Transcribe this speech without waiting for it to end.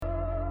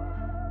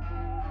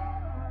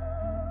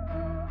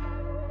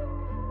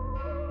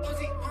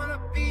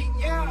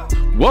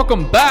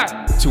Welcome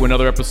back to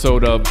another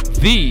episode of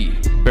the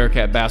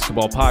Bearcat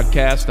Basketball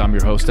Podcast. I'm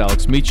your host,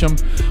 Alex Meacham,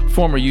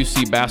 former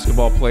UC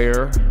basketball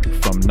player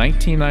from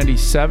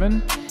 1997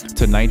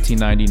 to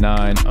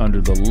 1999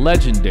 under the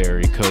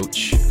legendary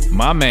coach,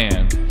 my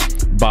man,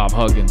 Bob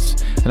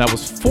Huggins. And I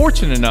was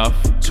fortunate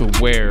enough to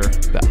wear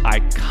the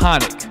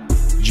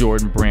iconic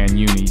Jordan Brand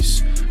unis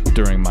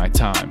during my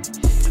time.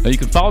 Now, you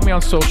can follow me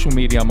on social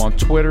media. I'm on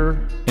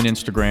Twitter and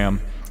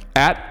Instagram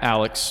at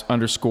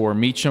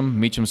Alex_Meacham.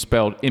 Meacham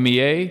spelled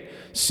Meacham.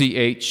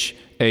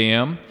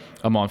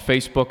 I'm on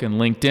Facebook and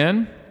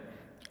LinkedIn,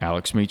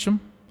 Alex Meacham.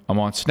 I'm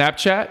on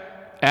Snapchat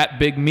at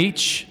Big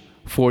Meach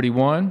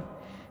 41,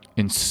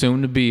 and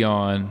soon to be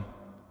on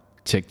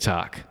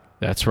TikTok.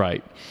 That's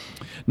right.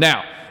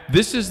 Now,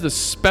 this is the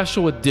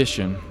special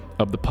edition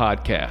of the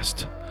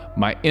podcast,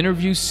 my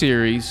interview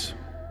series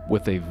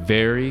with a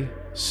very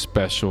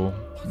special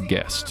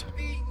guest.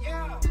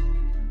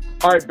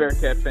 All right,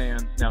 Bearcat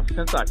fans. Now,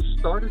 since I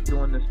started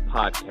doing this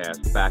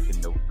podcast back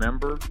in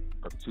November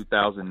of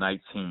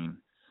 2019,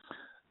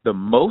 the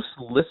most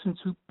listened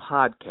to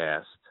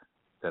podcast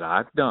that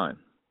I've done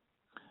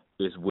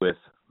is with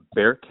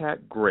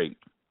Bearcat great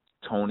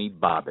Tony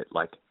Bobbitt,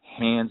 like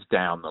hands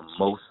down the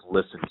most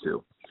listened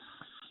to.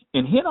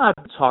 And he and I have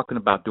been talking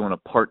about doing a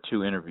part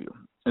 2 interview.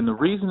 And the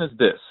reason is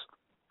this.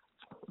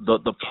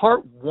 The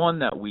part 1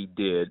 that we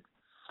did,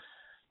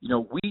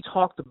 we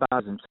talked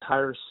about his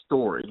entire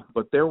story,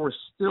 but there were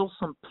still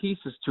some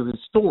pieces to his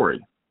story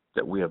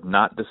that we have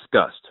not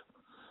discussed.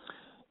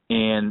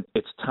 And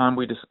it's time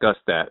we discuss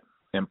that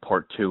in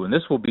part 2. And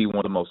this will be one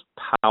of the most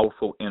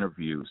powerful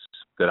interviews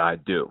that I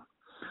do.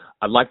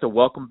 I'd like to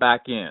welcome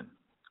back in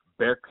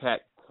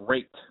Bearcat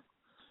great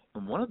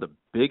and one of the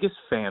biggest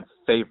fan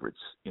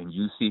favorites in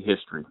UC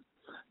history,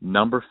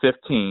 number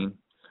 15,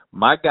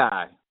 my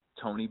guy,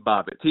 Tony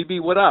Bobbitt.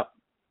 TB, what up?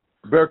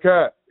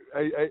 Bearcat,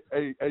 hey,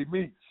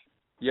 Meach.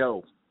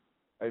 Yo.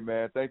 Hey,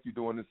 man, thank you for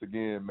doing this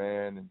again,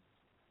 man. And,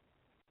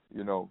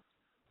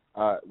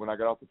 when I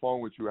got off the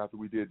phone with you after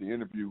we did the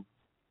interview,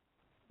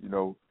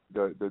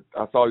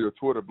 I saw your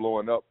Twitter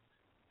blowing up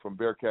from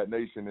Bearcat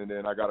Nation, and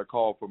then I got a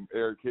call from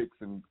Eric Hicks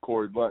and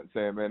Corey Blunt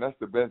saying, man, that's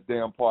the best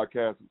damn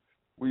podcast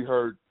we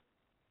heard,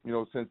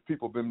 since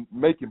people been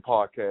making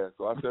podcasts.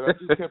 So I said, I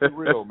just kept it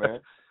real,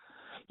 man.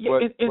 Yeah,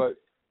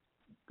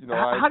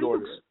 I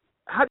enjoyed it.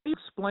 How do you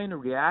explain the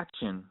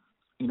reaction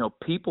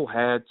people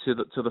had to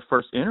the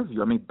first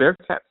interview? I mean,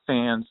 Bearcat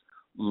fans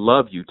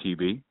love you,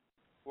 TB.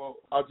 Well,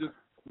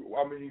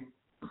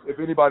 if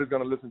anybody's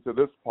going to listen to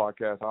this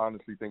podcast, I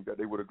honestly think that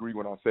they would agree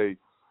when I say,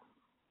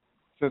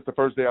 since the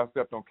first day I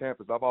stepped on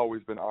campus, I've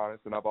always been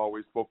honest and I've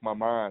always spoke my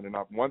mind. And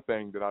one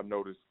thing that I've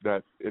noticed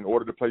that in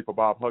order to play for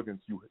Bob Huggins,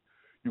 you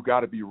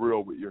got to be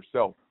real with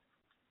yourself.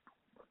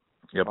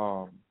 Yep.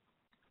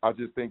 I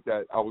just think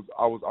that I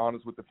was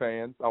honest with the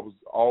fans. I was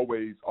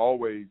always,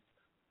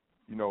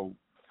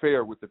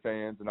 fair with the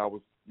fans, and I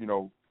was,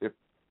 if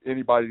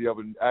anybody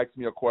ever asked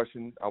me a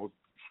question, I was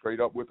straight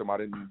up with them. I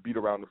didn't beat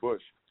around the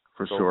bush.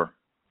 For sure.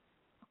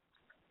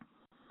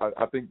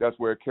 I think that's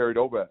where it carried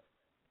over at.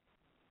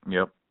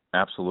 Yep,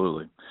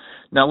 absolutely.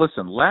 Now,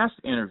 listen, last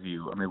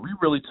interview, we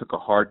really took a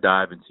hard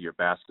dive into your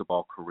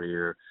basketball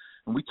career,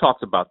 and we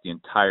talked about the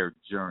entire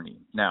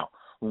journey. Now,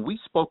 when we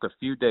spoke a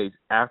few days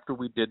after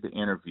we did the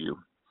interview,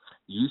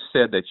 you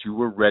said that you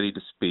were ready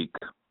to speak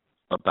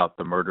about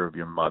the murder of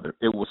your mother.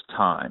 It was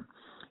time.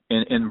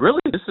 And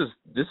really, this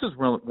is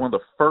one of the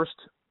first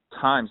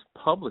times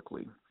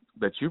publicly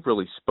that you've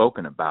really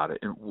spoken about it.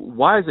 And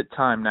why is it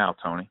time now,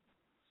 Tony?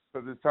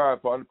 Because it's time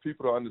for other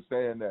people to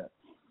understand that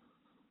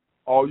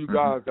all you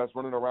guys that's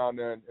running around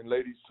there, and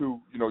ladies too,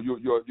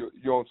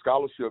 you're on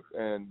scholarship,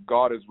 and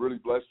God has really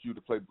blessed you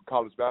to play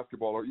college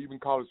basketball or even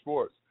college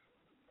sports.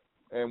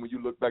 And when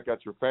you look back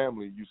at your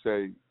family, you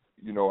say,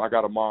 I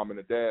got a mom and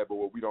a dad, but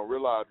what we don't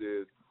realize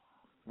is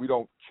we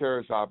don't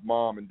cherish our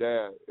mom and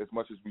dad as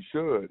much as we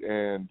should.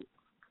 And,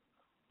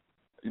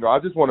 I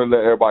just want to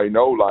let everybody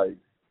know,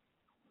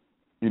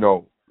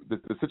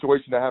 the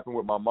situation that happened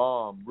with my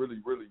mom really,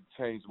 really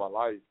changed my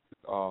life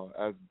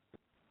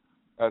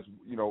as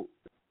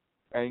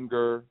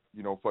anger,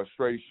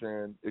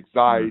 frustration,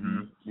 anxiety,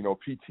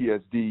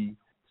 PTSD,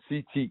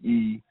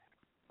 CTE.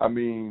 I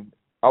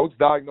was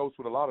diagnosed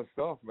with a lot of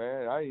stuff,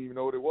 man. I didn't even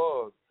know what it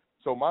was.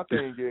 So my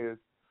thing is,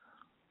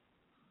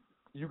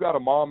 you got a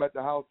mom at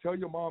the house, tell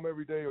your mom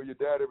every day or your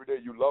dad every day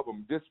you love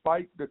them,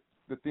 despite the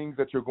things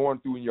that you're going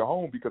through in your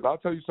home, because I'll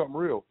tell you something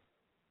real.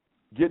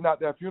 Getting out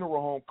that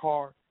funeral home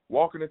car,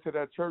 walking into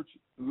that church,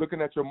 looking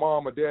at your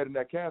mom or dad in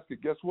that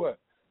casket, guess what?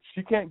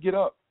 She can't get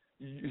up.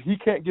 He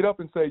can't get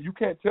up and say, you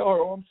can't tell her,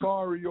 oh, I'm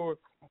sorry, or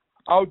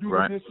I'll do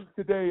the dishes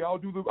today,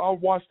 I'll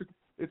wash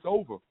it's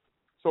over.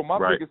 So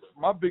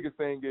my biggest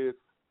thing is,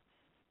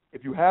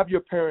 if you have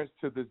your parents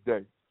to this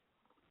day,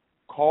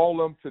 call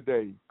them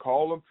today,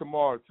 call them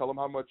tomorrow, tell them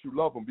how much you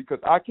love them, because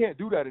I can't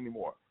do that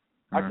anymore.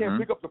 I can't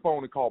pick up the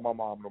phone and call my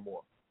mom no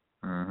more.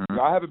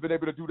 I haven't been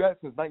able to do that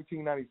since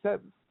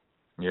 1997.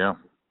 Yeah.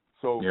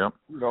 So,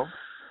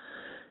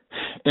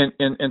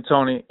 And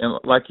Tony, and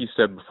like you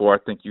said before, I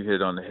think you hit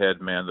it on the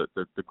head, man.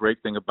 The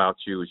great thing about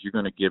you is you're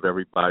going to give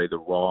everybody the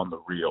raw and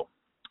the real,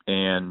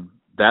 and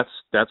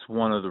that's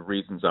one of the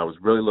reasons I was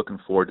really looking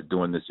forward to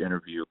doing this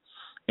interview.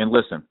 And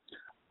listen,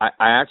 I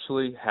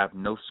actually have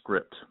no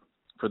script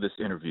for this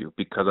interview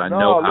because I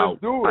know how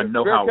Bearcat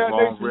wrong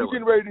Nation, really. you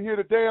getting ready to hear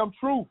the damn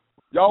truth.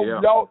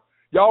 Yeah.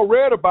 Y'all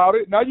read about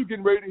it. Now you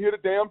getting ready to hear the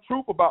damn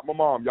truth about my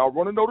mom. Y'all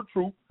want to know the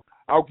truth?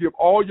 I'll give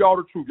all y'all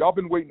the truth. Y'all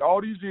been waiting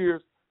all these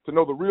years to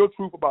know the real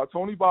truth about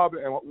Tony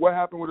Bobbitt and what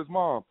happened with his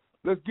mom.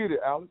 Let's get it,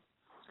 Alex.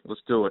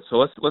 Let's do it. So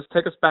let's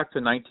take us back to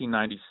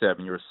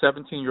 1997. You're a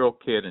 17-year-old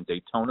kid in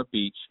Daytona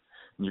Beach,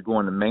 and you're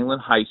going to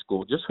Mainland High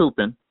School, just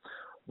hooping.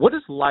 What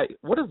is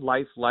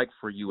life like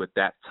for you at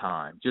that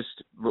time? Just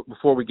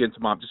before we get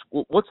into mom, just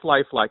what's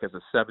life like as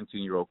a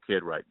 17-year-old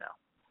kid right now?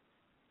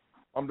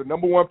 I'm the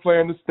number one player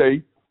in the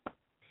state.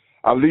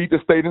 I lead the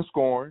state in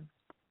scoring.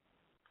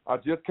 I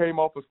just came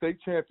off a state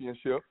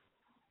championship.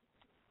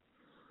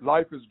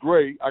 Life is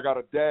great. I got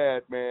a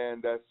dad,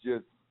 man, that's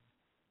just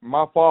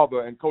my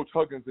father, and Coach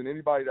Huggins, and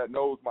anybody that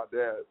knows my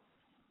dad,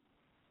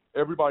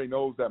 everybody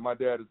knows that my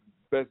dad is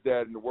the best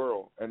dad in the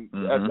world. And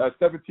at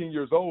 17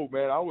 years old,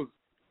 man,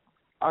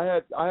 I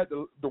had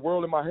the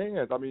world in my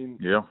hands. I mean,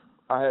 yeah.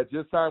 I had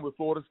just signed with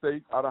Florida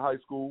State out of high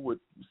school with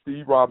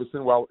Steve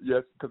Robinson. Well,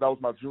 yes, because that was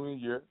my junior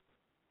year.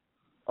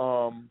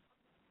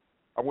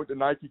 I went to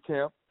Nike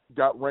camp,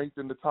 got ranked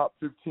in the top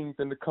 15th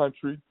in the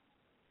country,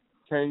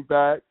 came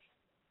back.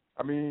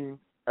 I mean,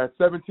 at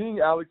 17,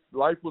 Alex,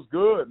 life was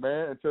good,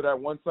 man, until that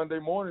one Sunday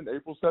morning,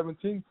 April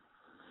 17th.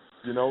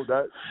 You know,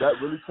 that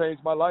really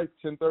changed my life,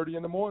 10:30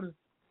 in the morning.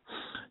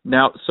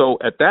 Now, so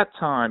at that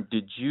time,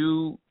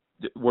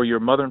 were your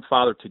mother and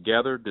father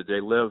together? Did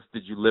you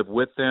live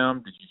with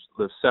them? Did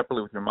you live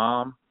separately with your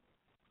mom?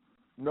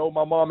 No,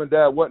 my mom and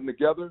dad wasn't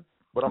together,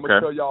 but I'm going to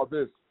Okay. tell y'all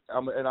this,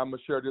 and I'm going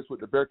to share this with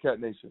the Bearcat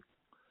Nation.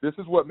 This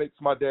is what makes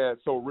my dad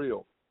so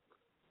real.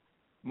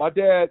 My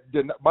dad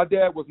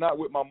was not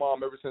with my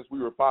mom ever since we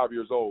were 5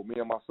 years old, me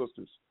and my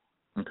sisters.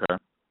 Okay.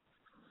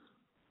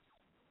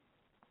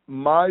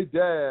 My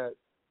dad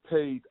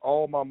paid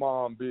all my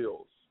mom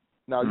bills.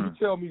 Now, you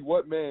tell me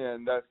what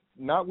man that's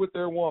not with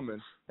their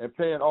woman and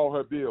paying all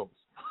her bills.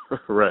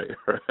 Right.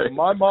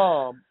 My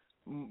mom,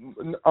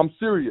 I'm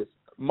serious,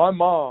 my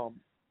mom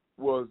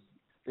was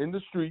in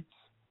the streets.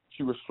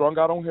 She was strung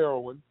out on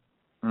heroin.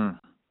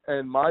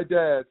 And my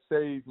dad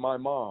saved my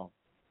mom.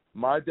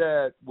 My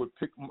dad would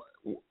pick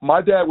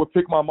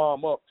my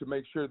mom up to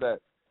make sure that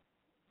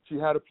she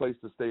had a place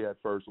to stay at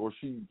first, or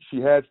she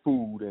had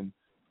food, and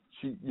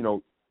she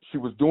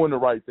was doing the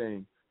right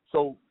thing.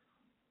 So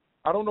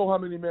I don't know how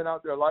many men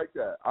out there like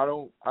that. I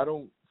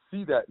don't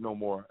see that no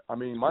more. I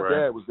mean, my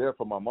dad was there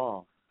for my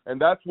mom, and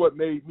that's what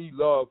made me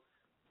love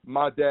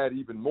my dad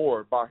even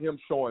more, by him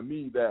showing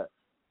me that,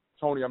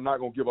 Tony, I'm not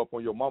going to give up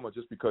on your mama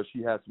just because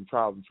she had some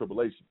trials and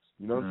tribulations.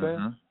 You know what I'm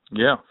saying?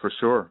 Yeah, for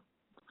sure.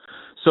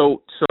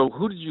 So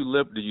who did you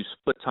live? Did you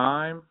split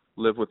time?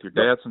 Live with your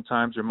dad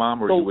sometimes, your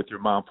mom, or were you with your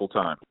mom full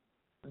time?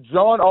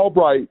 John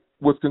Albright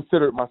was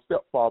considered my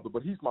stepfather,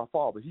 but he's my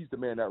father. He's the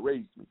man that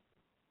raised me.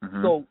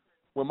 So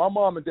when my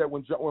mom and dad,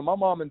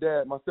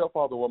 my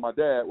stepfather or my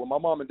dad, when my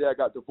mom and dad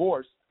got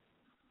divorced,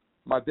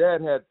 my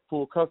dad had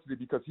full custody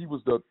because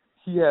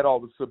he had all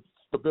the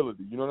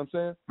stability. You know what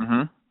I'm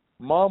saying?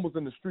 Mom was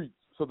in the streets,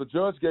 so the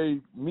judge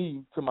gave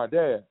me to my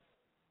dad.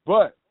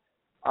 But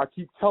I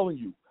keep telling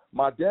you,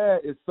 my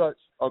dad is such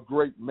a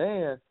great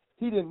man,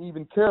 he didn't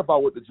even care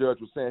about what the judge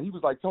was saying. He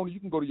was like, Tony, you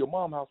can go to your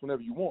mom's house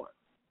whenever you want.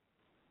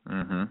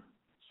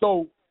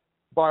 So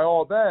by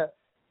all that,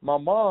 my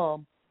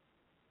mom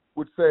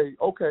would say,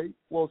 okay,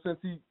 well, since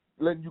he's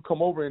letting you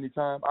come over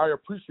anytime, I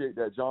appreciate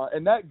that, John.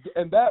 And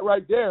that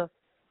right there,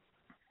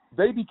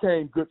 they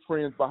became good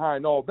friends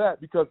behind all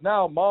that, because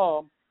now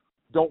mom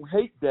don't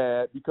hate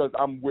dad because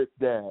I'm with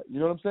dad. You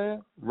know what I'm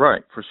saying?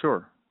 Right, for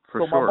sure.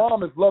 So my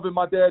mom is loving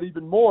my dad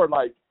even more.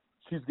 Like,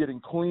 she's getting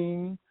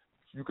clean.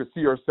 You could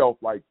see herself,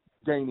 like,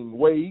 gaining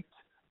weight.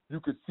 You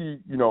could see,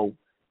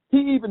 he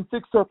even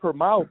fixed up her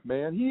mouth,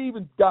 man. He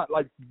even got,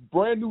 like,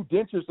 brand new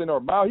dentures in her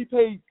mouth. He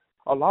paid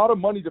a lot of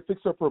money to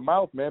fix up her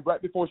mouth, man,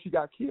 right before she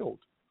got killed.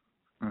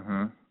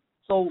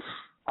 So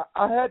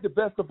I had the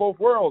best of both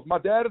worlds. My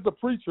dad is a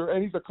preacher,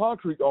 and he's a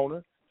concrete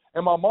owner,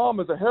 and my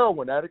mom is a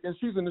heroin addict, and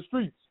she's in the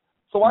streets.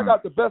 So I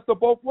got the best of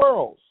both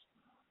worlds.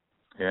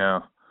 Yeah.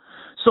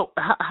 So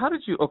how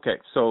did you? Okay,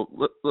 so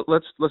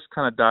let's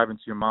kind of dive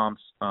into your mom's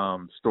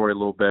story a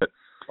little bit.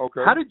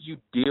 Okay. How did you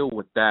deal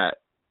with that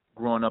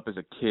growing up as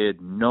a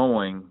kid,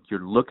 knowing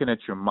you're looking at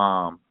your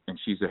mom and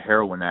she's a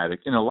heroin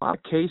addict? In a lot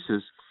of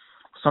cases,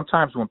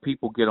 sometimes when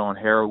people get on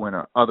heroin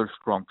or other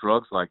strong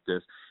drugs like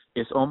this,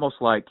 it's almost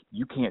like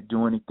you can't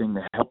do anything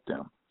to help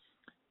them.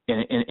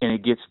 And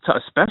it gets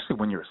tough, especially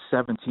when you're a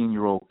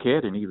 17-year-old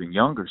kid and even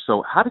younger.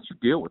 So how did you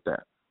deal with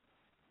that?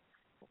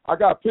 I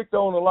got picked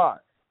on a lot.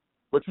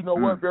 But you know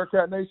what,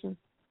 Bearcat Nation?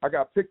 I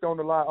got picked on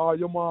a lot. Oh,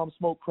 your mom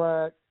smoked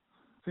crack.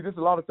 See, there's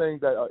a lot of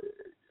things that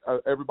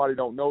everybody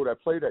don't know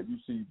that play that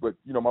UC. But,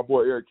 my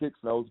boy Eric Hicks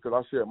knows, because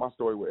I shared my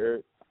story with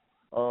Eric.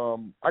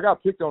 I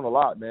got picked on a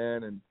lot,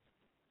 man, and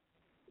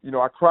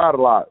I cried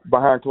a lot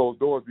behind closed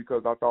doors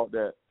because I thought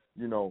that,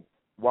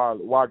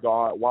 why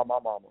God, why my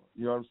mama?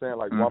 You know what I'm saying?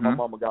 Like why my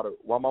mama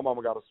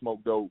gotta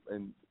smoke dope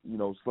and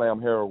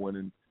slam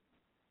heroin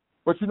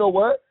but you know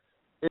what?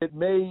 It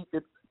made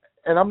it,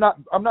 and I'm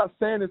not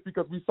saying this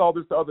because we saw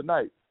this the other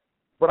night,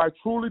 but I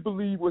truly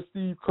believe what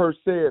Steve Kerr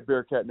said,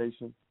 Bearcat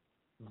Nation,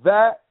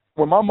 that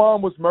when my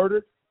mom was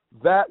murdered,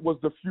 that was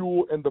the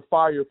fuel and the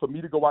fire for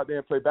me to go out there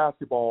and play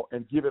basketball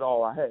and give it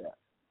all I had.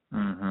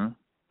 Mm-hmm.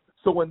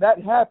 So when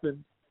that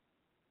happened,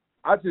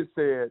 I just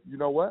said, you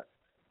know what?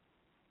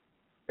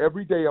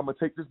 Every day I'm gonna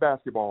take this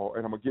basketball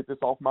and I'm gonna get this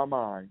off my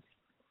mind,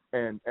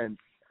 and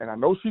I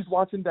know she's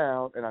watching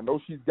down and I know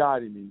she's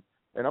guiding me,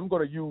 and I'm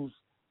gonna use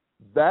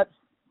that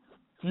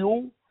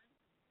fuel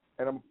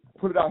and I'm gonna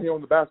put it out here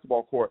on the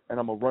basketball court and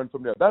I'm gonna run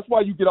from there. That's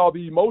why you get all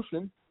the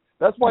emotion.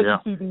 That's why you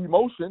see the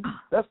emotion.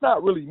 That's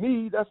not really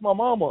me. That's my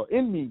mama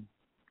in me.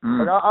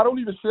 Like I don't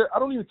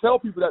even tell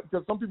people that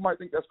because some people might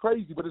think that's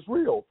crazy, but it's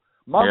real.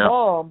 My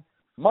mom,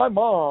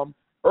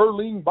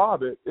 Erlene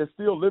Bobbitt, is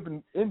still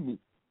living in me.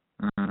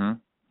 Mm-hmm.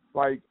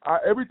 Like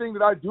everything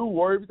that I do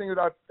or everything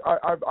that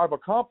I've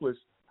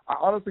accomplished, I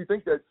honestly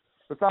think that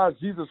besides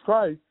Jesus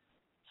Christ,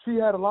 she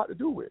had a lot to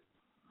do with.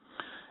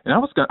 And I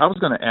was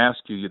going to ask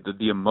you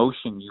the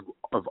emotion you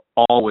have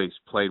always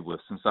played with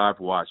since I've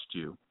watched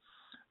you.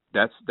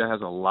 That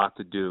has a lot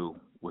to do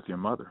with your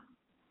mother.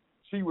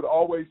 She would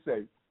always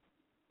say,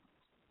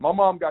 my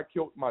mom got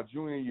killed my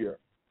junior year.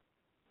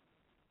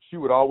 She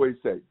would always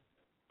say,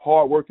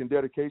 hard work and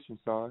dedication,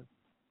 son.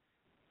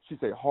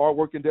 She'd say, hard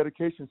work and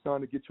dedication,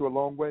 son, to get you a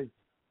long way.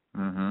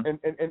 Mm-hmm.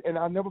 And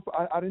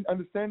I didn't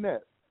understand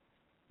that,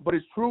 but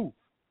it's true.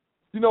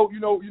 You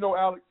know,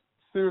 Alex.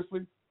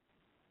 Seriously,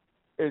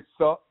 it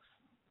sucks.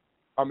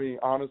 I mean,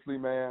 honestly,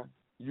 man,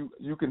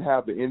 you can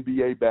have the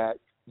NBA back,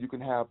 you can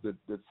have the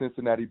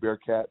Cincinnati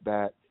Bearcat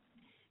back,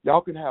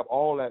 y'all can have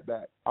all that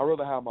back. I'd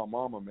rather have my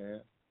mama,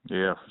 man.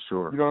 Yeah, for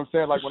sure. You know what I'm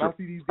saying? Like when I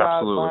see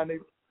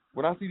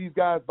these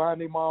guys buying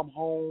their mom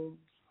homes,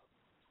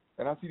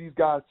 and I see these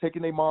guys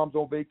taking their moms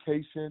on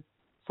vacation,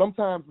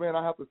 sometimes, man,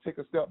 I have to take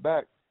a step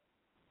back,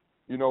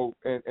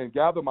 and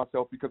gather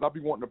myself because I'll be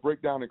wanting to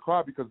break down and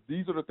cry because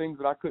these are the things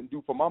that I couldn't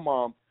do for my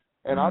mom,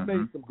 and I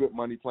made some good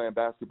money playing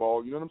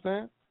basketball. You know what I'm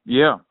saying?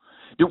 Yeah.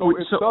 So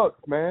it sucks,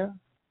 man.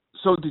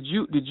 So did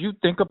you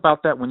think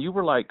about that when you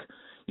were like,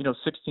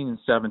 16 and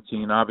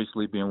 17,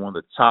 obviously being one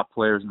of the top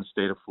players in the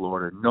state of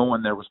Florida,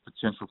 knowing there was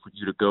potential for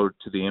you to go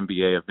to the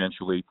NBA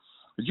eventually?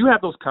 Did you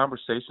have those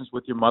conversations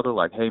with your mother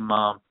like, hey,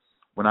 Mom,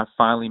 when I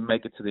finally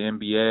make it to the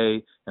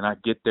NBA and I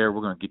get there,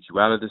 we're going to get you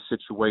out of this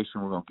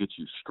situation. We're going to get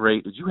you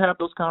straight. Did you have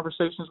those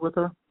conversations with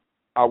her?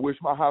 I wish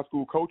my high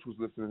school coach was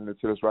listening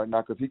to this right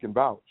now because he can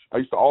vouch. I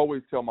used to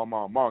always tell my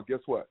mom, guess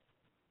what?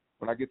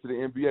 When I get to the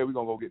NBA, we're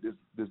going to go get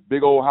this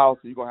big old house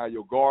and you're going to have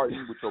your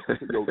garden with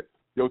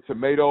your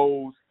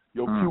tomatoes,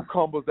 your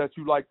cucumbers that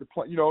you like to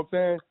plant. You know what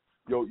I'm saying?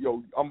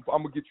 I'm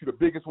going to get you the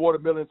biggest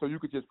watermelon so you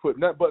could just put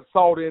nothing but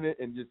salt in it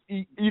and just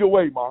eat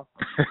away, Mom.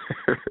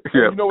 Yep.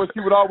 You know what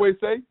she would always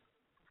say?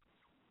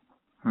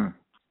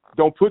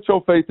 Don't put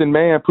your faith in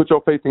man, put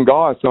your faith in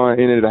God, son,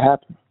 and it'll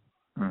happen.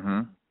 Mm-hmm.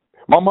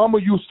 My mama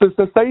used to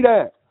say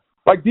that.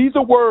 Like, these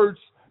are words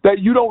that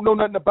you don't know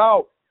nothing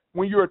about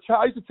when you're a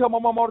child. I used to tell my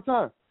mom all the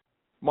time,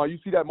 Ma, you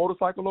see that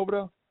motorcycle over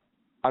there?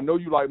 I know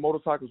you like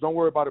motorcycles. Don't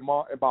worry about it,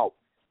 Ma. In about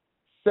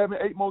 7,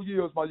 8 more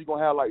years, Ma, you're going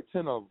to have like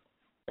 10 of them.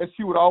 And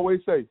she would always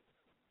say,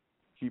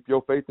 keep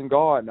your faith in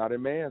God, not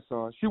in man,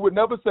 son. She would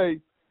never say,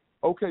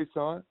 okay,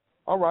 son,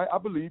 all right, I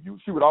believe you.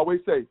 She would always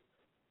say,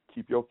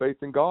 keep your faith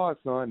in God,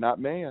 son, not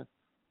man.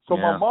 So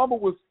my mama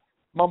was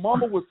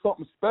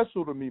something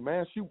special to me,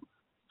 man. She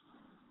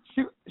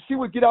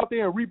would get out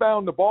there and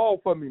rebound the ball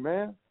for me,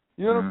 man.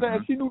 You know what I'm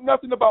saying? She knew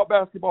nothing about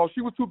basketball.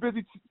 She was too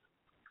busy.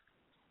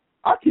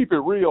 I keep it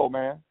real,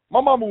 man.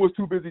 My mama was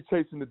too busy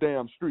chasing the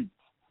damn streets.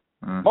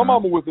 My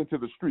mama was into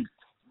the streets.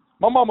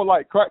 My mama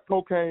liked crack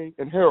cocaine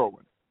and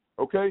heroin,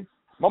 okay?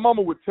 My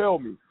mama would tell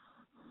me,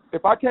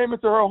 if I came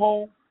into her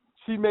home,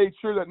 she made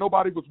sure that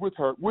nobody was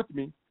with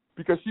me,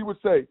 because she would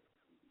say,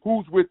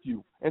 who's with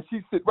you? And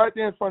she'd sit right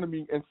there in front of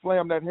me and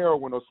slam that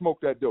heroin or smoke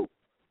that dope.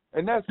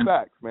 And that's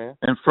facts, man.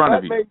 In front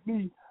of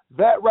you.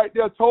 That right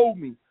there told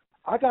me,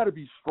 I got to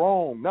be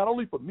strong, not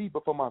only for me,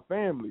 but for my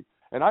family.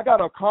 And I got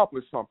to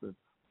accomplish something.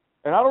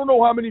 And I don't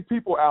know how many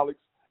people, Alex,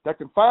 that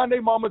can find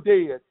their mama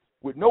dead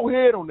with no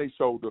head on their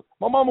shoulder.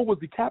 My mama was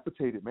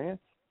decapitated, man.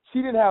 She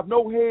didn't have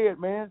no head,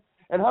 man.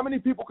 And how many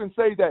people can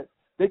say that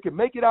they can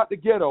make it out the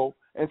ghetto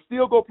and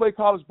still go play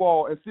college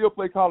ball and still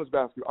play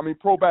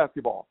pro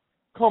basketball?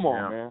 Come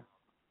on, man.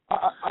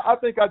 I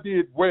think I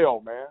did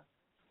well, man.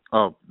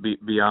 Oh,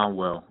 beyond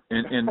well,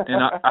 and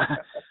I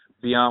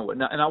beyond well.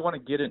 Now, and I want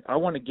to get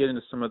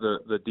into some of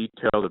the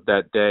details of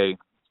that day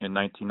in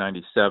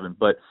 1997.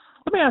 But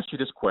let me ask you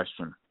this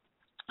question: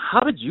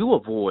 how did you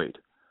avoid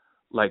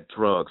like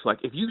drugs? Like,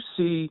 if you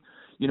see,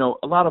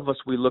 a lot of us,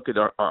 we look at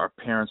our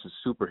parents as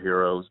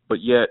superheroes,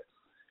 but yet,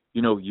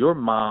 your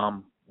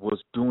mom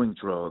was doing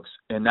drugs,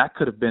 and that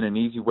could have been an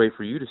easy way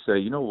for you to say,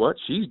 you know what,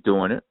 she's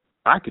doing it,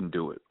 I can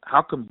do it.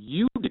 How come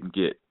you didn't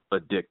get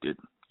addicted?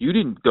 You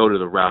didn't go to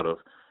the route of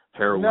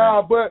heroin.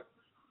 Nah, but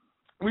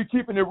we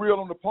keeping it real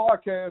on the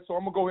podcast, so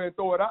I'm going to go ahead and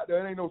throw it out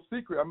there. It ain't no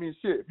secret. I mean,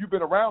 shit, if you've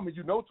been around me,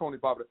 you know Tony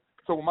Bobbitt.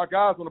 So when my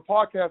guys on the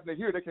podcast, and they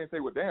hear, they can't say,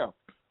 well, damn,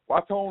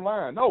 why Tone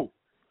lying? No,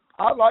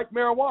 I like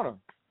marijuana.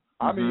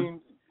 I mean,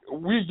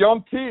 we're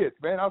young kids,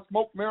 man. I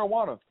smoke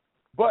marijuana.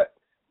 But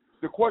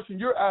the question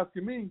you're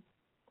asking me,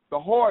 the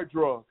hard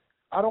drugs,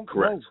 I don't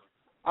know.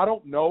 I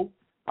don't know.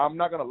 I'm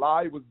not going to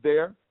lie. It was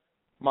there.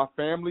 My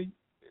family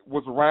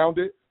was around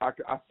it. I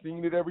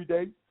seen it every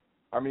day.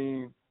 I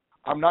mean,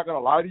 I'm not going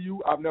to lie to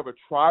you. I've never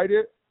tried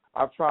it.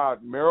 I've tried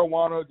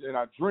marijuana and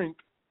I drink,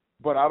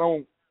 but I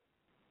don't,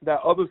 that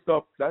other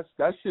stuff, that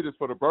shit is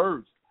for the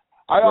birds.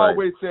 I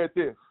always said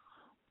this.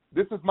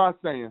 This is my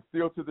saying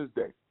still to this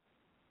day.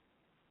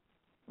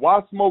 Why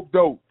smoke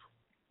dope?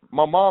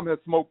 My mom has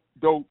smoked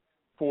dope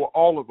for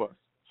all of us,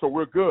 so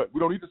we're good. We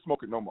don't need to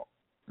smoke it no more.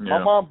 Yeah.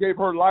 My mom gave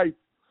her life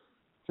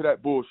to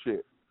that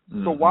bullshit.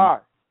 So why?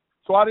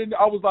 So I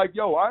was like,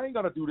 yo, I ain't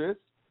going to do this.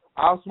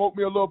 I'll smoke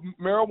me a little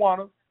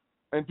marijuana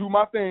and do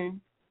my thing.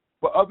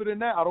 But other than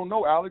that, I don't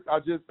know, Alex. I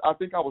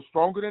think I was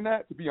stronger than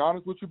that, to be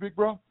honest with you, big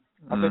bro.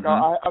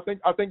 I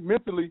think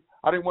mentally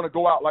I didn't want to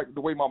go out like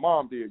the way my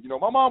mom did. You know,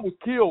 my mom was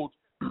killed.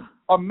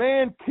 A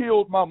man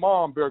killed my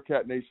mom,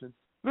 Bearcat Nation.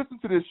 Listen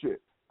to this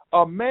shit.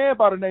 A man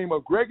by the name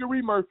of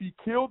Gregory Murphy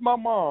killed my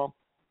mom,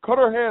 cut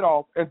her head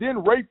off, and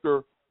then raped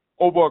her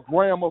over a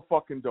gram of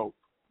fucking dope.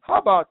 How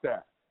about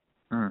that?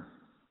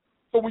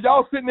 So when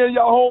y'all sitting there in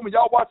y'all home and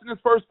y'all watching this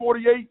first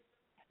 48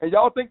 and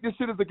y'all think this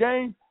shit is a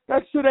game,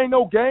 that shit ain't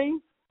no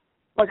game.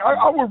 Like,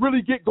 I would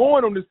really get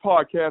going on this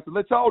podcast and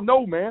let y'all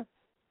know, man.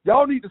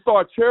 Y'all need to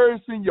start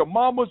cherishing your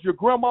mamas, your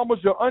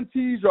grandmamas, your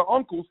aunties, your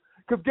uncles,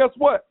 because guess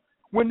what?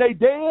 When they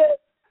dead,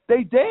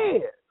 they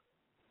dead.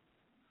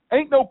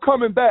 Ain't no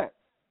coming back.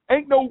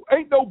 Ain't no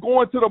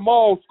going to the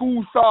mall,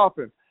 school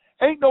shopping.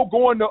 Ain't no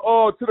going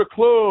to the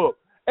club.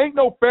 Ain't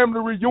no family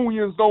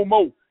reunions no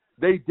more.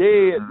 They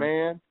dead,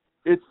 man.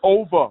 It's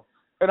over.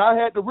 And I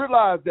had to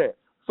realize that.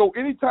 So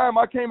anytime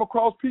I came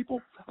across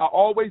people, I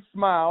always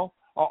smile.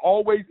 I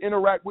always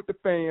interact with the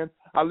fans.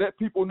 I let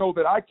people know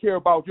that I care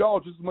about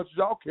y'all just as much as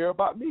y'all care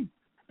about me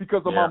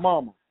because of my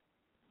mama.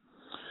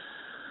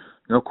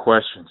 No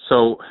question.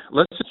 So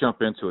let's just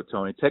jump into it,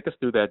 Tony. Take us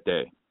through that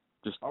day.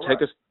 Just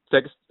take us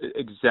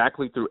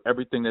exactly through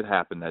everything that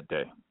happened that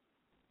day.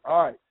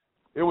 All right.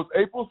 It was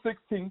April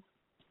 16th.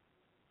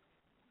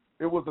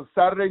 It was a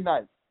Saturday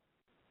night.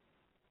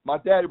 My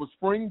dad, it was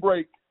spring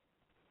break.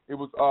 It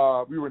was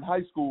we were in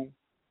high school.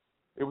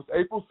 It was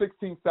April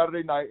 16th,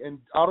 Saturday night, and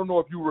I don't know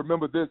if you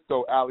remember this,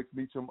 though, Alex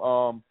Meacham.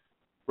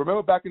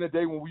 Remember back in the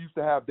day when we used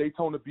to have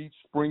Daytona Beach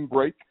spring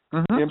break?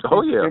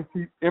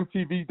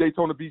 MTV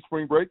Daytona Beach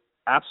spring break?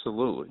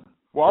 Absolutely.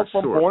 Well,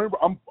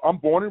 I'm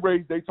born and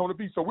raised Daytona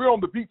Beach, so we're on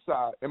the beach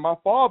side. And my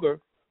father,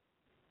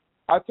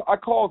 I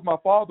called my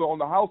father on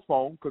the house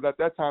phone because at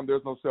that time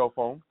there's no cell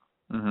phone.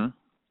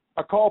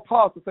 I called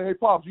Pops and say, hey,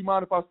 Pops, you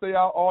mind if I stay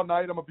out all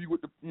night? I'm going to be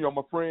with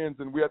my friends,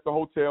 and we're at the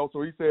hotel.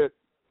 So he said,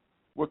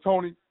 well,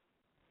 Tony,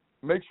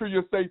 make sure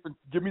you're safe and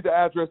give me the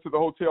address to the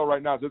hotel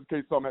right now just in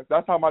case something happens.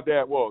 That's how my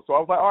dad was. So I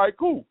was like, all right,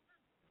 cool.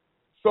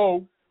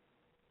 So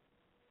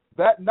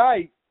that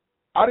night,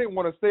 I didn't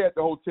want to stay at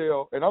the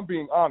hotel, and I'm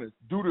being honest,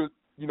 due to,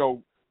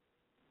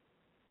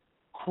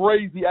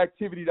 crazy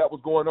activity that was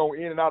going on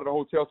in and out of the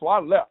hotel. So I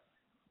left.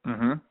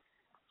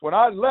 When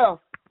I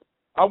left,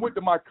 I went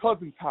to my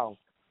cousin's house,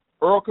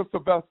 Erica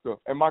Sylvester,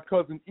 and my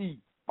cousin E,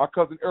 my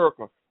cousin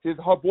Erica,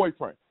 her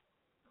boyfriend.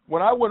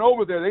 When I went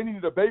over there, they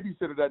needed a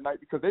babysitter that night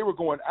because they were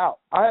going out.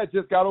 I had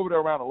just got over there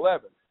around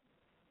 11.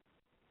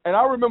 And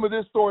I remember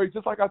this story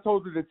just like I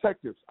told the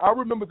detectives. I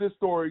remember this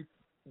story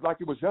like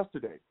it was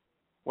yesterday.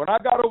 When I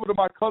got over to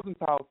my cousin's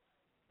house,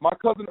 my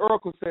cousin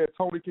Erica said,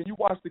 Tony, can you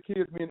watch the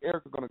kids? Me and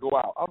Eric are going to go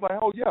out. I was like,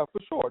 oh, yeah, for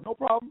sure. No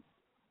problem.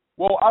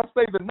 Well, I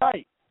stayed the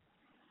night.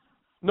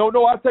 No,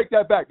 I take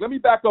that back. Let me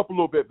back up a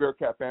little bit,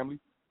 Bearcat family.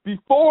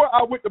 Before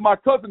I went to my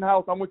cousin's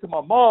house, I went to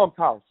my mom's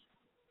house.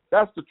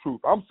 That's the truth.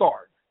 I'm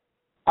sorry.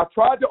 I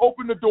tried to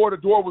open the door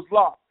was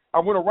locked. I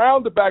went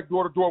around the back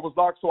door, the door was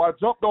locked, so I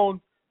jumped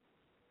on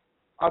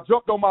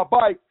my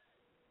bike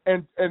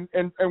and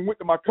went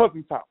to my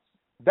cousin's house.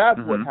 That's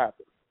what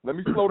happened. Let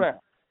me slow down.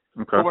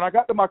 Okay. So when I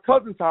got to my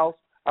cousin's house,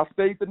 I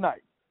stayed the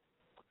night.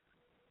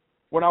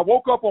 When I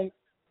woke up on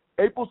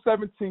April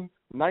 17th,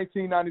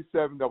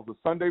 1997, that was a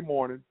Sunday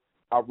morning,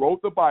 I rode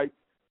the bike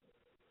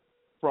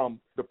from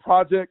the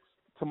projects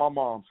to my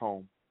mom's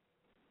home.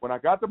 When I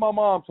got to my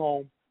mom's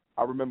home,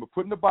 I remember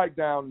putting the bike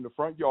down in the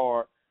front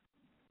yard,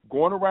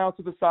 going around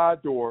to the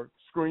side door,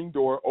 screen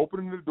door,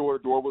 opening the door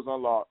was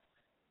unlocked,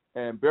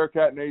 and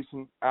Bearcat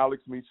Nation,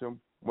 Alex Meacham,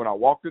 when I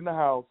walked in the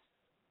house,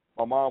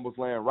 my mom was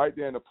laying right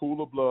there in a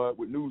pool of blood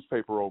with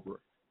newspaper over her.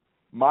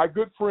 My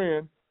good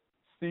friend,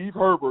 Steve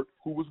Herbert,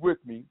 who was with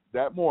me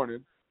that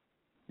morning,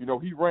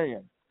 he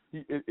ran.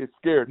 It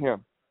scared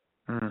him.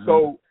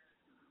 So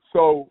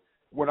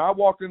when I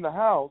walked in the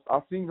house, I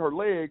seen her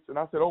legs, and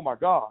I said, oh, my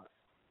God.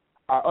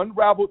 I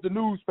unraveled the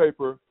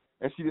newspaper,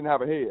 and she didn't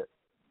have a head.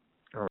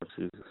 Oh,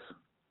 Jesus.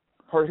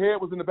 Her head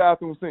was in the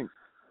bathroom sink.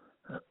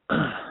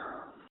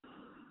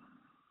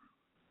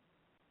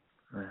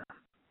 Man.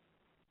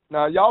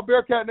 Now, y'all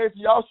Bearcat Nation,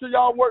 y'all sure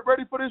y'all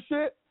ready for this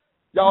shit?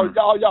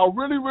 Y'all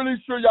really, really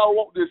sure y'all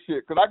want this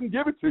shit? Because I can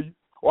give it to you,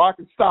 or I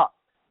can stop.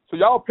 So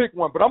y'all pick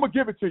one, but I'm going to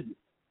give it to you.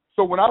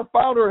 So when I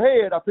found her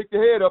head, I picked the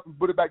head up and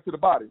put it back to the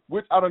body,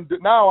 which I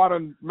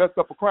done messed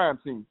up a crime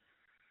scene.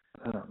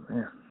 Oh,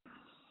 man.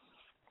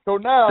 So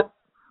now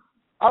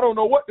I don't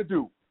know what to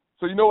do.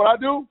 So you know what I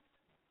do?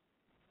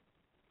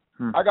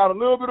 I got a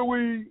little bit of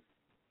weed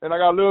and I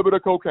got a little bit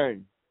of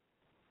cocaine.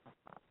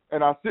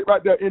 And I sit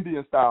right there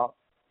Indian style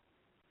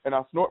and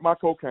I snort my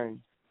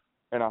cocaine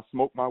and I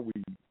smoke my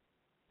weed.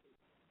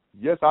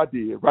 Yes, I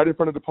did, right in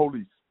front of the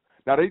police.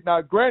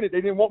 Now granted,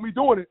 they didn't want me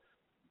doing it,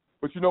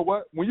 but you know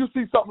what? When you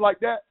see something like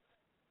that,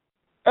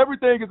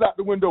 everything is out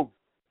the window.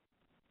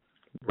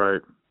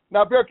 Right.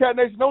 Now, Bearcat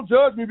Nation, don't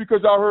judge me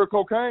because y'all heard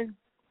cocaine.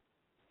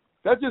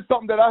 That's just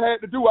something that I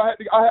had to do. I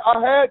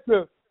had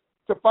to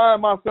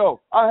find myself.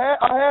 I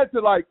had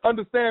to like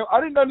understand. I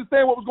didn't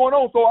understand what was going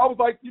on, so I was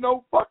like,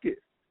 fuck it.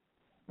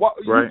 Well,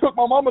 right. You took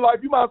my mama's life,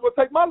 you might as well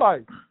take my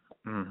life.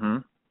 Mm-hmm.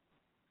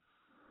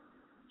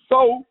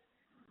 So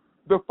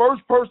the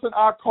first person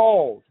I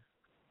called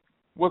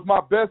was my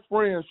best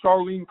friend,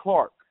 Charlene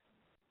Clark.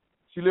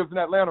 She lives in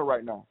Atlanta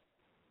right now.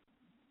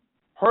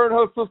 Her and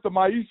her sister,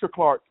 Maisha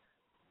Clark,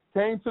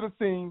 came to the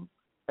scene,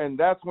 and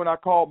that's when I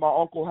called my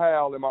Uncle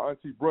Hal and my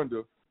Auntie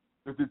Brenda,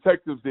 the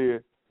detectives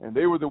there, and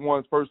they were the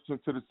ones first to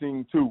the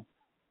scene too.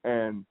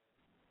 And,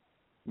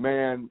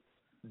 man,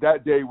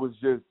 that day was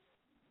just,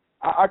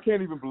 I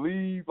can't even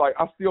believe, like,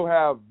 I still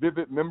have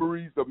vivid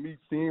memories of me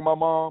seeing my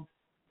mom.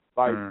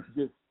 Like,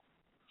 just,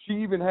 she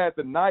even had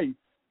the knife.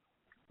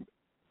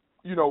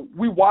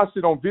 We watched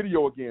it on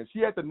video again. She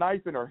had the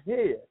knife in her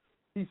head.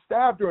 He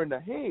stabbed her in the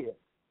head.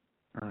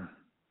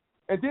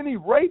 And then he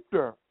raped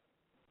her.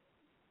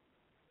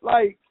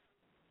 Like,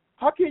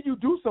 how can you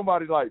do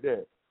somebody like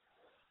that?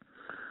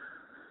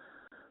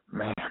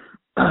 Man.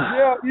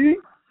 Yeah,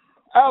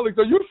 Alex,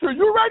 are you sure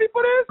you're ready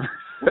for this?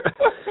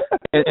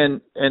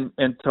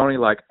 and Tony,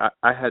 like,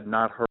 I had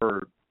not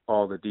heard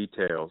all the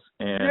details.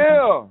 And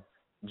yeah.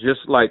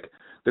 Just like,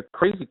 the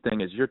crazy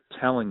thing is you're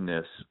telling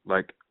this,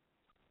 like,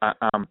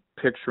 I'm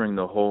picturing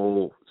the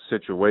whole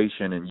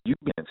situation, and you've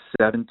been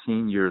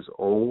 17 years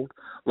old.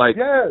 Like,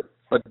 yes.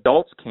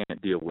 Adults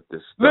can't deal with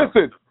this stuff.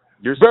 Listen,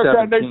 you're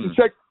Bearcat 17.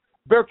 Nation,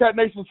 Bearcat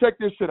Nation, check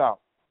this shit out.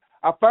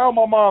 I found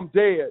my mom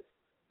dead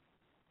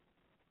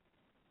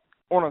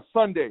on a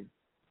Sunday.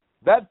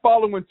 That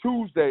following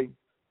Tuesday,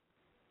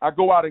 I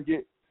go out and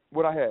get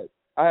what I had.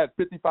 I had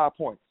 55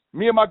 points.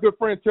 Me and my good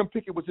friend Tim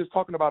Pickett was just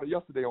talking about it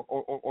yesterday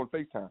on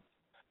FaceTime.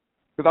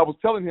 Because I was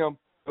telling him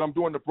that I'm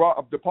doing the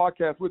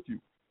podcast with you.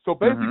 So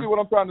basically what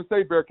I'm trying to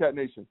say, Bearcat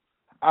Nation,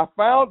 I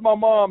found my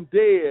mom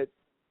dead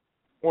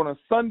on a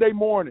Sunday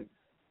morning.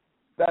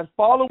 That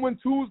following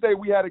Tuesday,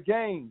 we had a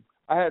game.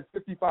 I had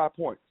 55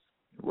 points.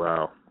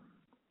 Wow.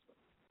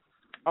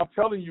 I'm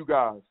telling you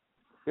guys,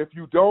 if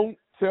you don't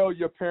tell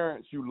your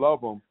parents you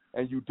love them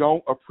and you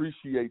don't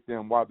appreciate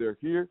them while they're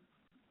here,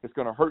 it's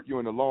going to hurt you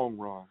in the long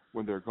run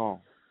when they're gone.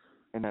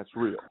 And that's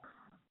real.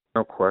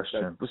 No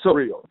question. That's so,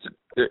 real.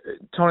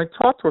 Tony,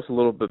 talk to us a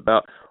little bit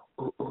about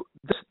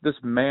this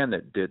man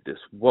that did this.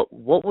 What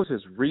was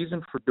his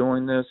reason for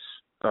doing this?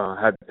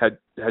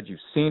 Had you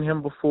seen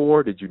him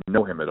before? Did you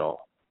know him at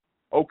all?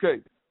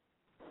 Okay.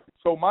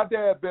 So my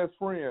dad's best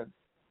friend,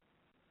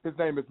 his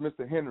name is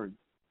Mr. Henry.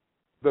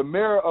 The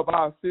mayor of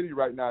our city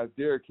right now is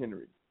Derrick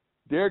Henry.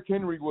 Derrick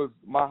Henry was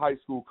my high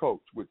school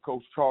coach with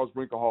Coach Charles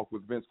Brinkerhoff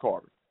with Vince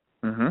Carter.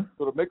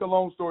 So to make a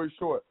long story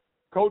short,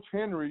 Coach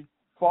Henry's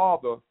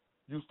father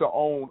used to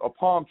own a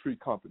palm tree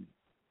company.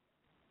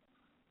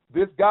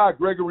 This guy,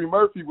 Gregory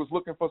Murphy, was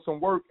looking for some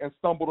work and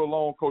stumbled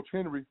along Coach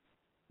Henry's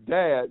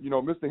dad,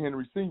 Mr.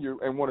 Henry Sr.,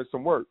 and wanted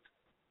some work.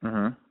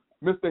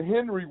 Mr.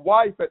 Henry's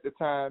wife at the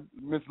time,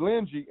 Miss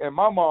Lindsay, and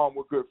my mom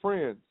were good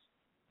friends.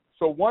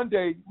 So one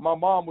day, my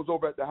mom was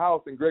over at the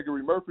house, and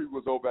Gregory Murphy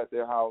was over at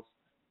their house,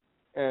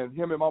 and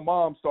him and my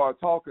mom started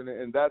talking,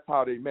 and that's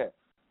how they met.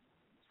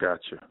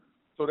 Gotcha.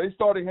 So they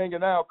started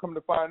hanging out, come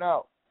to find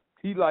out.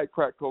 He liked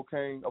crack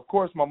cocaine. Of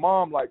course, my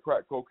mom liked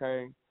crack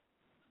cocaine.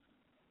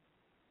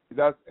 And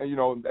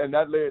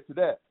that led to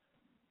that.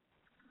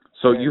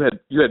 So you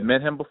had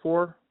met him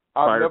before?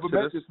 I've never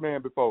met this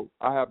man before.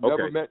 I have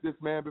never met this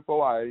man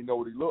before. I didn't know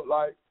what he looked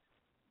like.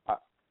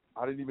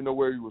 I didn't even know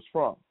where he was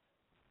from.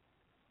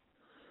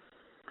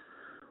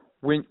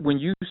 When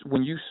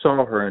you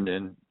saw her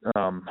and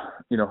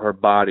her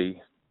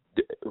body,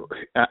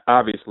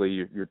 obviously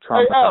you're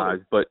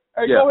traumatized.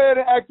 Go ahead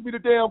and ask me the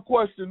damn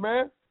question,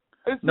 man.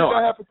 This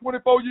happened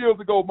 24 years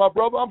ago, my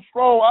brother. I'm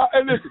strong.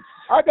 Listen,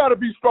 I gotta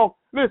be strong.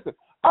 Listen,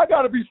 I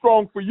gotta be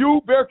strong for you,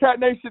 Bearcat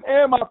Nation,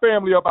 and my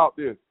family about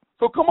this.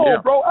 So come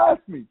on, bro,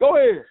 ask me. Go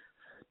ahead.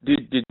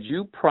 Did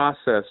you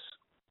process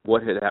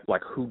what had happened?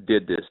 Like, who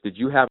did this? Did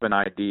you have an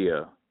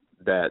idea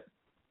that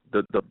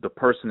the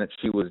person that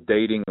she was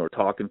dating or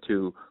talking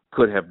to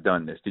could have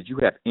done this? Did you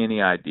have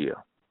any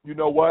idea? You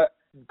know what?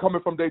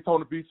 Coming from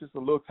Daytona Beach, it's a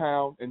little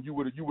town, and you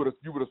would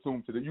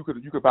assume to that you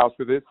could vouch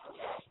for this.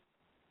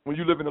 When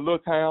you live in a little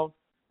town,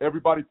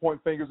 everybody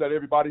pointing fingers at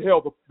everybody.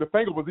 Hell, the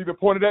finger was even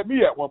pointed at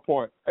me at one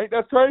point. Ain't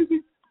that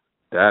crazy?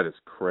 That is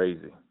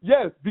crazy.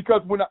 Yes,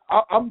 because when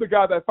I'm the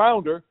guy that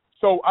found her,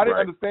 so I didn't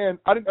Right.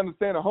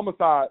 understand a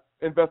homicide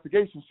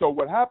investigation. So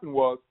what happened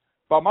was,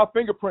 by my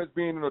fingerprints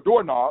being in a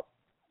doorknob,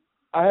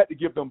 I had to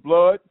give them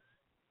blood.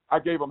 I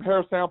gave them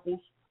hair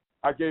samples.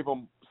 I gave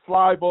them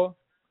saliva.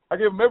 I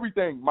gave them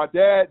everything. My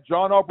dad,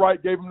 John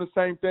Albright, gave them the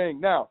same thing.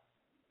 Now,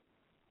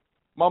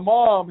 my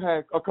mom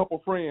had a couple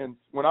friends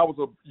when I was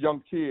a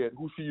young kid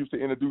who she used to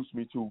introduce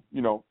me to,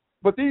 you know.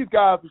 But these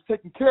guys was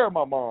taking care of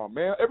my mom,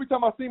 man. Every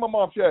time I see my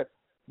mom, she had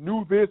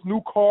new this,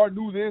 new car,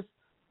 new this.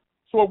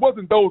 So it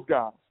wasn't those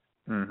guys.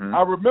 Mm-hmm.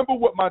 I remember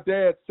what my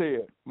dad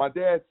said. My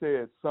dad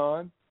said,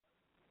 son,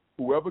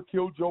 whoever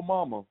killed your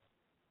mama,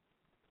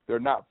 they're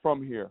not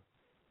from here.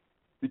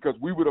 Because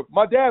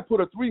my dad put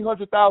a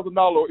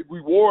 $300,000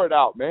 reward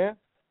out, man.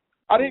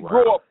 I didn't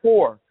grow up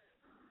poor.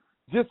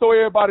 Just so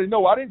everybody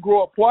know, I didn't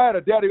grow up poor. I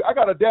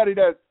got a daddy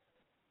that,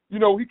 you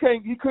know, he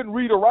couldn't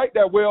read or write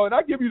that well, and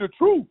I give you the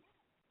truth.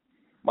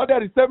 My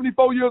daddy's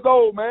 74 years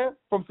old, man,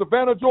 from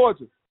Savannah,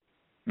 Georgia.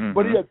 Mm-hmm.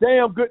 But he a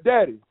damn good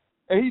daddy.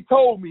 And he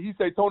told me, he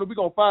said, Tony, we're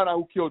going to find out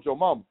who killed your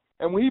mama.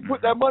 And when he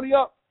put that money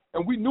up,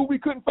 and we knew we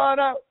couldn't find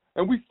out,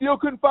 and we still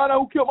couldn't find out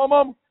who killed my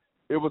mama,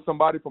 it was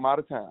somebody from out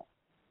of town.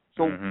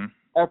 So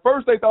at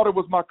first they thought it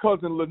was my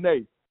cousin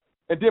Lene.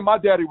 And then my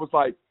daddy was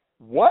like,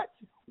 what?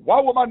 Why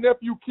would my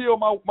nephew kill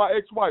my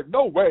ex-wife?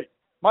 No way.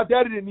 My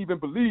daddy didn't even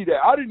believe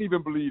that. I didn't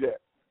even believe that.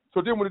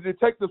 So then when the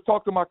detectives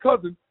talked to my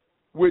cousin,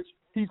 which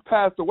he's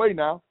passed away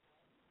now,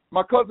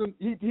 my cousin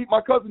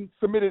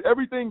submitted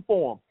everything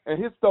for him,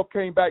 and his stuff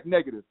came back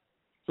negative.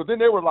 So then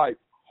they were like,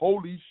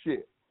 holy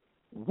shit,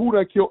 who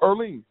done killed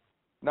Earlene?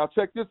 Now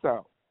check this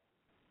out.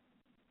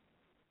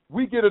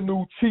 We get a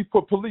new chief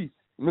of police,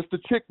 Mr.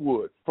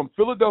 Chickwood, from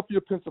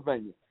Philadelphia,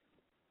 Pennsylvania.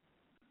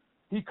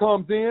 He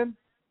comes in.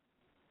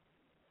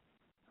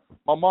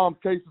 My mom's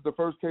case is the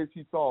first case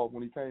he solved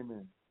when he came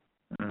in.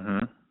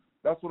 Mm-hmm.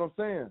 That's what I'm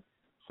saying.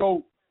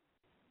 So,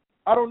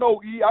 I don't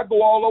know, E. I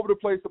go all over the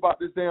place about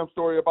this damn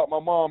story about my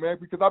mom, man,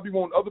 because I be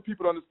wanting other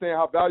people to understand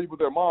how valuable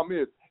their mom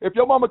is. If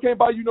your mama can't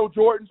buy you no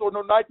Jordans or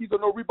no Nikes or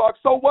no Reeboks,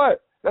 so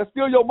what? That's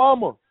still your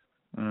mama.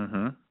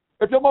 Mm-hmm.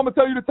 If your mama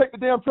tell you to take the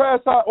damn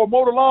trash out or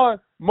mow the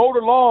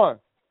lawn,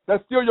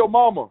 that's still your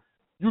mama.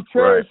 You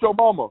cherish your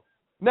mama.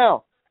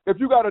 Now, if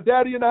you got a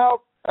daddy in the house,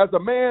 as a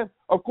man,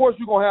 of course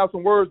you're going to have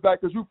some words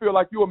back because you feel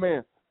like you're a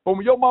man. But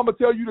when your mama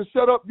tell you to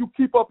shut up, you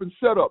keep up and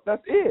shut up.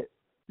 That's it.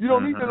 You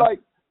don't need to,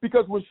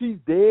 because when she's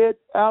dead,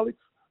 Alex,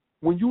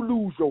 when you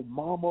lose your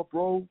mama,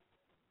 bro,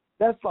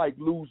 that's like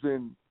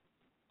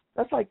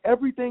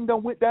everything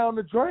done went down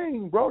the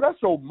drain, bro.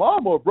 That's your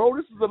mama, bro.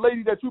 This is a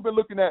lady that you've been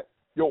looking at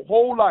your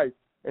whole life,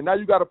 and now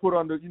you got to put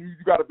you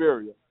got to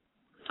bury her.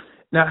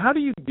 Now, how do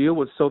you deal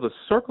with, the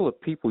circle of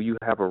people you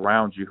have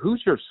around you,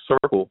 who's your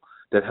circle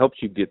that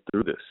helps you get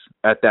through this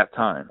at that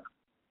time?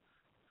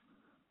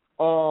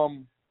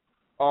 And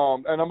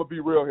I'm going to be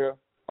real here.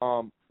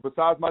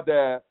 Besides my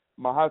dad,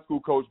 my high school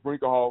coach,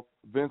 Brinkerhoff,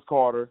 Vince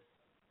Carter,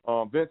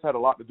 Vince had a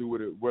lot to do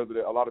with it, whether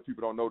a lot of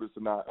people don't know this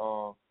or not.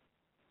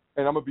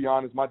 And I'm going to be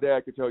honest, my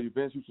dad could tell you,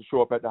 Vince used to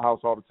show up at the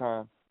house all the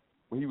time.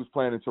 When he was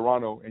playing in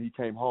Toronto and he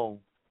came home,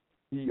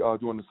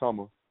 during the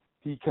summer,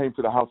 he came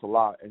to the house a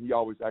lot, and he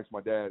always asked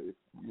my dad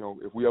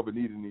if we ever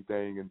needed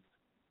anything.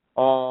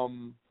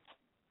 And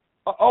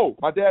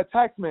my dad,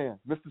 tax man,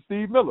 Mr.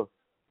 Steve Miller.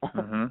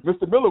 Mm-hmm.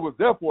 Mr. Miller was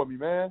there for me,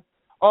 man.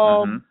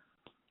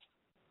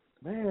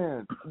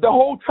 Man, the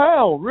whole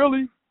town,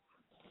 really.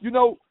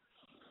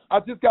 I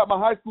just got my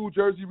high school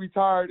jersey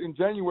retired in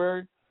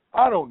January.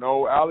 I don't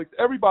know, Alex.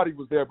 Everybody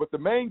was there, but the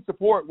main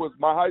support was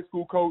my high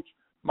school coach,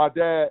 my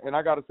dad, and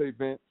I got to say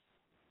Vince.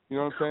 You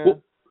know what I'm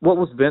saying? What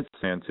was Vince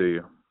saying to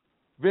you?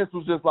 Vince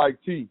was just like,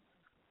 T,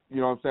 you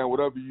know what I'm saying,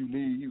 whatever you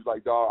need. He was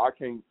like, dog,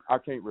 I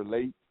can't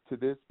relate to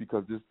this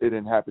because it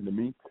didn't happen to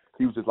me.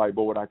 He was just like,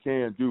 but what I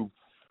can do,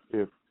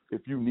 if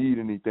you need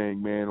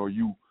anything, man, or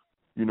you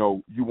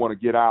want to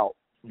get out,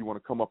 you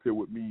want to come up here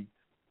with me,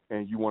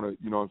 and you want to,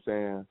 you know what I'm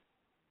saying,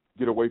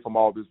 get away from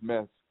all this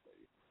mess,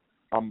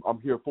 I'm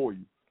here for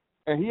you.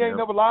 And he ain't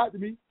never lied to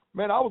me.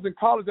 Man, I was in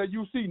college at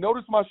UC.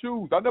 Notice my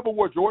shoes. I never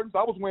wore Jordans.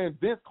 I was wearing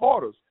Vince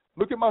Carters.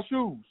 Look at my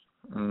shoes.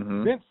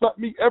 Mm-hmm. Vince sent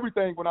me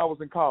everything when I was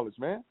in college,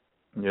 man.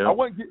 Yep. I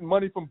wasn't getting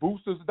money from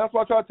boosters. That's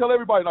why I try to tell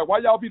everybody, like, why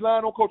y'all be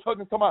lying on Coach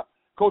Huggins talking about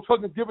Coach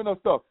Huggins giving us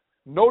stuff?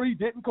 No, he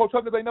didn't. Coach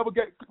Huggins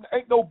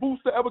ain't no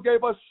booster ever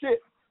gave us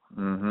shit.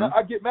 Mm-hmm. Now,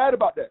 I get mad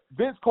about that.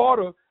 Vince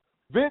Carter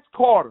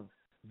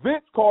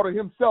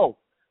himself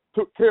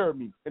took care of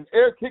me, and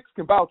Eric Hicks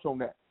can vouch on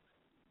that.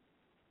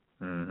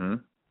 Mm-hmm.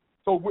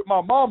 So with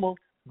my mama,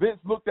 Vince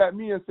looked at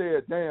me and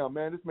said, damn,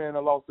 man, this man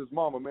done lost his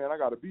mama, man. I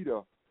got to be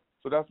there.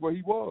 So that's where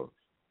he was.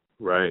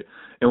 Right.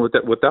 And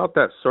without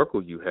that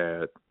circle you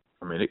had,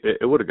 I mean,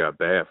 it would have got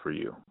bad for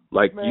you.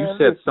 Like, man, you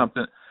said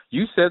something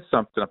You said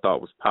something I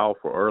thought was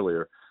powerful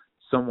earlier.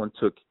 Someone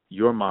took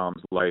your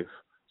mom's life,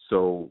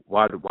 so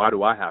why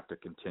do I have to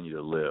continue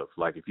to live?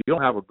 Like, if you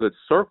don't have a good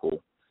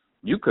circle,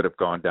 you could have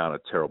gone down a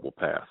terrible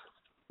path.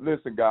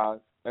 Listen, guys,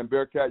 and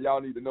Bearcat,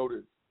 y'all need to know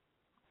this.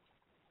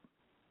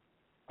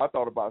 I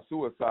thought about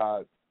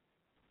suicide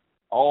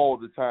all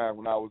the time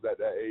when I was at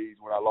that age,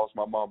 when I lost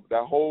my mom.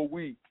 That whole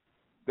week,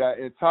 that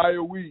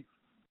entire week,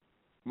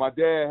 my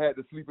dad had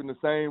to sleep in the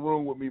same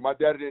room with me. My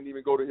dad didn't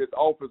even go to his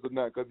office or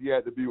nothing because he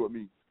had to be with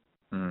me.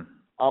 Mm.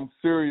 I'm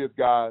serious,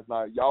 guys.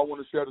 Like, y'all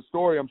want to share the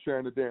story? I'm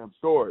sharing the damn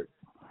story.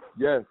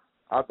 Yes,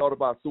 I thought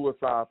about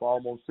suicide for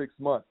almost 6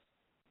 months.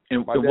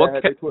 And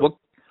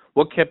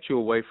what kept you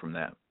away from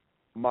that?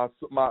 My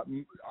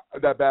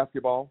that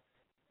basketball.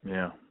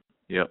 Yeah.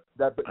 Yep.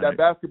 That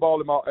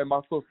basketball and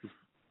my sisters.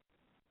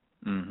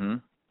 Mm-hmm.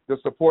 The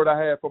support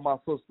I had from my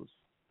sisters.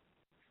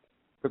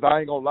 Because I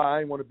ain't gonna lie, I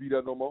ain't want to be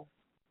there no more.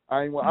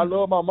 I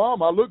love my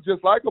mom. I look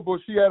just like her, but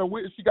she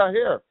got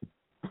hair.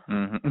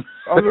 Mm-hmm.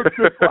 I look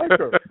just like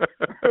her.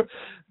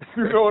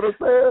 You know what I'm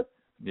saying?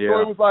 Yeah.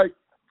 So it was like,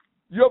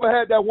 you ever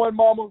had that one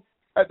mama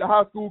at the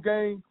high school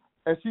game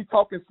and she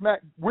talking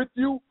smack with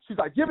you? She's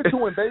like, give it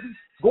to him, baby.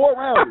 Go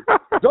around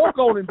it. Dunk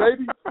on him,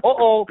 baby.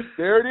 Uh-oh,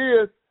 there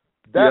it is.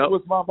 That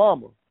was my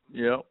mama.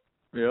 Yep.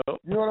 You know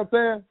what I'm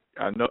saying?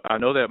 I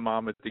know that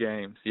mom at the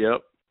games.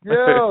 Yep.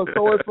 Yeah,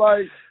 so it's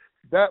like,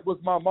 that was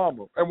my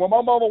mama. And when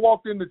my mama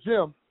walked in the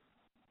gym,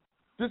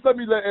 just let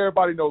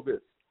everybody know this.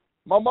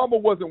 My mama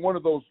wasn't one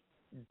of those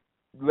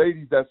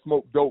ladies that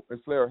smoked dope and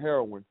slur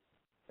heroin,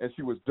 and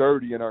she was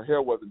dirty and her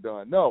hair wasn't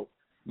done. No,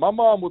 my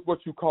mom was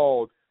what you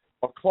called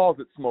a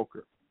closet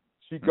smoker.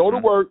 She'd go to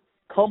work,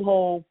 come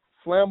home,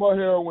 slam her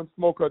heroin,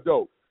 smoke her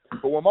dope.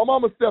 But when my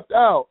mama stepped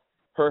out,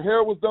 her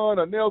hair was done,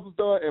 her nails was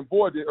done, and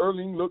boy, did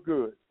Erling look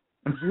good.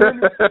 You hear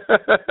me?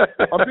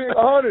 I'm being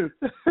honest.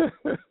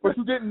 But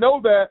you didn't know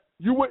that.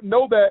 You wouldn't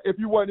know that if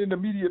you weren't in the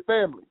immediate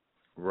family.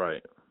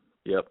 Right.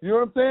 Yep. You know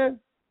what I'm saying?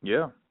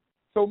 Yeah.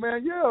 So,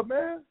 man,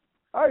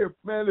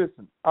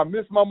 listen, I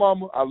miss my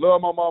mama. I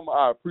love my mama.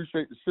 I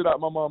appreciate the shit out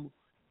of my mama.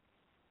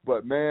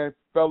 But, man,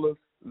 fellas,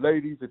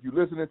 ladies, if you're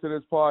listening to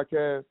this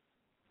podcast,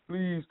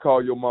 please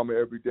call your mama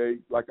every day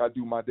like I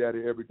do my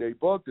daddy every day.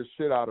 Bug the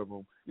shit out of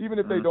them. Even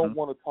if they don't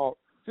want to talk,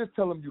 just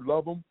tell them you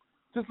love them.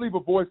 Just leave a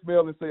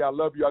voicemail and say, I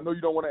love you. I know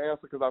you don't want to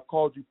answer because I've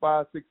called you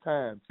 5-6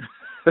 times.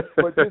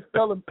 But just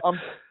tell them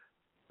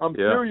I'm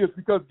serious,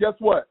 because guess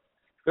what?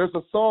 There's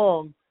a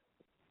song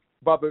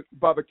by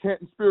the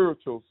Canton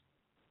Spirituals,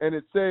 and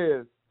it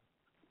says,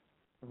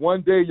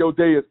 one day your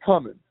day is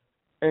coming.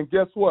 And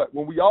guess what?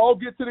 When we all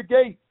get to the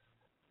gate,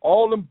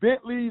 all them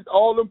Bentleys,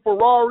 all them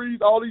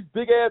Ferraris, all these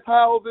big-ass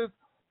houses,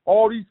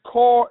 all these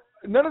cars,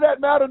 none of that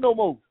matter no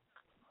more.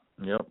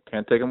 Yep,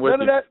 can't take them with you.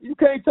 None of that, you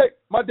can't take.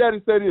 My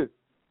daddy said this.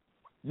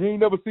 You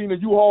ain't never seen a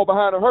U-Haul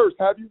behind a hearse,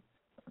 have you?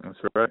 That's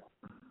right.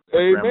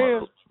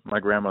 Amen. My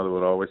grandmother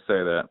would always say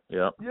that.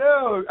 Yep.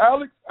 Yeah,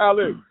 Alex,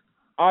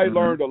 I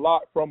learned a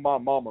lot from my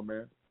mama,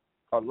 man.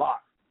 A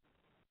lot.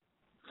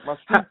 My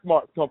street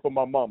smarts come from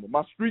my mama.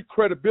 My street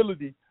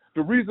credibility,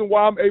 the reason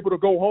why I'm able to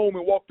go home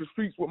and walk the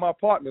streets with my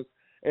partners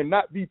and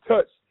not be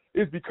touched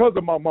is because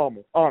of my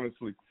mama,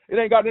 honestly. It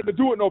ain't got nothing to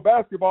do with no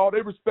basketball.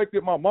 They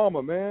respected my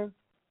mama, man.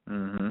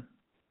 Mm-hmm.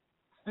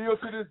 Still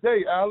to this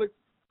day, Alex.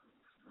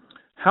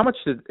 How much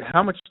did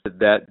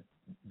that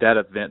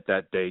event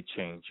that day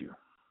change you?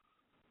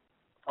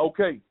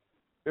 Okay.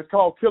 It's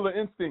called Killer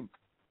Instinct.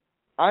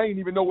 I didn't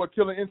even know what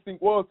Killer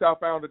Instinct was till I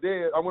found it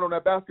dead. I went on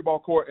that basketball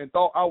court and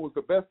thought I was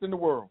the best in the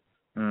world.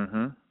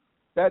 Mm-hmm.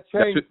 That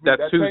changed me. That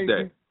Tuesday.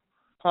 Changed me.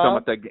 Huh?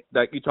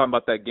 You talking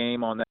about that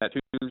game on that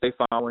Tuesday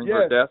following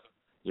her death?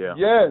 Yeah.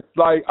 Yes.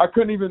 Like, I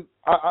couldn't even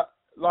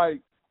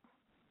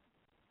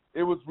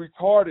it was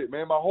retarded,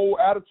 man. My whole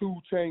attitude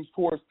changed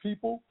towards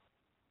people.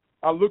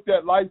 I looked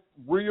at life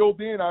real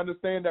then. I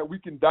understand that we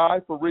can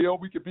die for real.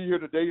 We could be here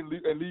today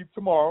and leave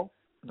tomorrow.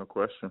 No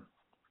question.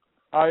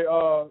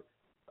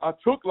 I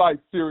took life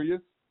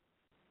serious.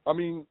 I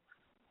mean,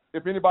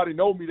 if anybody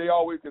knows me, they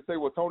always can say,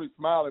 well, Tony's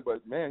smiling,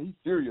 but, man, he's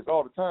serious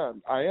all the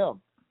time. I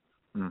am.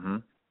 Mm-hmm.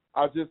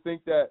 I just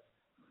think that,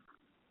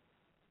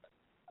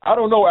 I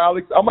don't know,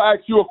 Alex. I'm going to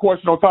ask you a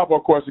question on top of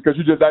a question because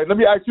you just asked. Let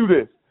me ask you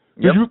this.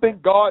 Do you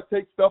think God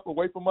takes stuff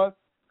away from us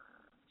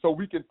so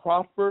we can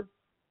prosper?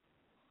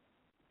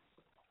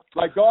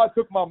 Like, God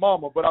took my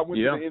mama, but I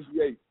went to the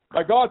NBA.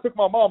 Like, God took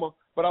my mama,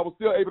 but I was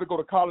still able to go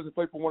to college and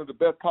play for one of the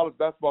best college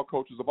basketball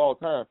coaches of all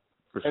time.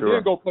 For and sure.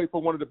 then go play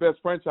for one of the best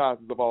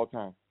franchises of all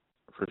time.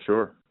 For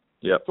sure.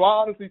 Yep. So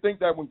I honestly think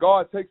that when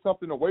God takes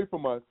something away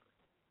from us,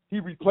 he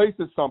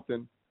replaces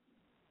something,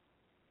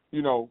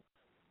 to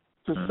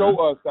show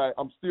us that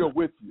I'm still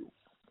with you.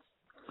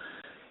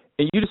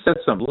 And you just said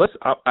something.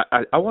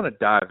 I want to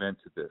dive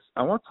into this.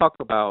 I want to talk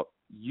about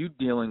you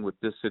dealing with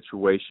this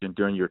situation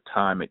during your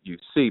time at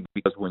UC,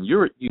 because when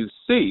you're at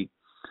UC,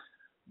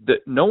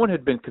 no one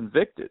had been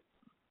convicted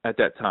at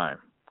that time,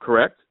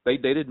 correct? They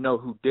didn't know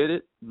who did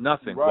it,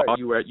 nothing, while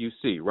you were at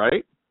UC,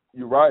 right?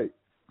 You're right.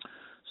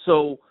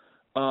 So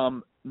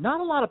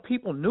not a lot of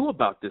people knew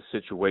about this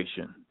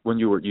situation when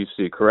you were at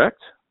UC,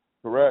 correct?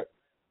 Correct.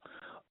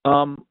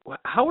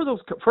 How were those?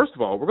 First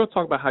of all, we're going to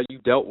talk about how you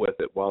dealt with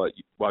it while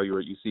you were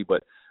at UC.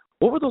 But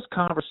what were those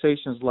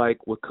conversations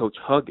like with Coach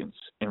Huggins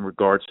in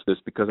regards to this?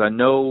 Because I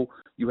know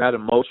you had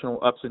emotional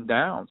ups and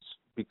downs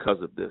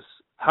because of this.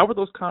 How were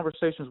those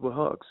conversations with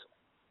Hugs?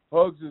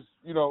 Hugs is,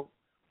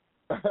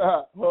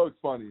 Hugs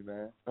funny,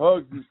 man.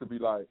 Hugs used to be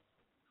like,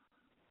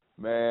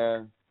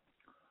 man,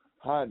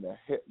 how in the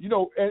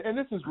hell, and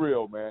this is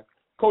real, man.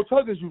 Coach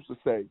Huggins used to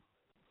say,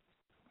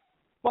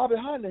 Bobby,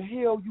 how in the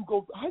hell you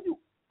go?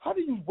 How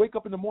do you wake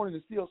up in the morning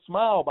and still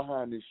smile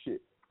behind this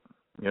shit?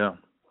 Yeah.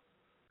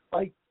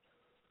 Like,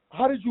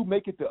 how did you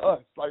make it to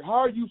us? Like, how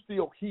are you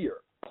still here?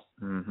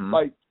 Mm-hmm.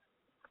 Like,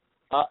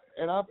 I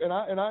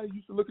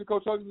used to look at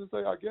Coach Huggins and say,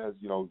 I guess,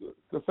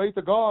 the faith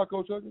of God,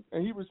 Coach Huggins,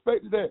 and he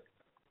respected that.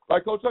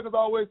 Like Coach Huggins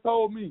always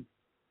told me.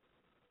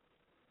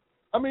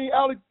 I mean,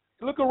 Alex,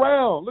 look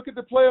around. Look at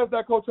the players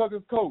that Coach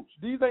Huggins coached.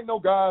 These ain't no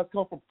guys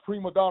come from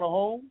prima donna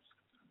homes.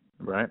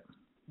 Right.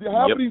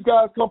 Half of these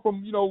guys come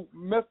from,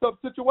 messed up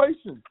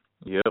situations.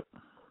 Yep. I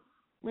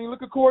mean,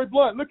 look at Corey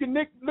Blunt. Look at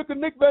Nick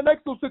Van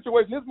Exel's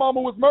situation. His mama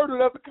was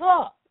murdered as a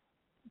cop.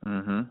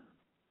 Mm-hmm.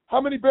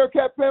 How many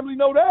Bearcat family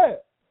know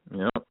that?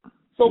 Yep.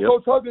 So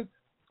Coach Huggins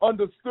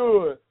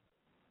understood.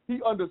 He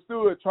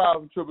understood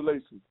trials and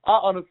tribulations. I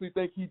honestly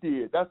think he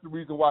did. That's the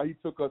reason why he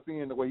took us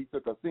in the way he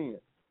took us in.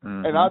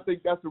 Mm-hmm. And I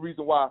think that's the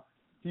reason why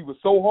he was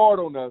so hard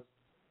on us.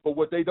 But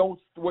what they don't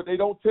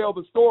tell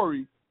the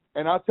story.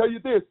 And I tell you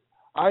this,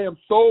 I am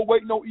so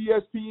waiting on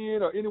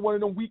ESPN or any one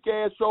of them weak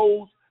ass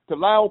shows to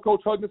lie on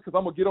Coach Huggins because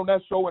I'm gonna get on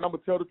that show and I'm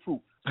gonna tell the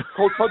truth.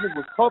 Coach Huggins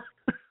was tough.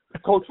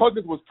 Coach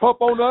Huggins was tough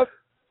on us,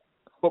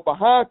 but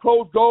behind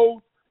closed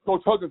doors,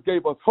 Coach Huggins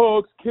gave us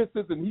hugs,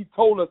 kisses, and he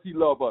told us he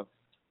loved us.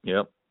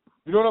 Yep.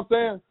 You know what I'm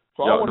saying?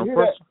 So I want to hear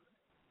that.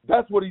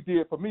 That's what he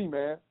did for me,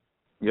 man.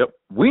 Yep.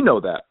 We know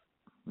that.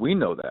 We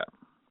know that.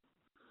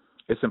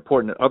 It's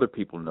important that other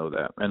people know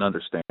that and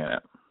understand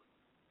that.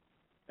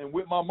 And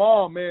with my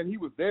mom, man, he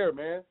was there,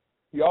 man.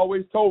 He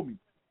always told me,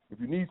 if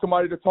you need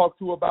somebody to talk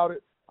to about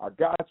it, I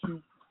got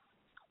you.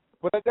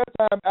 But at that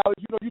time,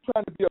 Alex, you're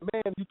trying to be a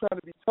man, you're trying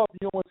to be tough. You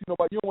don't want to see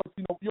nobody. You don't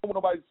want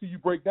nobody to see you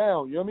break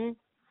down. You know what I mean?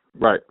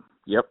 Right.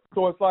 Yep.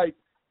 So it's like,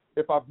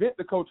 if I vent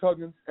to Coach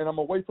Huggins and I'm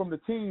away from the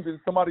team, then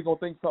somebody gonna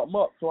think something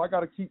up. So I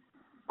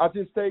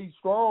just stayed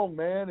strong,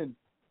 man. And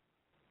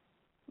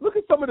look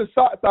at some of the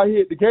shots I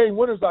hit, the game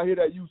winners I hit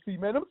at UC,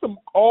 man. Them some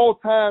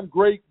all-time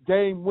great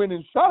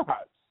game-winning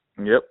shots.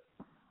 Yep.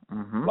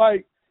 Mm-hmm.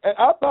 Like, and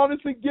I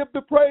honestly give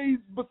the praise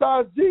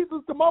besides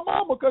Jesus to my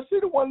mama because she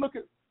the one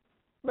looking,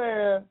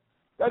 man,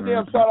 that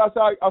damn shot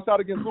I shot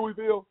against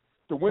Louisville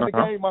to win the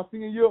game my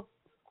senior year,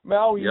 man,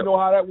 I don't even know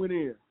how that went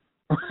in.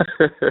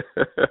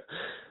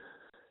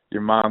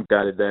 Your mom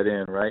guided that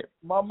in, right?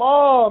 My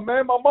mom,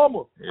 man, my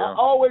mama. Yeah. I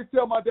always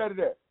tell my daddy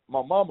that.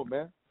 My mama,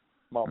 man.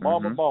 My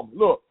mama.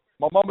 Look,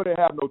 my mama didn't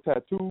have no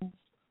tattoos.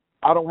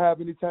 I don't have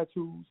any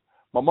tattoos.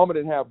 My mama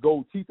didn't have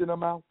gold teeth in her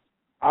mouth.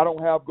 I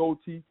don't have gold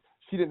teeth.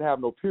 She didn't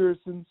have no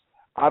piercings.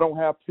 I don't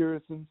have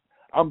piercings.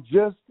 I'm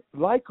just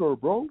like her,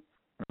 bro.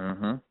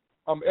 Mm-hmm.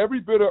 I'm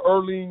every bit of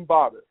Earlene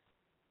Bobbitt.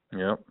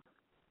 Yep.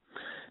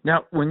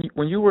 Now, when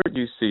you were at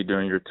UC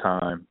during your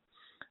time,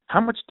 how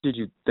much did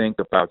you think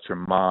about your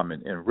mom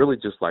and really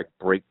just like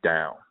break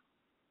down?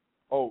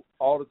 Oh,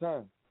 all the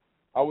time.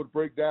 I would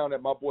break down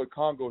at my boy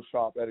Congo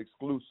shop at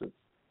Exclusive.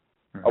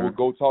 Mm-hmm. I would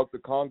go talk to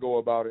Congo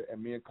about it,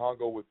 and me and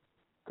Congo would,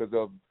 because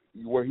of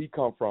where he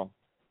come from.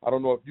 I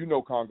don't know if you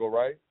know Congo,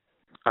 right?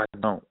 I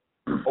don't.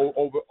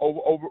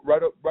 Over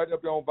right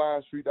up there on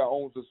Vine Street that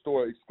owns the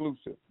store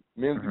Exclusive,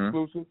 Men's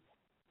Exclusive.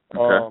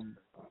 Okay.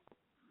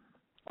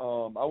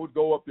 I would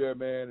go up there,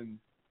 man, and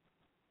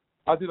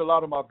I did a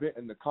lot of my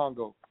venting to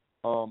Congo.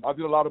 I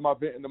did a lot of my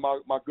venting to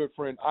my good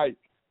friend Ike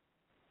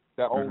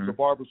that owns the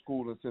barber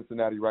school in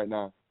Cincinnati right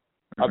now.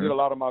 I did a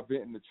lot of my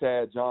venting to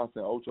Chad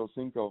Johnson, Ocho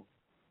Cinco.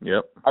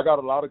 Yep. I got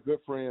a lot of good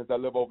friends that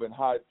live over in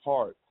Hyde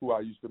Park who I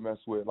used to mess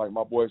with. Like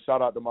my boy,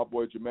 shout out to my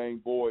boy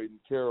Jermaine Boyd and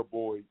Kara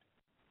Boyd.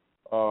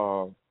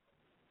 Jermaine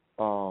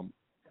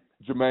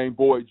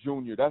Boyd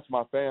Jr. That's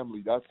my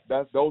family.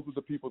 Those were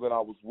the people that I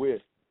was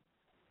with.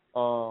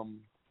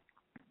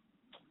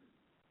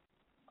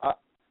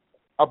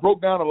 I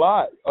broke down a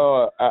lot,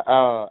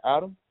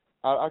 Adam.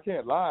 I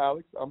can't lie,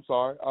 Alex. I'm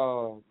sorry.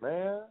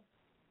 Man,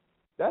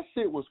 that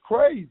shit was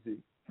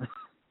crazy.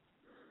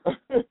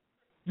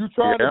 You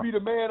trying to be the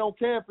man on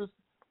campus.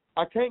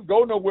 I can't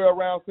go nowhere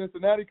around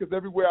Cincinnati because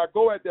everywhere I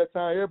go at that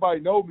time, everybody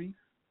know me.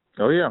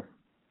 Oh, yeah.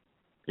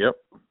 Yep.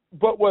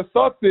 But what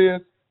sucks is,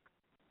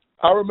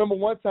 I remember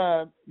one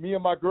time, me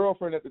and my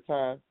girlfriend at the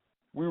time,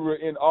 we were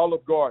in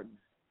Olive Garden,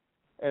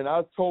 and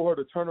I told her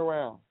to turn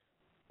around,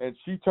 and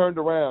she turned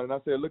around, and I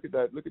said, look at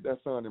that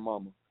son and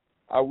mama.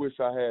 I wish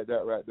I had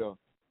that right there.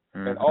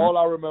 Mm-hmm. And all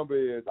I remember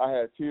is I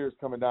had tears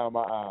coming down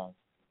my eyes,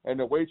 and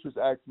the waitress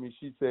asked me,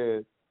 she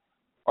said,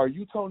 "Are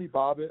you Tony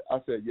Bobbitt?" I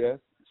said, "Yes."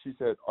 She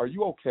said, "Are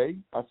you okay?"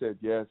 I said,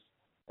 "Yes."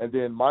 And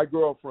then my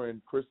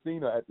girlfriend,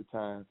 Christina, at the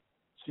time,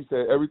 she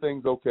said,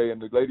 "Everything's okay."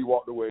 And the lady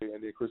walked away,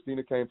 and then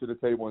Christina came to the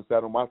table and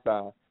sat on my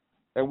side,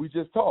 and we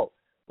just talked.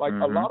 Like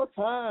a lot of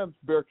times,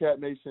 Bearcat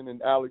Nation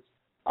and Alex,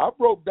 I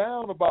broke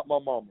down about my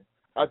mama.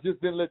 I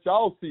just didn't let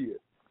y'all see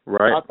it.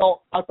 Right. I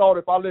thought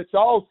if I let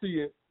y'all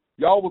see it,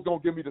 y'all was gonna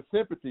give me the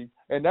sympathy,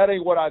 and that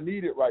ain't what I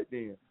needed right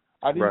then.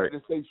 I needed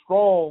to stay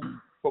strong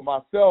for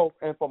myself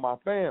and for my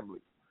family.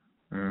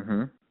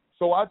 Mm-hmm.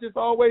 So I just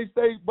always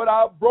say, but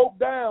I broke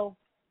down.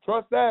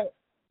 Trust that.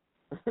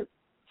 Trust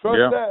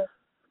that.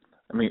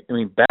 I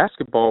mean,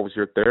 basketball was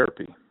your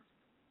therapy.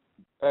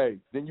 Hey,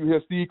 didn't you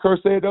hear Steve Kerr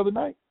say it the other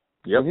night?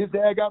 Yep. When his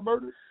dad got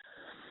murdered?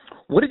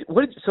 What did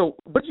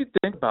you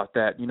think about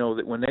that? You know,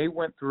 that when they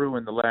went through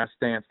in The Last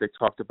Dance, they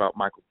talked about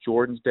Michael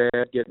Jordan's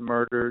dad getting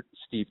murdered,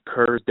 Steve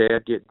Kerr's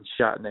dad getting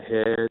shot in the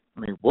head. I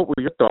mean, what were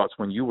your thoughts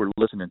when you were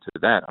listening to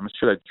that? I'm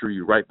sure that drew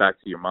you right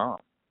back to your mom.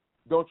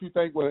 Don't you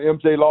think when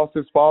MJ lost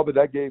his father,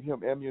 that gave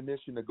him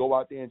ammunition to go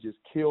out there and just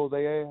kill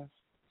their ass?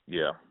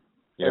 Yeah.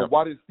 And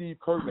why did Steve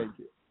Kerr make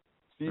it?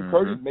 Steve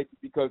Kerr didn't make it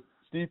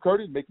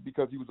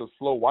because he was a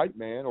slow white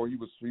man or he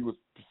was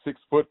 6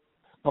 foot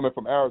coming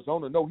from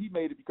Arizona. No, he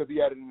made it because he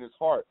had it in his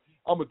heart.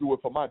 I'm gonna do it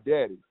for my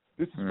daddy.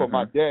 This is for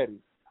my daddy.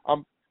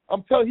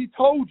 He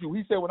told you.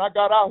 He said when I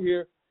got out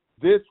here,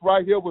 this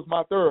right here was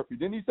my therapy.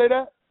 Didn't he say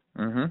that?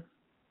 Mm-hmm.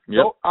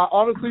 Yep. So I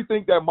honestly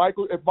think that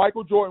if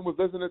Michael Jordan was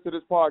listening to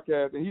this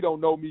podcast and he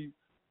don't know me,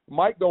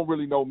 Mike don't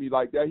really know me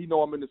like that. He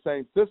know I'm in the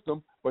same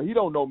system, but he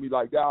don't know me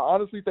like that. I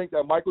honestly think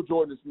that Michael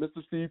Jordan, as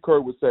Mr. Steve Kerr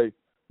would say,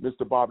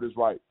 Mr. Bobbitt is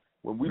right.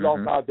 When we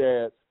lost our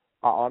dads,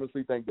 I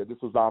honestly think that this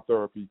was our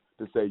therapy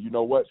to say, you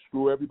know what,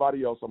 screw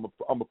everybody else. I'm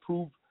gonna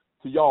prove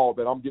to y'all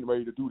that I'm getting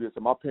ready to do this,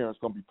 and my parents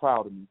gonna be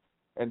proud of me.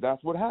 And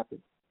that's what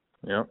happened.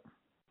 Yep.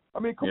 I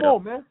mean, come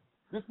on, man.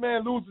 This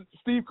man loses.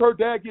 Steve Kerr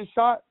dad gets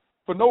shot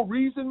for no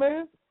reason,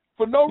 man.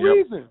 For no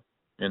reason.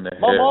 In the head.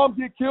 My mom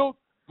get killed.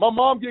 My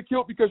mom get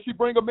killed because she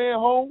bring a man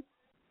home,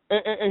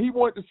 and he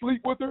wanted to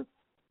sleep with her.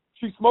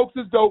 She smokes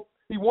his dope.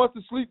 He wants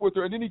to sleep with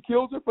her, and then he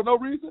kills her for no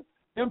reason.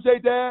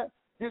 MJ dad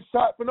gets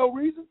shot for no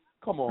reason.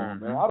 Come on,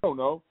 man. I don't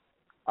know.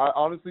 I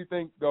honestly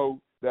think, though,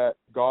 that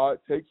God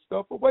takes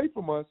stuff away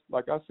from us,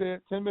 like I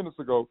said 10 minutes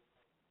ago,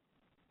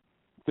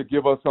 to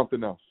give us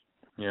something else.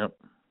 Yep.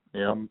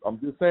 I'm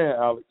just saying,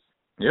 Alex.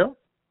 Yeah.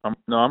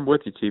 I'm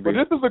with you, TB. But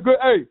this is a good,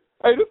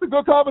 this is a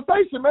good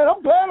conversation, man.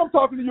 I'm glad I'm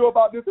talking to you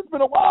about this. It's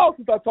been a while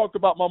since I talked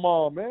about my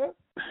mom, man.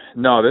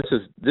 No, this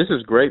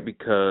is great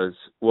because,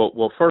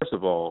 well, first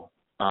of all,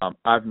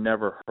 I've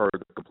never heard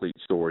the complete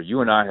story.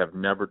 You and I have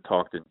never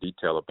talked in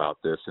detail about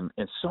this, and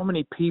so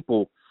many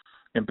people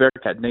in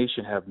Bearcat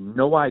Nation have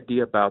no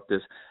idea about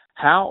this.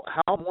 How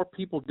more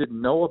people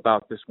didn't know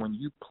about this when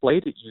you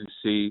played at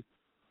UC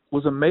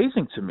was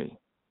amazing to me.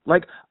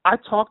 Like, I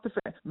talked to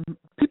fans.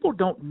 People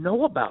don't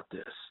know about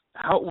this,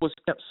 how it was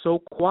kept so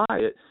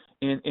quiet,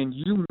 and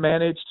you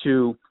managed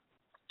to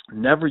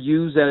never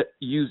use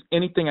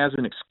anything as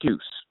an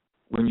excuse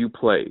when you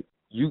played.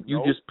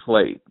 You just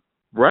played,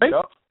 right?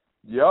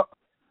 Yep.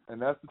 And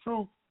that's the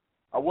truth.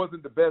 I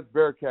wasn't the best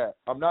Bearcat.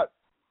 I'm not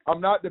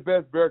the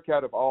best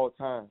Bearcat of all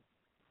time.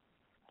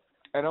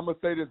 And I'm going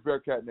to say this,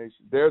 Bearcat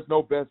Nation. There's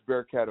no best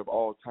Bearcat of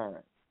all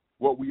time.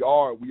 What we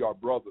are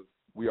brothers.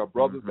 We are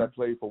brothers that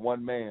played for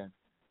one man,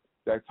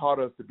 that taught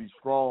us to be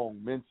strong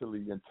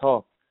mentally and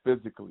tough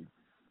physically.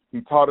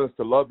 He taught us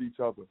to love each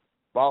other.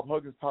 Bob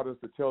Huggins taught us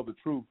to tell the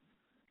truth.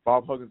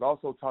 Bob Huggins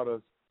also taught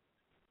us,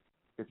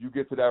 if you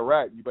get to that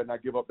rack, you better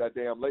not give up that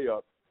damn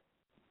layup.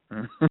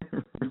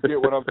 You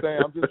get what I'm saying?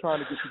 I'm just trying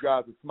to get you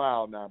guys to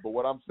smile now. But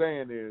what I'm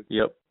saying is,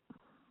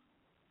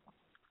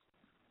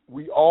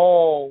 we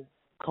all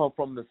come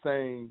from the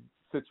same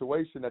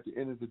situation at the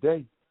end of the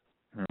day.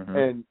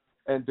 And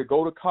to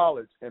go to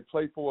college and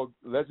play for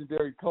a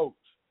legendary coach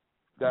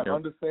that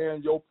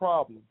understands your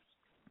problems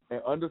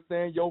and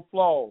understand your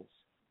flaws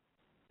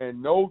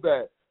and know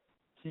that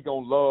he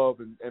going to love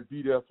and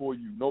be there for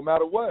you no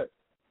matter what.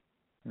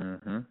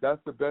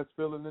 That's the best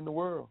feeling in the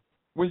world.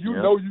 When you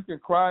know you can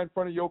cry in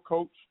front of your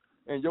coach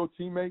and your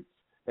teammates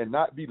and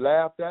not be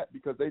laughed at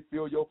because they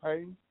feel your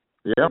pain,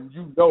 and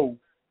you know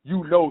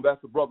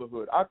that's a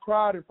brotherhood. I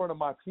cried in front of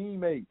my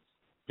teammates.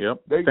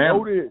 They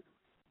know this.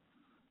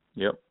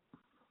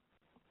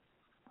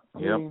 I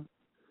mean,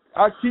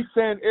 I keep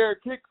saying Eric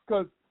Hicks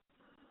because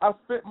I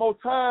spent more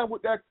time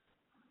with that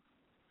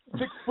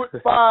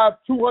 6'5",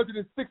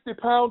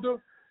 260-pounder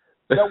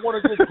that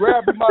want to just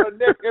grab him by the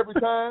neck every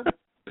time.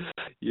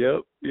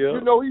 You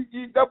know,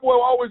 he that boy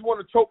always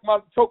want to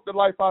choke the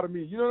life out of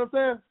me. You know what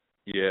I'm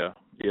saying?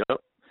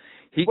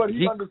 But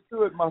he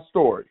understood my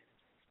story.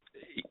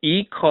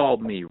 He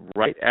called me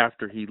right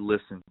after he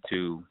listened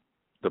to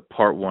the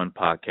Part 1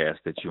 podcast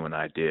that you and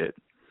I did.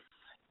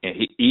 And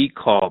he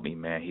called me,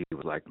 man. He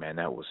was like, man,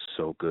 that was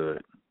so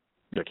good.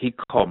 Like, he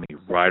called me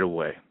right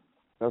away.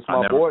 That's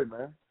my boy,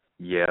 man.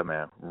 Yeah,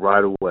 man,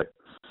 right away.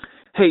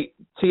 Hey,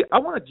 T, I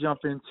want to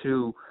jump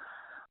into,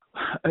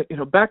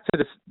 back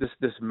to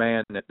this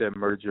man that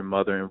murdered your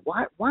mother, and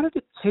why did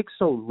it take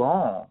so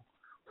long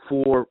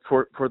for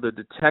the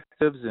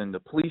detectives and the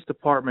police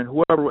department,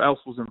 whoever else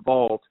was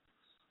involved,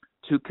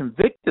 to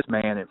convict this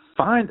man and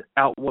find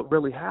out what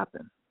really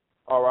happened?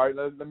 All right,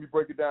 let me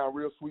break it down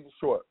real sweet and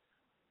short.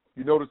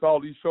 You notice all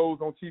these shows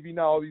on TV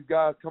now, all these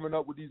guys coming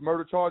up with these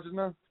murder charges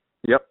now?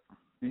 Yep.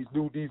 These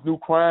new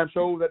crime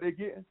shows that they're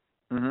getting?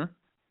 Mm-hmm.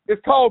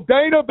 It's called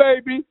Dana,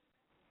 baby.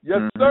 Yes,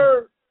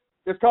 sir.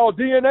 It's called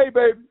DNA,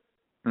 baby.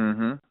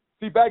 Mm-hmm.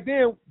 See, back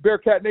then,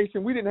 Bearcat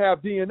Nation, we didn't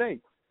have DNA.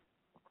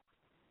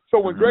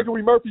 So when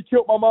Gregory Murphy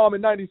killed my mom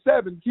in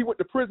 97, he went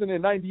to prison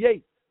in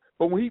 98.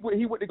 But when he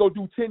went to go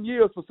do 10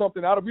 years for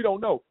something we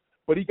don't know.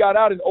 But he got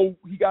out in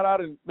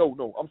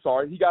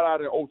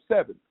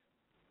 07.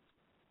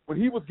 When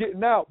he was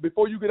getting out,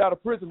 before you get out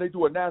of prison, they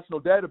do a national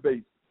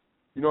database.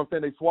 You know what I'm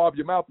saying? They swab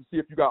your mouth to see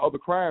if you got other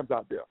crimes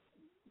out there.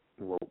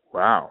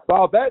 Wow.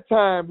 By that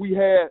time, we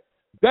had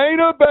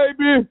Dana,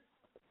 baby.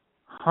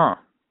 Huh.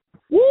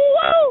 Woo!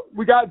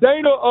 We got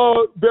Dana,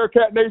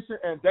 Bearcat Nation,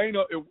 and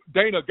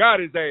Dana got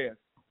his ass.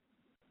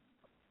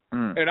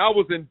 And I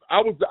was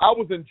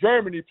in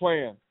Germany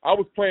playing. I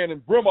was playing in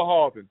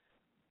Bremerhaven,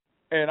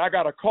 and I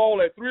got a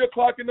call at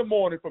 3:00 in the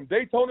morning from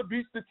Daytona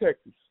Beach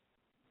detectives.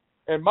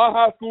 And my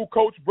high school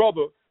coach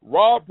brother,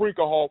 Rob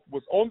Brinkerhoff,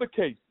 was on the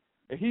case,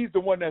 and he's the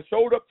one that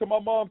showed up to my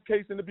mom's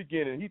case in the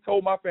beginning. He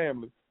told my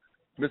family,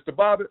 Mr.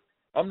 Bobbitt,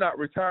 I'm not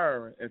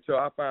retiring until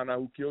I find out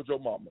who killed your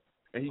mama.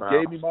 And he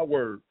gave me my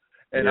word.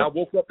 And I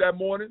woke up that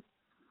morning.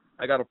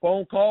 I got a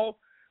phone call.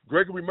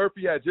 Gregory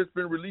Murphy had just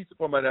been released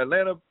from an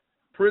Atlanta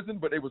prison,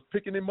 but they was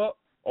picking him up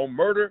on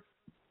murder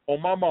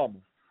on my mama.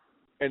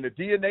 And the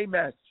DNA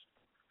matched.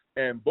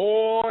 And,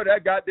 boy,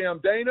 that goddamn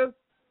Dana,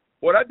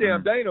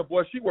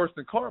 boy, she worse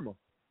than karma.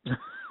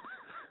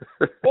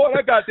 Boy,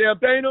 that goddamn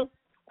Dana.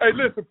 Hey,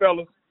 listen,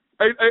 fellas.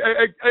 Hey,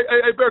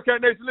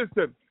 Bearcat Nation,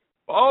 listen.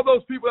 For all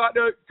those people out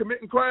there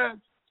committing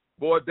crimes,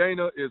 boy,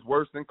 Dana is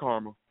worse than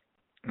karma.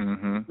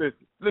 Mm-hmm.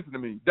 Listen to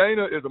me.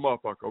 Dana is a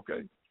motherfucker,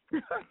 okay?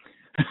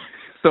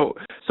 So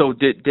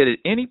did at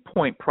any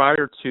point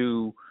prior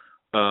to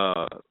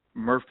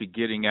Murphy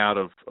getting out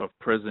of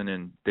prison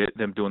and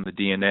them doing the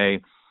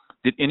DNA,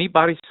 did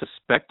anybody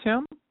suspect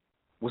him?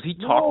 Was he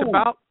talked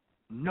about?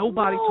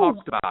 Nobody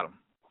talked about him.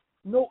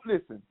 No,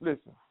 listen.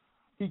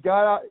 He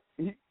got out.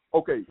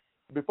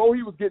 Before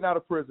he was getting out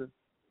of prison,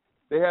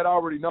 they had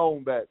already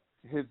known that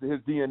his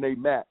DNA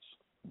matched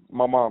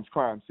my mom's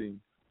crime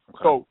scene. Okay.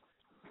 So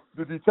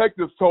the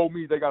detectives told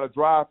me they got to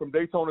drive from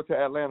Daytona to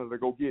Atlanta to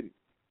go get him.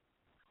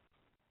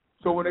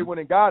 So when they went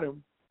and got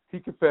him, he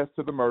confessed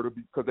to the murder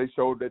because they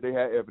showed that they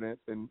had evidence,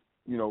 and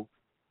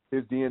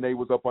his DNA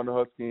was up under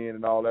her skin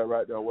and all that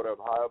right there,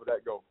 whatever, however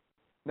that goes.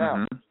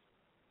 Now,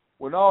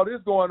 when all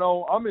this going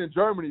on, I'm in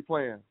Germany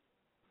playing.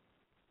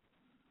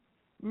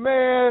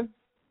 Man,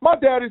 my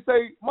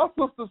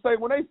sister say,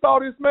 when they saw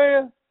this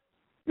man,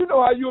 you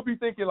know how you'll be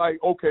thinking like,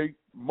 okay,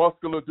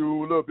 muscular dude,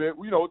 a little bit,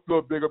 it's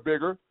a little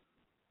bigger.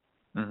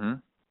 Mm-hmm.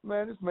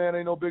 Man, this man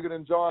ain't no bigger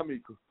than John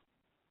Meeker.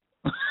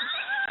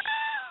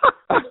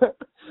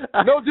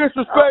 No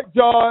disrespect,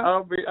 John. I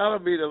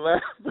don't mean to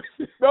laugh.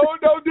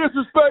 No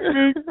disrespect,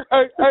 Meek.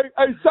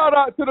 Hey, shout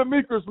out to the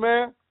Meekers,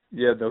 man.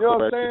 Yeah, no question. You know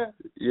what I'm saying?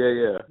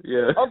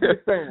 Yeah. I'm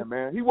just saying,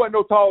 man. He wasn't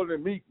no taller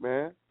than Meek,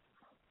 man.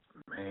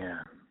 Man.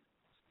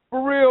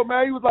 For real,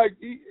 man. He was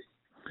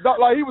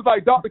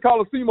like Dr.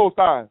 Colosimo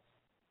size.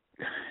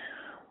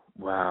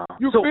 Wow.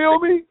 You feel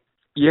me?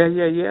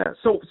 Yeah.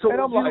 So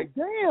and I'm like,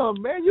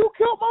 damn, man, you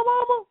killed my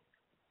mama?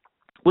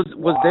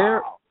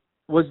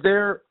 Was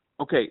there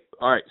okay,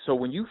 all right, so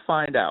when you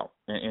find out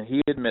and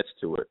he admits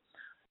to it,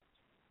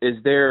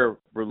 is there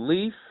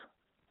relief,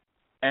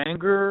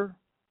 anger,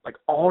 like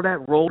all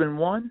that rolled in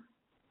one?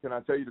 Can I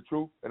tell you the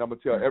truth? And I'm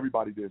gonna tell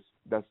everybody this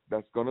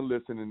that's gonna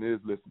listen and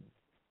is listening.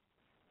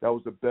 That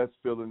was the best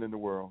feeling in the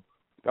world.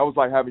 That was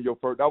like having your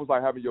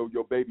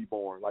baby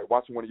born, like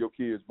watching one of your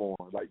kids born.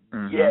 Like,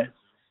 yes.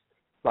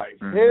 Like,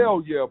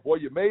 hell yeah, boy,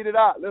 you made it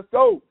out. Let's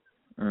go.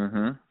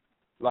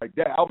 Like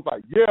that. I was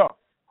like, yeah.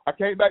 I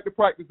came back to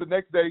practice the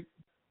next day.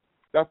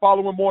 That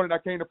following morning, I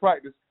came to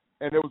practice,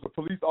 and there was a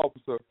police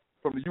officer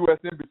from the U.S.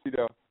 Embassy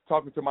there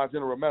talking to my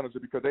general manager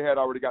because they had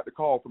already got the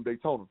call from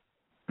Daytona.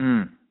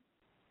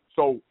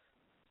 So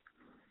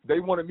they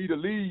wanted me to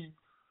leave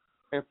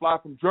and fly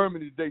from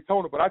Germany to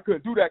Daytona, but I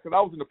couldn't do that because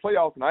I was in the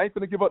playoffs, and I ain't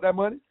going to give up that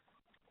money.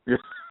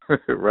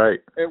 Right.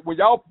 And when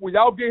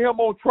y'all get him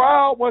on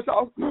trial, once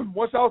y'all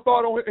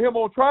start on him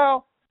on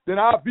trial, then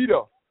I'll be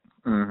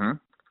there.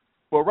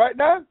 But right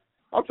now,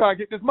 I'm trying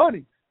to get this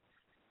money.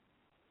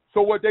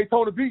 So what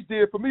Daytona Beach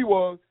did for me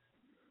was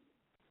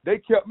they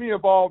kept me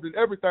involved in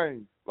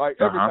everything,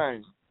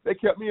 everything. They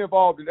kept me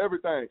involved in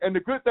everything. And the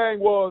good thing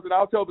was, and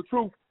I'll tell the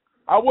truth,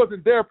 I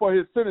wasn't there for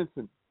his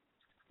sentencing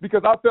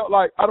because I felt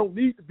like I don't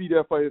need to be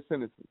there for his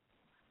sentencing.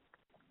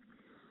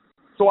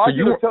 So I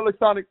did a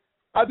telexonic.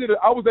 I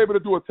was able to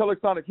do a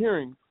telexonic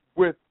hearing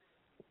with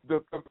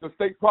the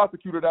state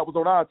prosecutor that was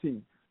on our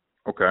team.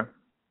 Okay.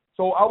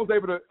 So I was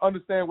able to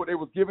understand what they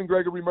was giving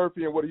Gregory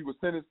Murphy and what he was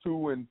sentenced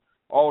to and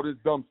all this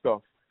dumb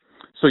stuff.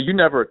 So you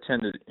never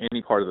attended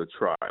any part of the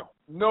trial?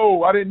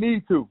 No, I didn't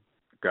need to.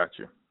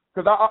 Gotcha.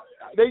 Because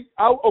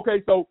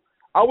so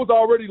I was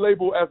already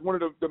labeled as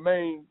one of the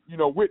main,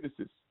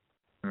 witnesses.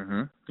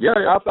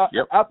 Yeah.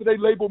 After they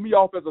labeled me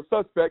off as a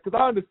suspect, because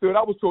I understood,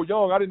 I was so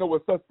young, I didn't know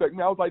what suspect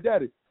meant. I was like,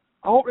 Daddy,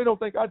 I hope they don't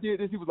think I did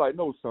this. He was like,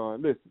 no,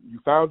 son, listen, you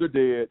found her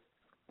dead.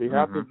 They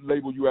have to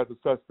label you as a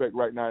suspect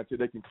right now until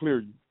they can clear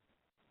you.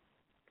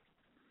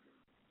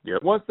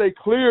 Yep. Once they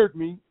cleared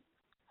me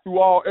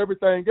through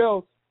everything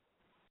else,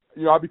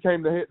 I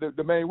became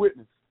the main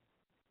witness.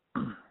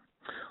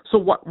 So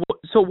what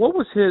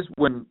was his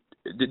when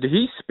did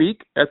he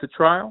speak at the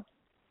trial?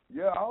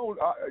 Yeah,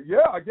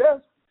 I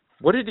guess.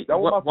 What did he? That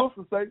was my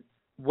sister say.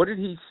 What did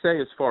he say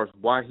as far as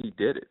why he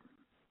did it?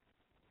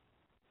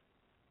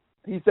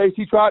 He said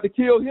she tried to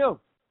kill him,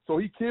 so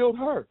he killed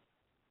her.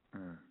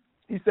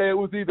 He said it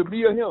was either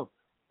me or him.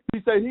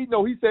 He said he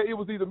said it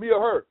was either me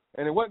or her,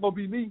 and it wasn't gonna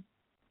be me.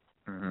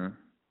 Mm-hmm.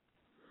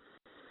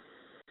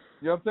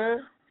 You know what I'm saying?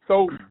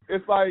 So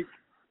it's like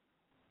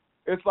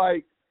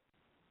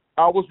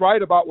I was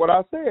right about what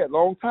I said a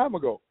long time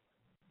ago.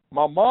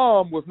 My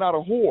mom was not a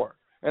whore,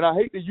 and I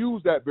hate to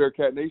use that,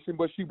 Bearcat Nation,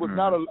 but she was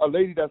not a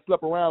lady that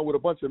slept around with a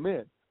bunch of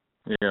men.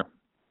 Yeah.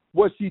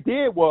 What she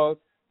did was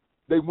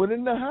they went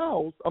in the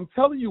house. I'm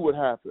telling you what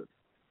happened.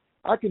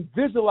 I can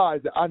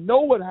visualize it. I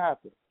know what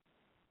happened.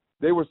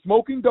 They were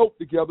smoking dope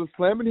together,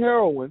 slamming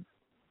heroin.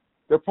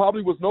 There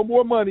probably was no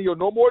more money or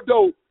no more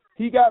dope.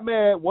 He got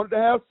mad, wanted to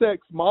have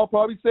sex. Mom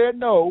probably said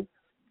no,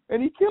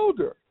 and he killed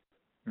her.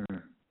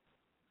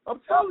 I'm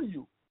telling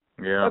you.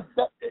 Yeah.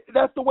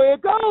 That's the way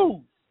it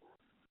goes.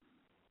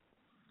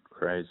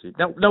 Crazy.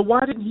 Now,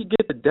 why didn't he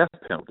get the death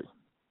penalty?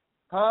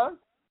 Huh?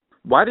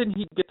 Why didn't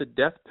he get the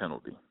death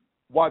penalty?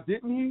 Why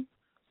didn't he?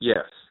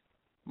 Yes.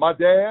 My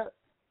dad.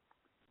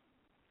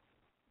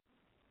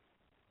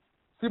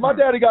 See, my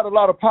daddy got a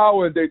lot of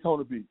power in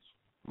Daytona Beach.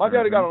 My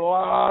daddy got a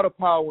lot of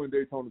power in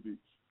Daytona Beach.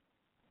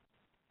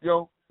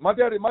 My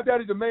daddy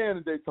the man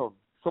in Daytona.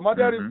 So my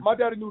daddy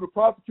knew the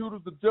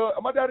prosecutors, the judge.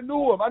 My daddy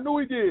knew him. I knew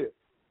he did.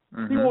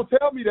 He won't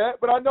tell me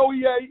that, but I know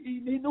he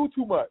knew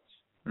too much.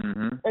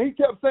 And he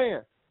kept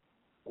saying,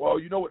 well,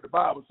 you know what the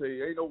Bible says.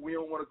 We don't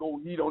want to go.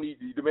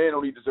 The man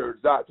don't need to serve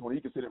his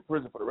He can sit in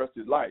prison for the rest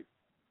of his life.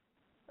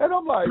 And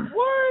I'm like,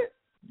 what?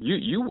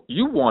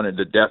 You wanted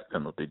the death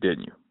penalty,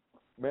 didn't you?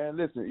 Man,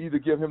 listen, either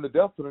give him the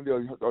death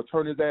penalty or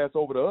turn his ass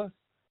over to us.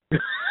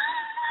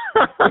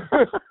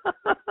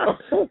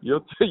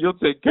 You'll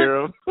take care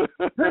of him.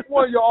 Pick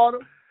one, Your Honor.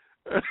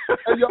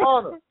 And Your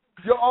Honor,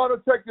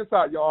 check this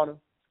out, Your Honor.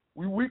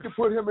 We can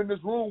put him in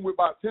this room with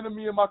about 10 of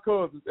me and my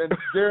cousins, and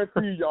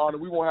guarantee you, Your Honor,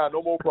 we won't have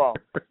no more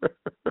problems.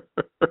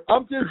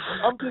 I'm just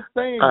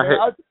saying,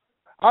 man.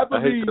 I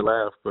believe. I hate to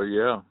laugh, but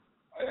yeah.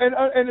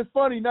 And it's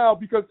funny now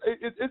because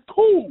it's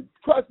cool.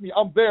 Trust me,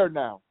 I'm there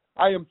now.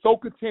 I am so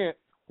content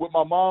with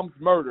my mom's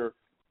murder,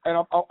 and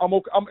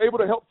I'm able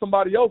to help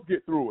somebody else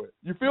get through it.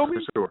 You feel me?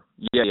 For sure.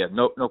 Yeah.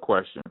 No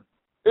question.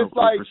 It's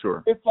for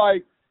sure. It's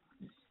like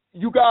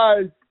you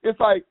guys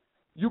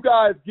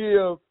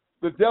give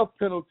the death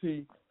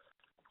penalty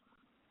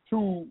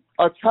to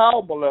a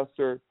child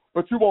molester,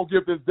 but you won't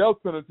give this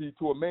death penalty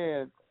to a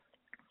man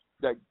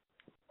that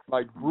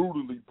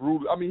brutally.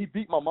 I mean, he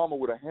beat my mama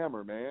with a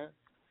hammer, man.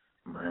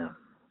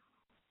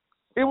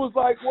 It was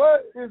like,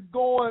 what is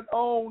going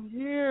on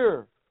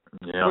here?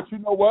 Yeah. But you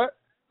know what?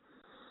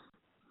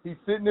 He's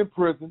sitting in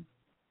prison.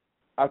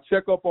 I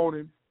check up on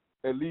him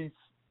at least,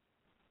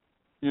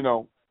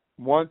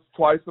 once,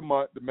 twice a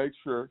month to make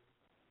sure.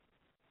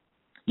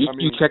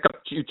 You check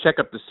up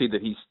to see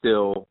that he's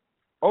still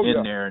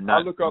in there and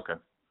not.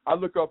 I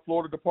look up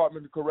Florida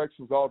Department of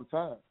Corrections all the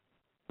time.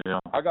 Yeah.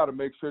 I got to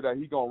make sure that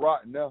he gonna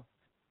rot now.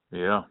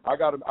 Yeah. I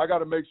got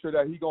to make sure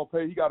that he gonna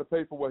pay. He got to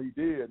pay for what he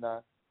did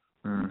now.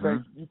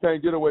 You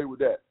can't get away with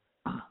that.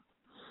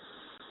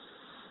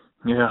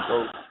 Yeah.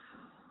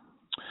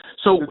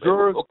 So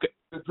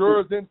the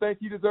jurors didn't think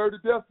he deserved the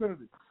death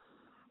penalty.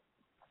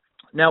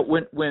 Now,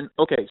 when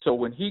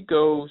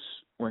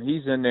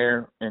he's in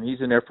there and he's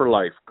in there for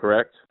life,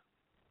 correct?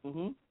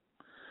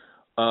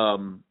 How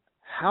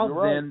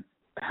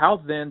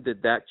then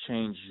did that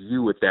change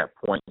you at that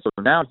point? So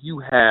now you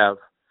have,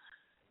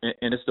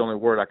 and it's the only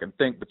word I can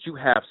think, but you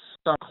have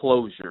some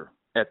closure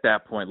at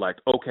that point. Like,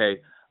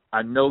 okay,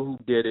 I know who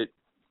did it.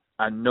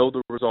 I know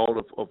the result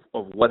of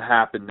what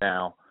happened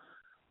now.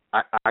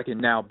 I can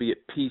now be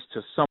at peace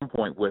to some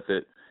point with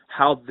it.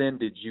 How then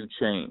did you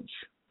change?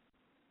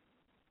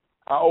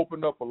 I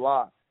opened up a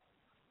lot.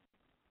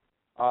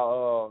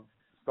 I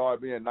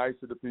started being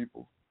nicer to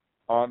people,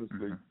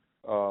 honestly.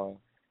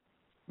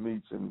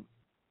 Meech and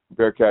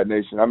Bearcat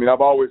Nation. I mean,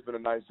 I've always been a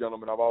nice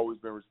gentleman. I've always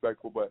been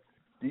respectful, but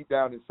deep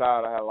down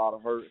inside, I had a lot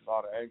of hurt, a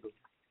lot of anger.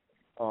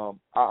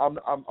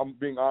 I'm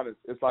being honest.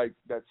 It's like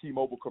that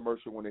T-Mobile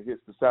commercial when it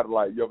hits the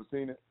satellite. You ever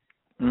seen it?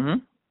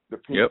 The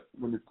pink,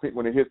 when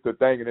it hits the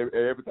thing and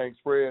everything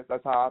spreads.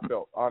 That's how I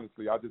felt.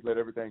 Honestly, I just let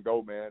everything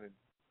go, man. And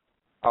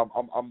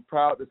I'm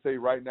proud to say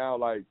right now,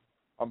 like,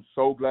 I'm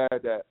so glad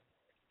that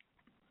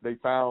they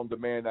found the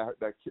man that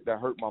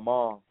hurt my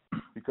mom,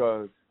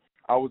 because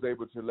I was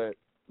able to let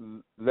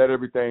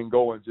everything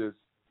go and just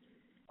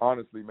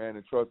honestly, man,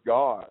 and trust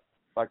God.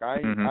 Like, I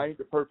ain't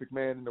the perfect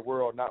man in the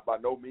world, not by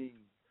no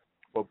means.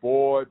 But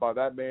boy, by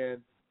that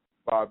man,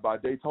 by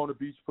Daytona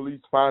Beach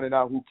police finding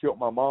out who killed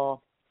my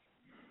mom,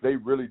 they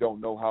really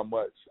don't know how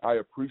much I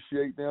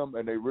appreciate them,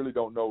 and they really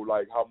don't know,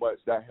 like, how much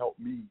that helped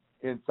me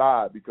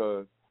inside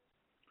because,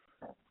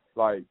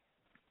 like,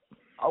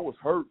 I was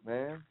hurt,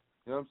 man.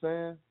 You know what I'm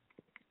saying?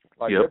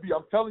 Like,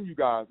 I'm telling you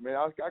guys, man,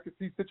 I could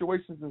see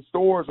situations in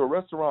stores or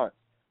restaurants,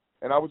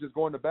 and I would just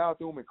go in the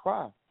bathroom and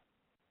cry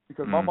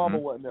because my mama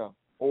wasn't there.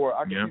 Or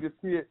I could see this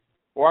kid,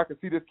 or I could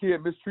see this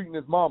kid mistreating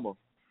his mama,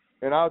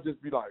 and I'll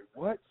just be like,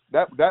 what?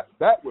 That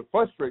what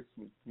frustrates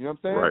me. You know what I'm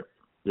saying? Right.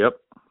 Yep.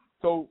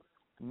 So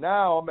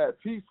now I'm at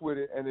peace with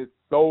it, and it's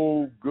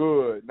so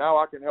good. Now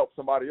I can help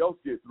somebody else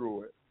get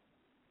through it.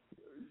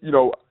 You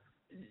know,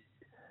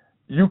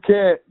 you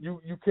can't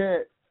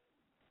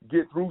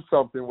get through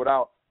something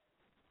without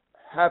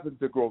having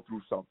to go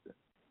through something.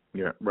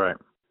 Yeah, right.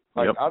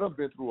 Like, I done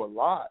been through a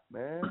lot,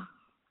 man.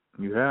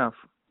 You have.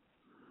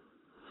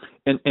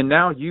 And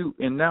now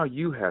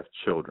you have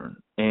children.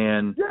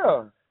 And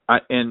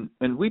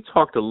and we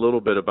talked a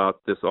little bit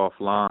about this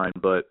offline,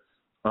 but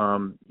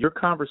your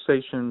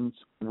conversations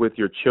with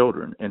your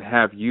children, and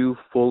have you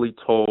fully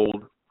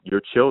told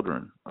your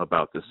children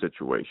about this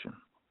situation?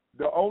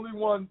 The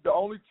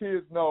only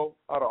kids know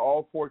out of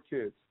all 4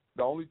 kids.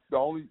 The only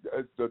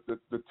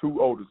the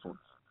 2 oldest ones.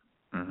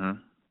 Mm-hmm.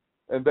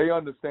 And they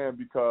understand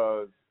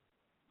because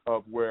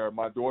of where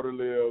my daughter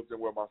lives and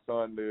where my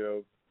son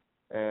lives,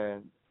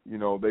 and you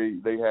know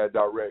they had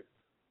direct,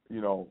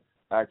 you know,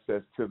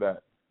 access to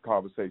that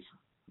conversation.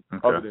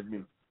 Okay. Other than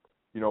me.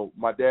 You know,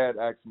 my dad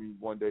asked me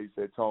one day, he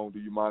said, Tone, do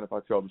you mind if I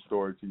tell the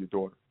story to your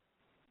daughter?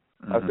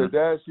 Mm-hmm. I said,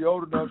 Dad, she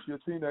old enough, she a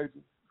teenager.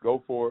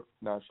 Go for it.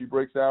 Now, she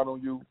breaks out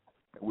on you,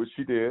 which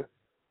she did.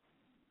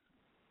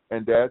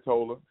 And Dad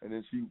told her. And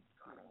then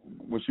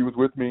when she was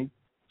with me,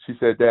 she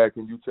said, Dad,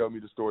 can you tell me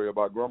the story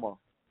about Grandma?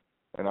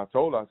 And I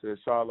told her, I said,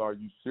 Shyla, are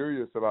you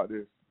serious about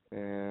this?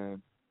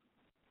 And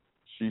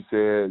she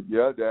said,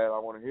 yeah, Dad, I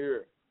want to hear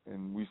it.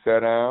 And we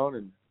sat down,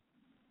 and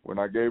when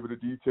I gave her the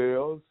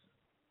details,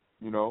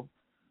 you know,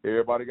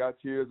 everybody got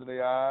tears in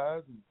their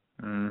eyes.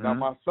 Mm-hmm. Now,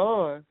 my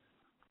son,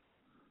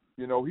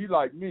 you know, he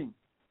like me.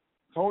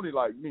 Tony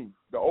like me,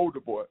 the older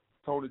boy,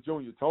 Tony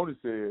Jr. Tony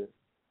said,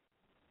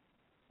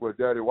 well,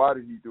 Daddy, why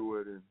did he do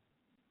it, and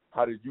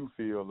how did you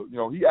feel? You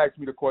know, he asked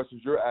me the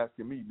questions you're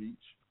asking me,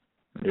 Meech.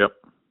 Yep.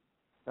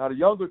 Now, the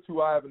younger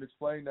 2, I haven't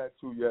explained that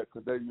to yet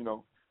because they, you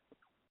know,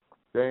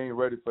 they ain't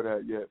ready for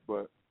that yet.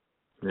 But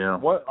yeah,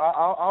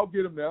 I'll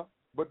get them there.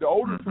 But the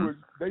older 2,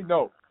 they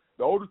know.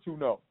 The older 2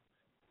 know.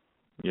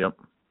 Yep.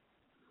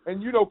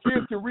 And, you know,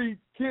 kids can read.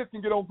 Kids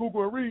can get on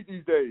Google and read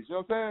these days. You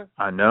know what I'm saying?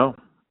 I know.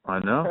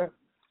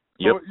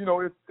 So, you know,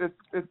 it's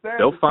sad.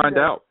 They'll find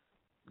out.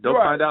 They'll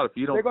find out if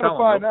you don't tell them. They're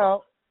going to find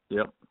out.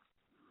 Yep.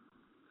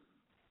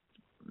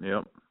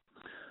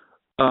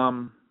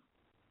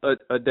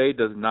 A day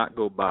does not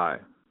go by.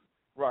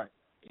 Right.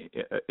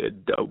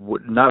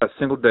 Not a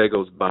single day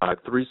goes by.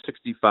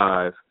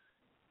 365,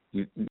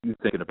 you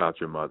thinking about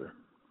your mother.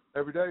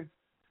 Every day.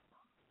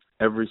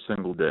 Every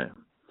single day.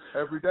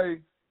 Every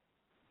day.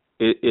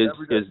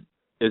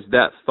 Is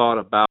that thought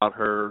about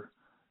her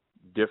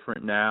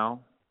different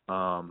now?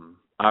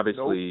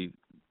 Obviously.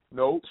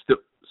 Nope.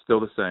 Still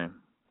the same.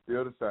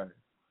 Still the same.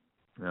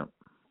 Yep.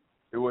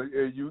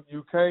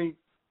 You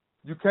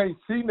can't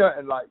see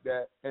nothing like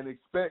that and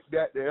expect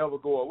that to ever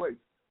go away.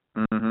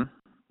 Mm-hmm.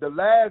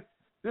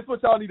 This is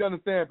what y'all need to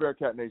understand,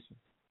 Bearcat Nation.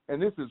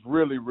 And this is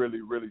really, really,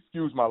 really,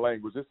 excuse my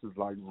language, this is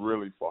like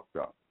really fucked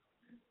up.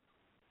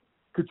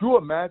 Could you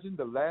imagine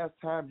the last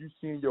time you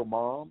seen your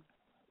mom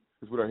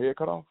is with her head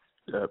cut off?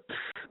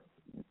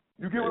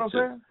 You get what I'm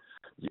saying?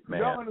 Man.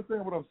 Y'all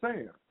understand what I'm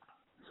saying?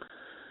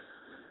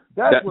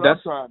 That's what I'm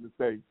trying to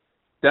say.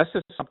 That's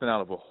just something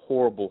out of a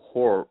horrible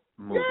horror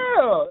movie.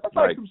 Yeah, that's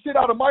like some shit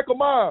out of Michael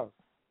Myers.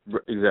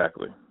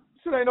 Exactly.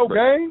 Shit ain't no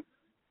game.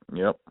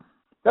 Yep.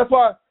 That's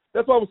why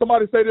when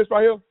somebody say this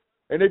right here,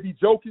 and they be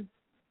joking,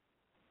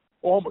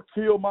 or I'm going to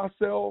kill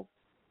myself,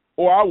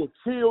 or I will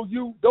kill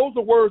you, those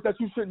are words that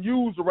you shouldn't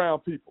use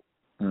around people.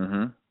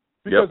 Mm-hmm.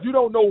 Because you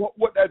don't know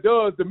what that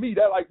does to me.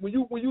 That, like, when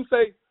you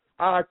say,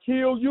 I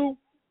kill you,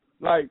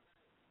 like,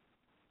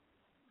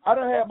 I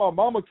done had my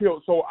mama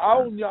killed, so I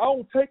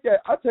don't take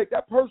that. I take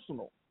that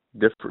personal.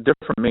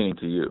 Different meaning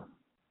to you.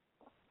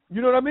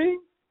 You know what I mean?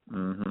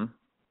 Mm-hmm.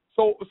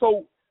 So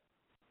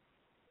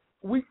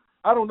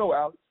I don't know,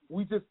 Alex.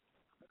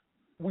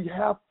 We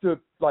have to,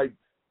 like,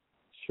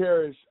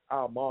 cherish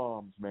our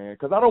moms, man,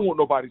 because I don't want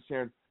nobody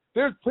sharing.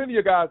 There's plenty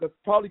of guys that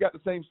probably got the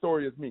same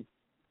story as me,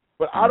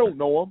 but I don't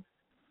know them.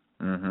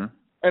 Mm-hmm.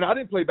 And I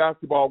didn't play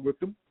basketball with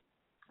them.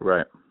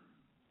 Right.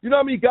 You know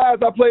how many guys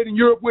I played in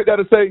Europe with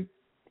that'll say,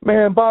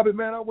 man, Bobbitt,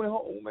 man, I went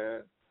home,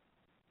 man,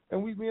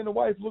 and me and the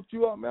wife looked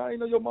you up, man. I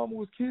didn't know your mama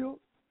was killed.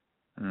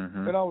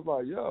 Mm-hmm. And I was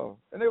like, yo.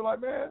 And they were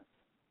like, man,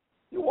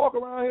 you walk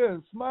around here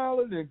and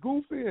smiling and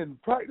goofy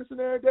and practicing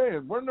every day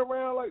and running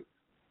around like,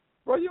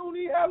 bro, you don't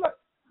even have like.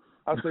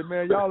 I said,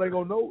 man, y'all ain't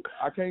gonna know.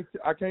 I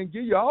can't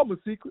give you all my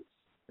secrets.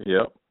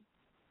 Yep.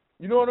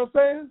 You know what I'm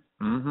saying?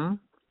 Mm-hmm.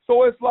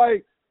 So it's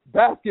like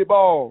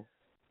basketball.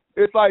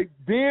 It's like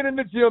being in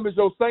the gym is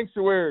your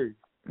sanctuary.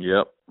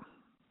 Yep.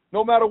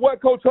 No matter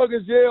what Coach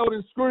Huggins yelled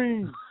and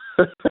screamed,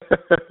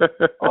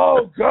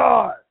 Oh,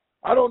 God.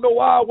 I don't know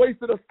why I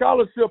wasted a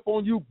scholarship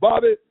on you,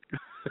 Bobbitt.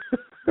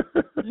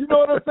 You know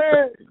what I'm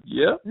saying?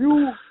 Yeah.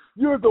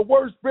 You're the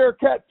worst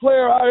Bearcat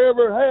player I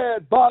ever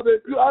had,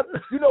 Bobbitt.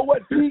 You know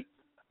what, Pete?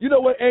 You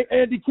know what,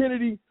 Andy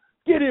Kennedy?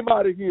 Get him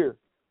out of here.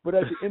 But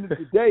at the end of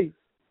the day,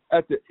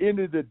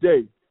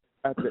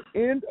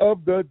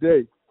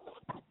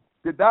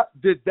 did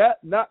that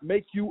not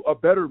make you a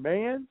better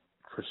man?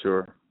 For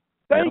sure.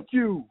 Thank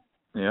you.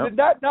 Yep. Did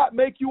that not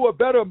make you a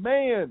better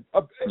man?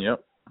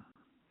 Yep.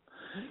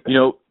 You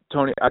know,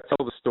 Tony, I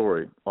tell the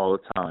story all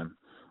the time,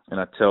 and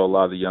I tell a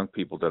lot of the young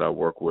people that I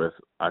work with,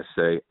 I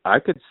say, I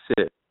could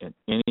sit in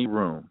any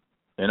room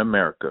in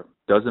America,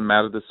 doesn't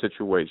matter the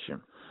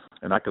situation,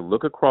 and I could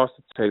look across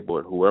the table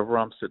at whoever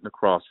I'm sitting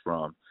across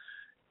from,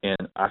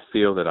 and I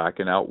feel that I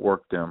can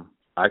outwork them,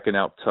 I can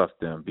out-tough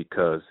them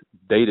because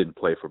they didn't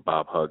play for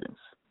Bob Huggins.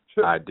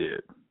 Sure. I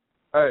did.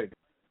 Hey,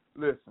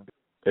 listen.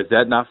 Is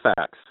that not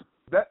facts?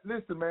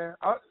 Listen, man.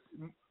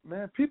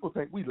 Man, people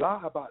think we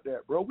lie about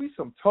that, bro. We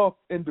some tough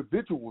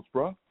individuals,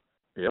 bro.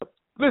 Yep.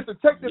 Listen,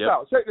 check this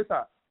out. Check this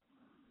out.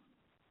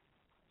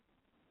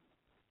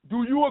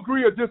 Do you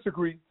agree or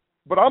disagree?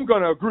 But I'm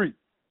going to agree.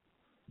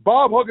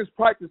 Bob Huggins'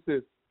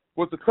 practices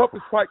was the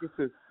toughest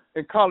practices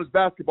in college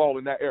basketball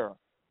in that era.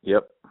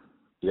 Yep.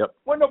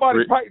 Wasn't nobody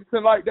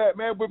practicing like that,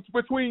 man.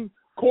 Between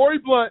Corey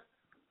Blunt,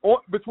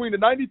 between the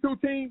 92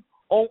 team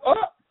on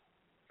up.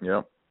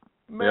 Yep.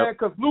 Man,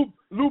 because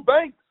Lou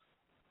Banks,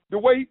 the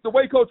way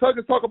Coach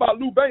Huggins talk about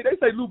Lou Banks, they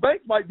say Lou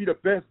Banks might be the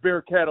best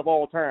Bearcat of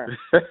all time.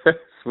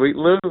 Sweet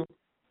Lou.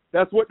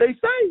 That's what they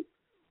say.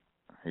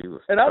 He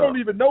was and tough. I don't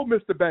even know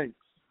Mr. Banks.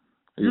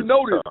 You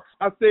notice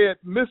I said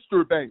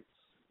Mr. Banks.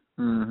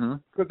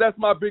 Because that's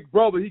my big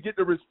brother. He get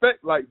the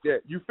respect like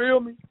that. You feel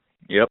me?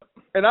 Yep.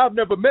 And I've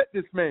never met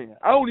this man.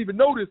 I don't even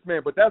know this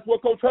man, but that's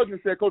what Coach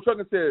Huggins said. Coach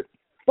Huggins said,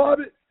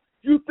 Bobbitt,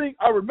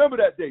 I remember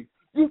that day.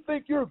 You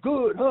think you're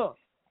good, huh?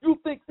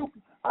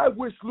 I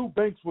wish Lou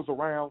Banks was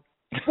around.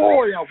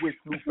 Boy, I wish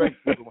Lou Banks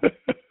was around.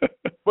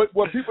 But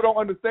what people don't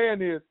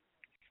understand is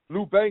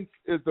Lou Banks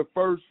is the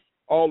first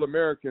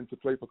All-American to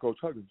play for Coach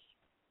Huggins.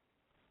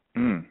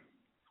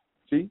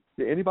 See?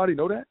 Did anybody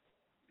know that?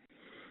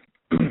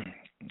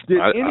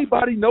 Did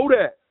anybody know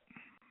that?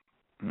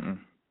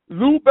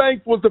 Lou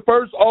Banks was the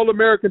first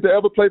All-American to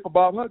ever play for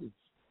Bob Huggins.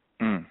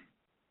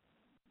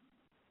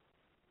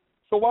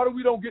 So why do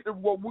we don't get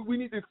we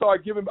need to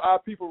start giving our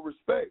people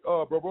respect,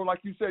 bro. Like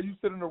you said, you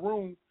sit in a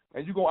room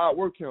and you're going to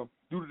outwork him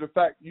due to the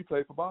fact you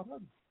play for Bob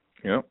Huggins.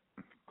 Yep.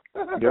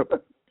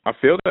 I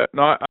feel that.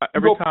 No,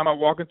 every time I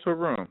walk into a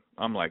room,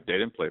 I'm like, they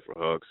didn't play for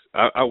Hugs.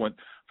 I went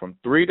from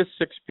 3 to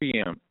 6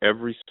 p.m.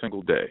 every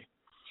single day.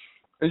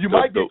 And you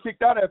might get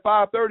kicked out at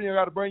 5:30 and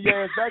got to bring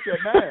your ass back at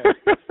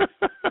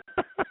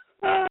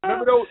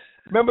 9.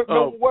 Remember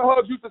what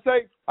Hugs used to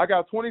say? I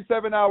got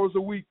 27 hours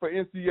a week for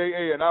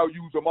NCAA, and I'll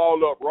use them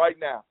all up right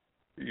now.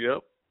 Yep.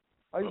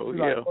 I used to be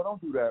like, oh,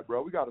 don't do that,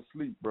 bro. We got to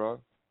sleep, bro.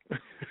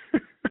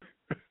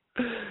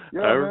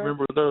 I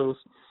remember those.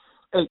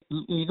 Hey,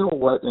 you know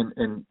what?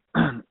 And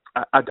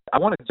I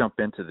want to jump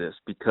into this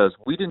because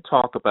we didn't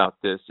talk about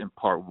this in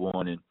part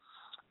one, and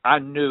I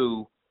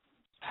knew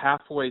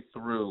halfway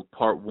through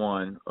part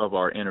one of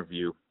our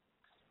interview,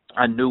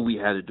 I knew we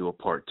had to do a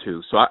part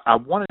two. So I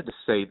wanted to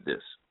save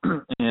this.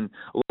 And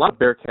a lot of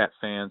Bearcat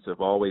fans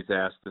have always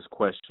asked this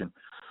question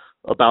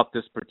about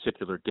this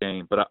particular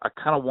game, but I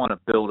kind of want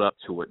to build up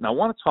to it. And I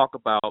want to talk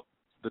about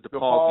the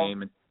DePaul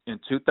game in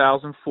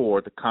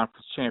 2004, the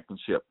conference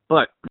championship.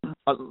 But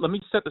let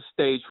me set the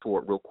stage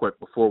for it real quick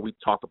before we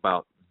talk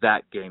about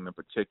that game in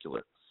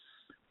particular.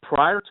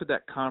 Prior to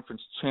that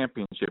conference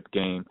championship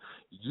game,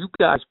 you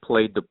guys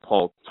played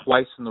DePaul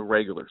twice in the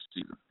regular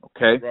season,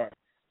 okay? Right.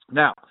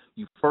 Now,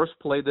 you first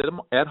played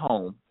them at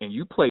home, and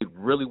you played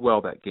really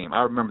well that game.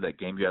 I remember that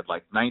game. You had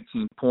like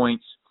 19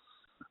 points.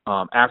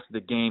 After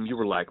the game, you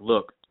were like,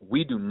 look,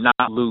 we do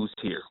not lose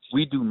here.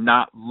 We do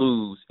not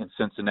lose in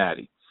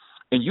Cincinnati.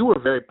 And you were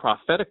very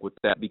prophetic with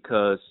that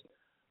because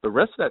the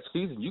rest of that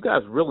season, you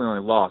guys really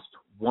only lost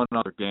one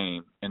other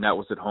game, and that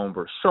was at home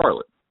versus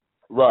Charlotte.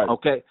 Right.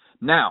 Okay.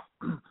 Now,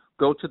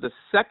 go to the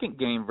second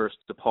game versus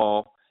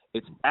DePaul.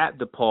 It's at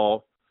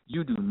DePaul.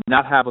 You do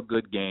not have a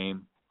good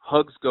game.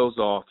 Hugs goes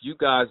off. You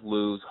guys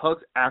lose.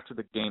 Hugs after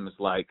the game is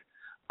like,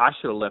 I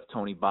should have left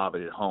Tony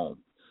Bobbitt at home.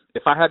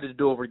 If I had to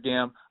do over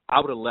again, I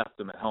would have left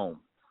him at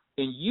home.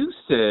 And you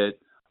said,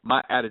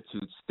 my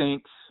attitude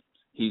stinks.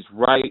 He's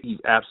right. He's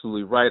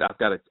absolutely right.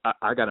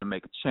 I got to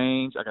make a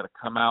change. I got to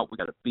come out. We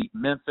got to beat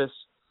Memphis.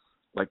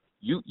 Like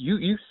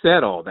you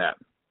said all that.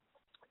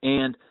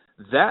 And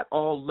that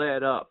all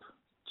led up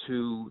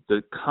to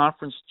the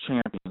conference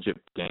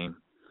championship game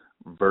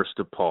versus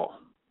DePaul.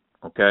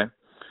 Okay?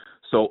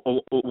 So I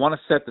want to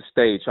set the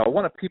stage. I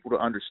want people to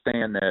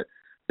understand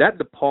that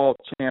DePaul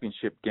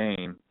championship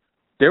game,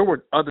 there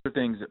were other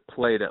things at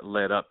play that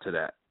led up to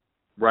that,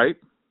 right?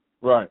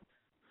 Right.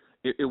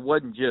 It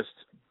wasn't just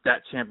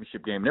that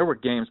championship game. There were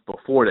games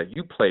before that.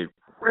 You played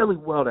really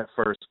well that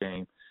first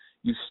game.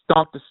 You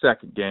stomped the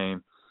second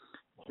game.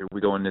 Here we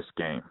go in this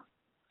game.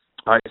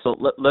 All right, so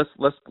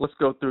let's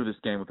go through this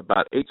game with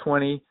about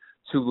 8:22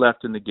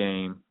 left in the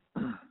game.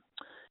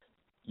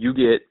 You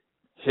get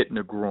hit in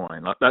the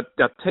groin. Now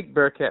take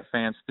Bearcat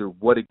fans through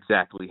what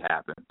exactly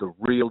happened, the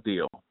real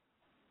deal.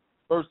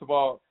 First of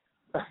all,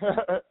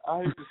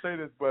 I hate to say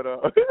this, but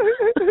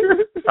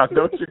I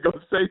know what you're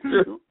gonna say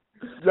too.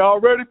 Y'all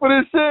ready for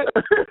this shit?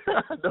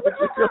 I know what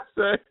you're gonna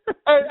say.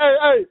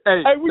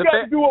 Hey, we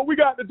got to do what we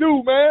got to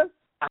do, man.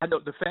 I know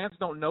the fans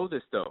don't know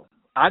this though.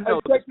 I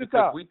know check this this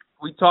out.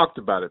 We talked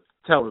about it.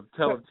 Tell them,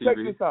 TV. Check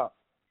this out.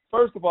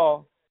 First of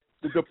all,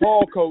 the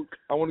DePaul coach,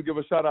 I want to give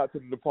a shout out to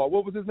the DePaul.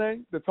 What was his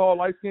name? The tall,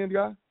 light-skinned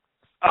guy?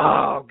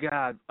 Oh,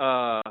 God.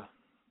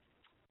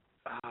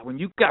 When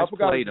you guys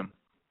played him.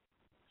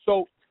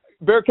 So,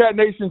 Bearcat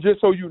Nation, just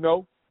so you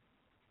know,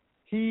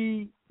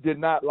 he did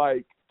not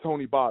like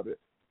Tony Bobbitt.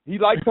 He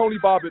liked Tony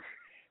Bobbitt.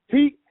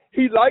 He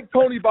liked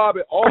Tony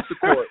Bobbitt off the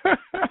court.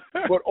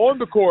 But on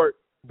the court,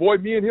 boy,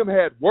 me and him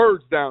had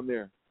words down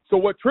there. So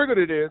what triggered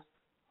it is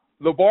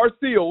LeVar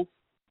Seals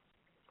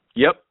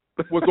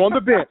was on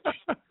the bench.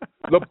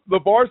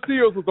 LeVar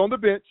Seals was on the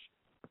bench,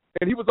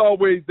 and he was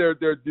always their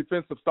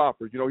defensive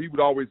stopper. You know, he would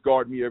always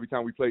guard me every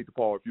time we played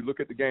DePaul. If you look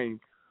at the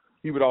game,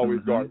 he would always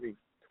guard me.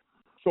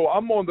 So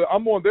I'm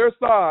on their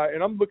side,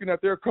 and I'm looking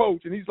at their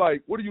coach, and he's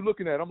like, "What are you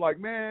looking at?" I'm like,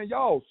 "Man,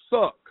 y'all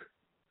suck.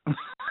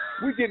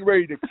 We getting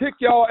ready to kick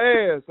y'all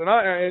ass." And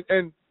I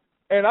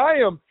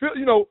am,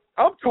 you know,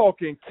 I'm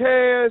talking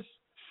cash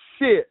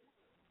shit.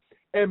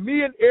 And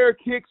me and Eric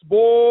Hicks,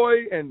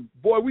 boy,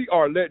 we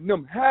are letting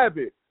them have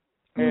it.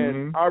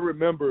 And I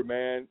remember,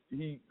 man,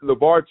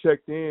 LeVar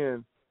checked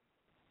in,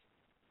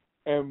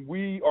 and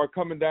we are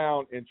coming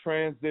down in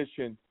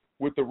transition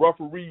with the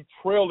referee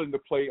trailing the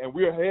play, and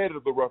we're ahead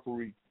of the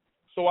referee.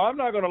 So I'm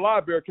not going to lie,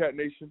 Bearcat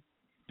Nation.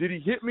 Did he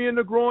hit me in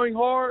the groin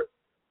hard?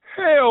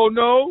 Hell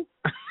no.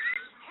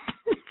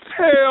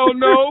 Hell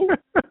no.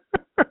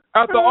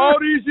 After all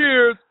these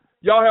years,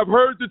 y'all have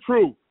heard the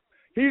truth.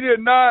 He did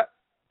not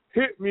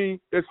hit me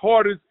as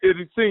hard as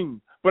it seemed.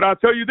 But I'll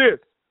tell you this,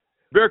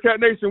 Bearcat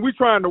Nation, we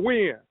trying to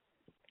win.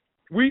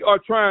 We are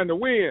trying to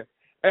win.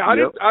 And I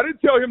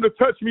didn't tell him to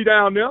touch me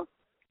down there.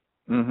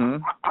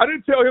 I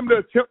didn't tell him to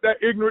attempt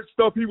that ignorant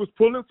stuff he was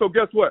pulling. So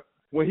guess what?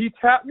 When he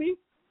tapped me,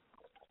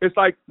 it's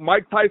like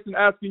Mike Tyson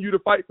asking you to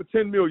fight for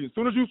 $10 million. As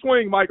soon as you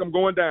swing, Mike, I'm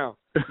going down,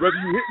 whether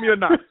you hit me or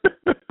not.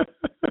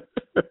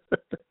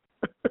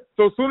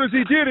 So as soon as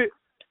he did it,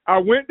 I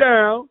went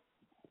down,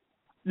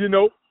 you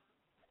know,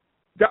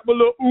 got my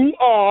little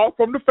ooh-ah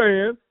from the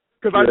fans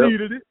because I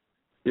needed it.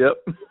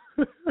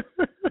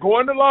 Go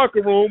in the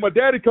locker room. My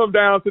daddy come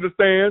down to the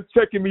stands,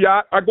 checking me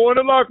out. I go in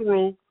the locker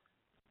room.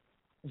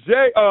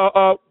 Jay,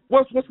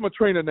 what's my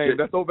trainer name?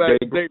 That's over at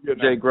Xavier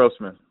now. Jay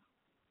Grossman.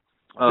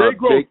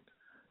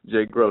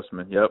 Jay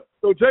Grossman,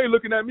 So Jay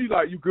looking at me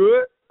like, "You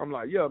good?" I'm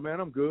like, "Yeah, man,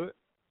 I'm good."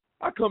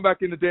 I come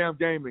back in the damn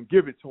game and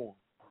give it to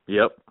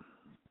him.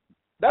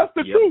 That's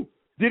the truth.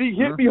 Did he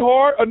hit me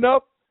hard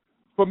enough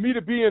for me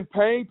to be in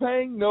pain?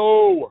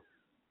 No.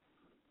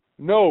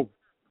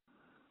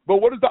 But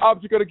what is the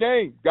object of the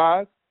game,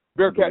 guys?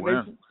 Bearcat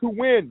Nation? To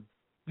win.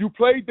 You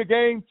played the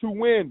game to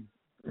win.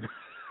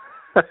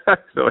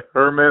 So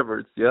Herm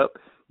Edwards, you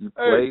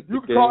played the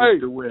game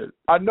to win.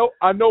 I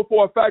know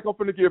for a fact I'm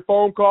going to get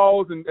phone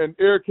calls and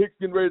Eric Hicks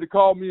getting ready to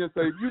call me and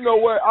say, "You know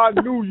what? I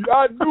knew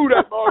that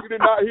dog did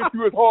not hit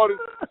you as hard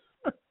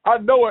as." I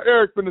know what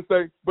Eric's going to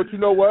say, but you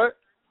know what?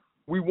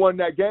 We won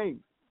that game.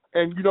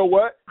 And you know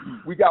what?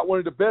 We got one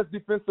of the best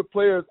defensive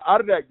players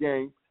out of that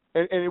game,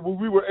 and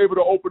we were able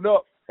to open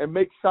up and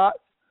make shots,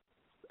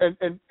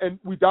 and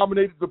we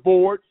dominated the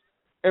boards,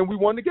 and we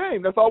won the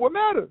game. That's all that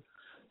matters.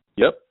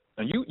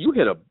 And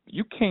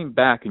you came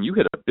back and you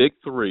hit a big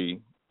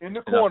three in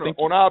the corner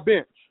on our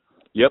bench.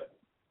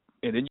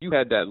 And then you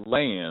had that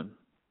lay-in,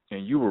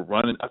 and you were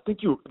running. I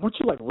think weren't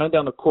you like running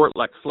down the court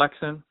like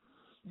flexing?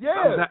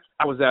 Yeah.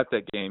 I was at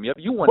that game.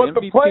 You won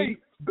but MVP.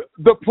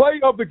 The play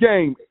of the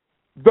game.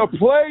 The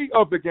play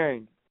of the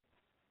game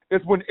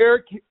is when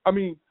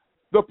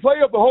the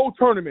play of the whole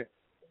tournament,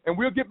 and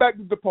we'll get back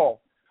to DePaul.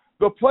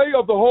 The play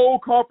of the whole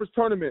conference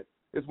tournament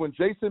is when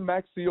Jason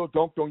Maxiell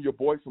dunked on your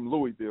boy from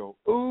Louisville.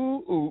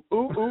 Ooh, ooh,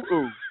 ooh, ooh,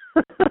 ooh.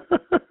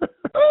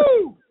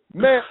 Ooh.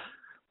 Man,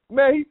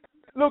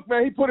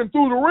 he put him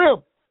through the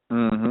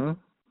rim.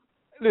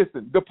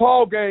 Listen,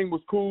 DePaul game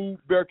was cool,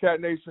 Bearcat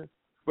Nation,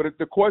 but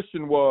the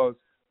question was,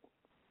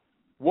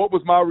 what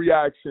was my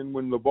reaction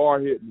when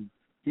LeVar hit me?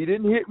 He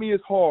didn't hit me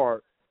as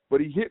hard,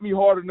 but he hit me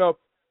hard enough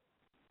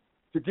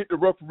to get the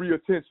referee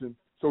attention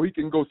so he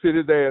can go sit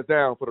his ass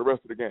down for the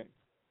rest of the game.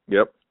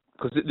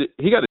 Because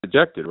he got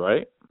ejected,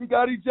 right? He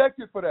got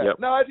ejected for that.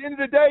 Now, at the end of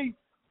the day,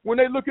 when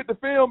they look at the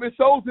film, it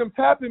shows him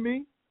tapping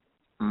me.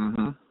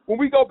 When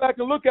we go back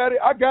and look at it,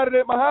 I got it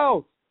at my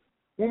house.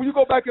 When you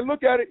go back and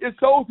look at it, it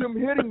shows him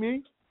hitting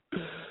me.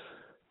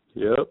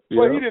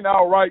 But he didn't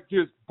outright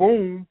just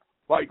boom.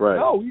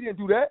 No, he didn't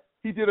do that.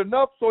 He did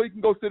enough so he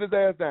can go sit his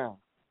ass down.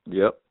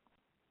 And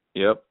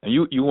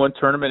you won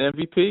tournament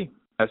MVP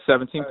at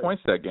 17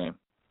 points that game.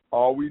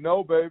 All we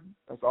know, baby.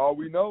 That's all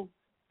we know.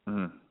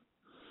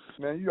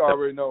 Man, you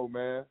already know,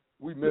 man.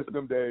 We miss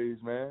them days,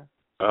 man.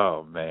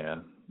 Oh,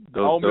 man. I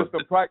don't miss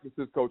them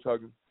practices, Coach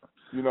Huggins.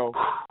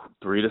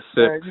 3 to 6.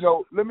 Man,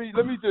 let me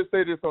just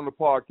say this on the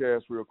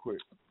podcast real quick.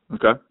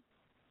 Okay.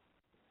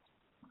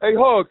 Hey,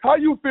 Hugs, how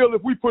you feel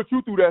if we put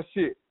you through that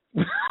shit?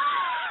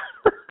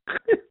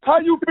 How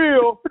you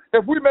feel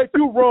if we make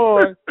you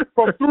run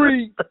from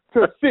 3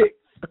 to 6?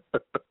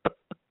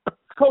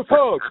 Coach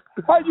Hugs,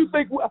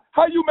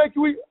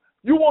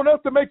 you want us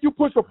to make you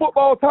push a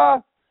football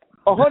tie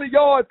 100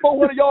 yards,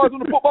 400 yards on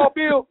the football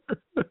field?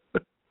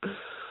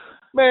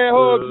 Man,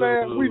 Hugs,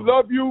 man, we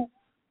love you.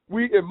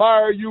 We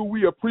admire you.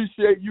 We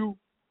appreciate you.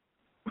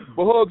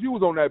 But, Hugs, you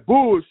was on that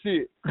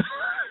bullshit.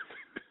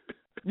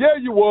 Yeah,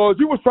 you was.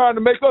 You was trying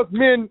to make us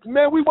men.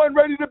 Man, we wasn't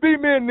ready to be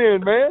men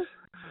then, man.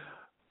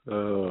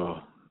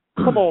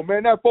 Come on,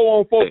 man. That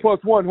 4-on-4 plus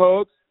 1,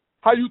 Hugs.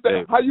 How you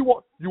think? How you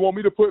want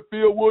me to put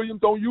Phil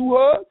Williams on you,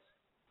 Hugs?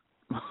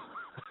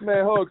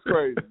 Man, Hugs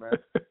crazy, man.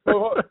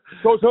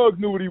 Coach Hugs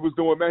knew what he was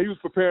doing, man. He was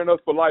preparing us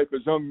for life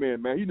as young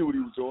men, man. He knew what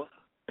he was doing.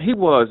 He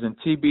was, and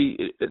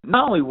TB,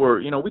 not only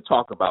we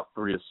talk about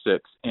 3 to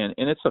 6, and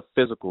it's a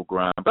physical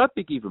grind, but I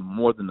think even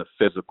more than the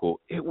physical,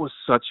 it was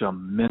such a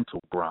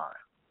mental grind.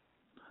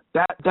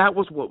 That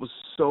was what was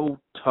so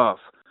tough,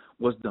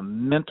 was the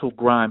mental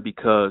grind,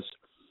 because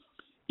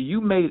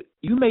you made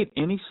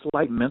any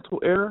slight mental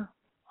error,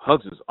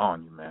 Hugs is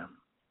on you, man.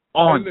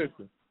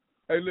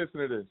 Hey, listen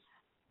to this.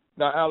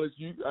 Now, Alex,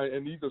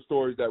 and these are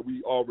stories that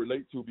we all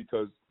relate to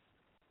because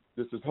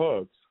this is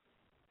Hugs.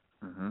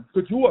 Mm-hmm.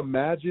 Could you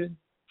imagine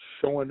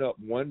showing up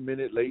 1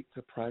 minute late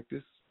to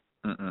practice?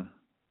 Mm-mm.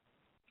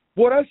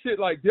 Boy, that shit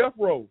like death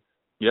row.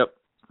 Yep.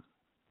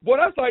 Boy,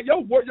 that's like,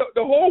 the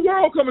whole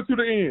world coming to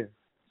the end.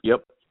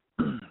 Yep.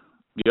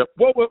 Yep.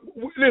 Well,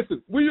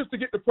 listen, we used to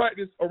get to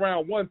practice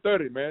around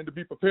 1:30, man, to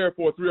be prepared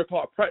for a 3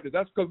 o'clock practice.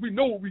 That's because we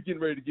know what we're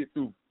getting ready to get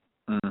through.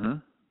 Mm-hmm.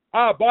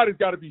 Our bodies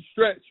got to be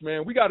stretched,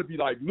 man. We got to be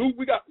like Luke.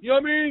 You know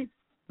what I mean?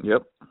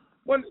 Yep.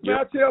 Man,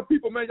 I tell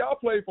people, man, y'all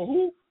play for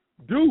who?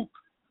 Duke,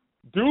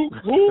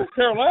 who?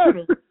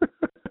 Carolina.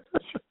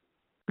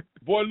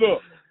 Boy,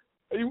 look,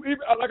 even,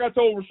 like I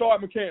told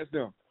Rashad McCants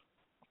them,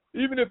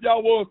 even if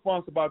y'all was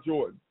sponsored by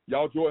Jordan,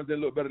 y'all Jordans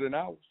didn't look better than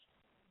ours.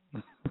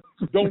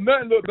 Don't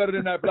nothing look better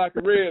than that black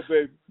and red,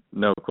 baby.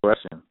 No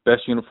question.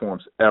 Best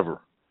uniforms ever.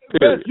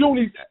 Period. Best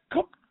unis.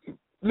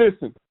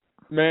 Listen,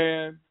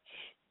 man.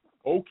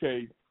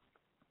 Okay.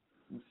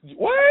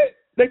 What?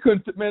 They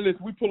couldn't. Man,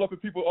 listen. We pull up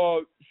at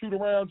people shoot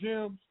around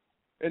gyms,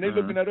 and they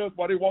looking at us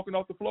while they walking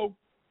off the floor.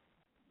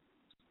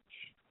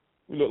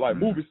 We look like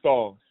movie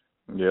stars.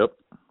 Yep.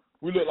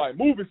 We look like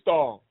movie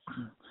stars.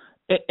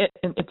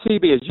 And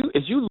TB,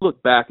 as you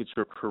look back at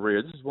your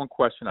career, this is one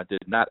question I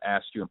did not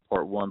ask you in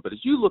part 1, but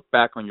as you look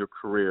back on your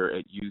career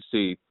at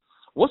UC,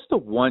 what's the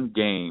one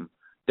game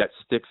that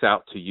sticks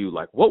out to you?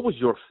 Like, what was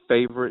your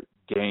favorite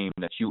game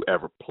that you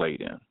ever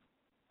played in?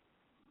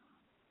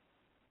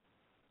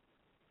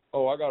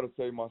 Oh, I gotta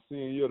say, my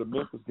senior year, the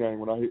Memphis game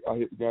when I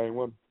hit the game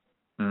winner.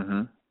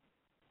 Mm-hmm.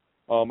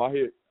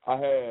 I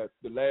had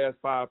the last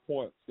 5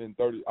 points in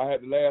 30. I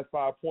had the last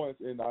 5 points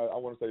in I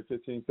want to say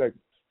 15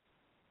 seconds.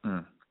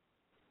 Mm.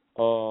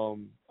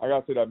 I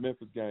gotta say that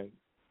Memphis game.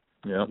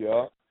 Yeah.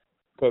 Yeah.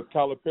 Because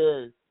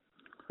Calipari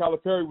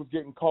was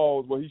getting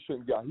calls where he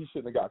shouldn't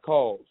have got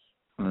calls.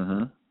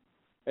 Mm-hmm.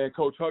 And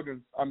Coach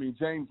Huggins,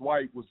 James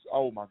White was,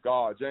 oh my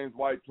God, James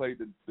White played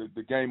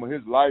the game of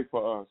his life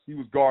for us. He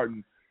was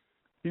guarding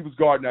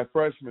that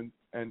freshman,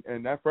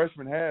 and that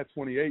freshman had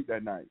 28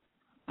 that night.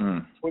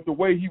 Mm. But the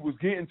way he was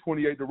getting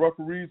 28, the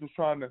referees was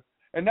trying to,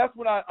 and that's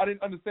when I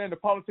didn't understand the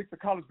politics of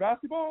college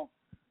basketball.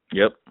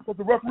 Yep. But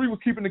the referee was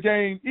keeping the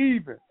game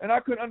even, and I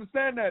couldn't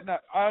understand that. Now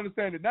I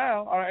understand it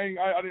now. I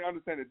didn't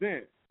understand it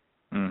then.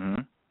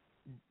 Mm-hmm.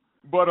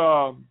 But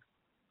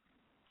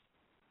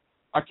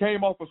I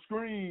came off a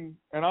screen,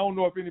 and I don't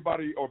know if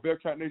anybody or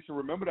Bearcat Nation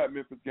remember that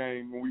Memphis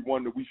game when we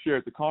won. We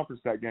shared the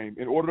conference that game.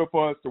 In order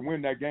for us to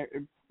win that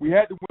game, we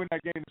had to win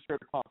that game to share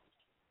the conference.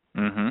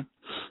 Mm-hmm.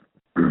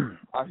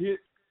 I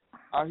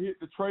hit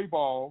the tray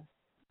ball.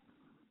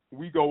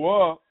 We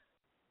go up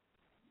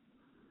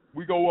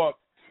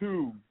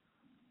 2.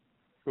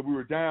 So we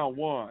were down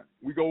 1.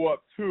 We go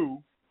up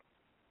 2.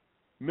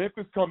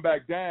 Memphis come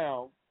back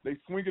down. They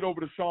swing it over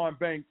to Sean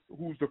Banks,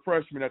 who's the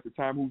freshman at the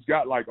time, who's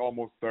got like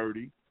almost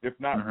 30, if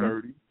not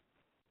 30.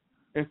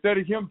 Instead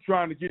of him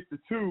trying to get the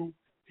 2,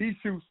 he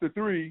shoots the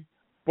 3.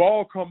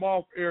 Ball come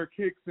off Eric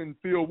Hicks and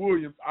Phil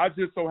Williams. I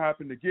just so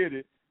happened to get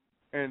it,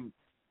 and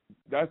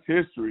that's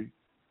history.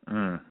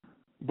 Mm.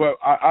 But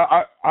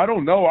I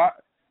don't know.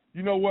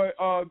 You know what,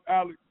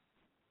 Alex?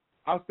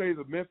 I say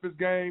the Memphis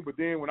game, but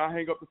then when I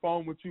hang up the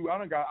phone with you,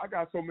 I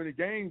got so many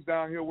games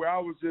down here where I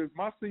was just,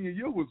 my senior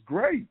year was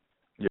great.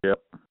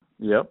 Yep.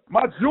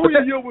 My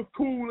junior year was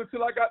cool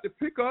until I got to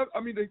pick up.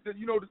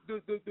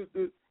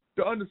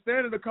 The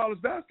understanding of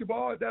college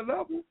basketball at that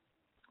level.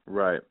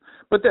 Right.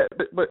 But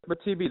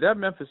TB, that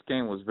Memphis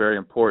game was very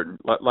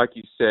important. Like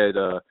you said,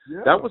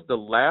 that was the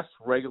last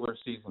regular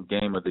season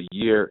game of the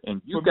year,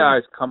 and you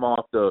guys come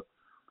off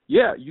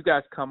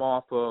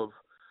of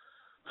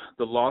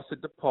the loss at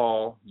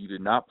DePaul, you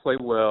did not play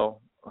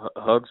well.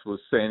 Hugs was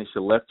saying he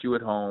should have left you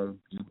at home.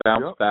 You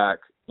bounced back,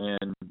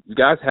 and you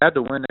guys had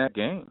to win that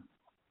game.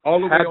 All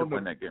the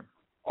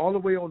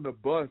way on the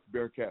bus,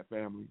 Bearcat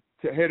family,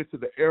 headed to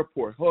the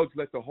airport. Hugs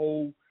let the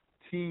whole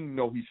team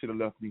know he should have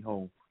left me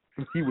home.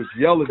 He was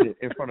yelling it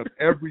in front of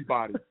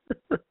everybody.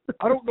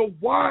 I don't know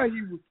why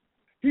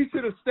he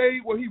should have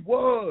stayed where he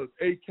was,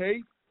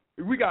 AK.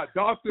 We got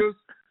doctors.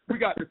 We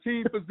got the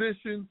team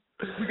physicians.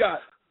 We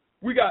got,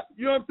 you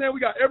know what I'm saying? We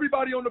got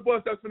everybody on the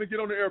bus that's going to get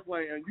on the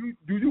airplane. And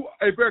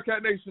hey,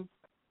 Bearcat Nation,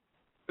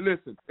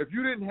 listen, if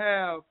you didn't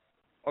have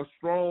a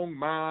strong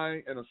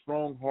mind and a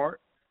strong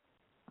heart,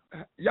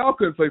 y'all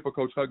couldn't play for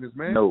Coach Huggins,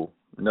 man. No.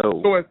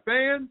 So as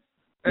fans,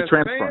 I'm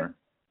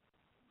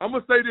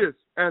going to say this.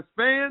 As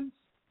fans,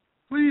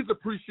 please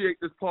appreciate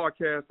this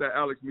podcast that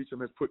Alex Meacham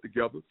has put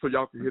together so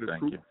y'all can hear the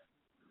truth.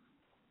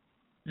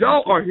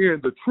 Y'all are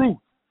hearing the truth.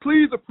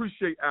 Please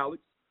appreciate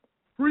Alex.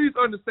 Please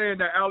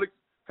understand that Alex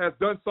has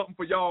done something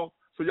for y'all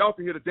so y'all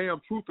can hear the damn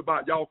truth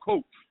about y'all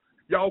coach.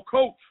 Y'all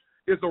coach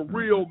is a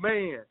real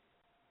man.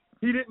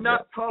 He did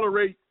not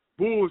tolerate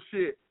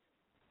bullshit.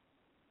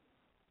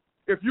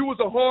 If you was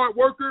a hard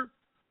worker,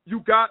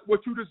 you got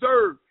what you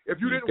deserved. If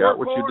you didn't work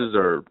hard, you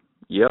deserved.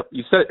 Yep,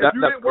 you said that. If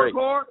you didn't work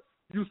hard,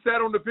 you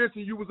sat on the bench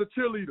and you was a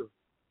cheerleader.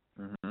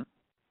 Mm-hmm.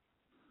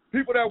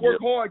 People that work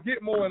hard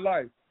get more in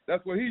life.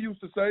 That's what he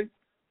used to say.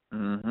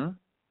 Mm-hmm.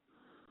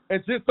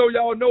 And just so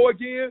y'all know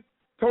again,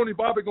 Tony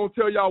Bobbitt gonna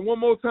tell y'all one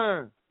more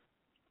time.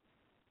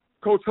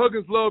 Coach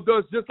Huggins loved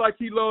us just like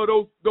he loved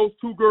those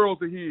two girls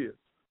of his.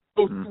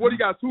 What he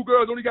got? Two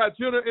girls? Only got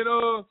Jenna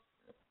and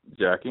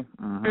Jackie.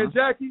 And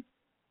Jackie.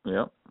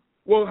 Yep.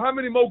 Well, how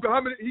many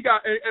he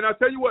got? And I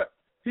tell you what,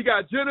 he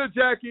got Jenna,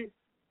 Jackie,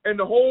 and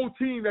the whole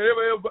team that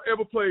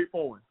ever played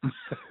for him.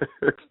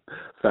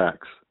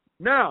 Facts.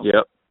 Now,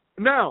 yep.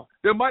 Now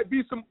there might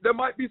be some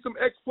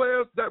ex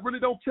players that really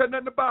don't care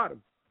nothing about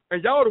him,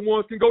 and y'all the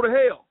ones can go to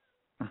hell.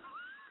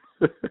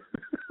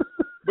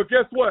 But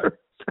guess what?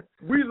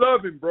 We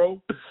love him,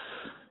 bro.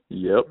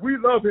 Yep. We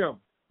love him.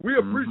 We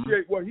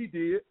appreciate what he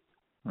did.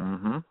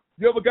 Mm-hmm.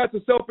 You ever got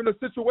yourself in a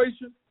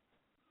situation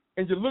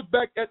and you look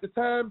back at the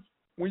times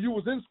when you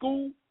was in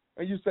school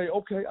and you say,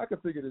 okay, I can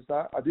figure this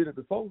out. I did it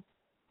before.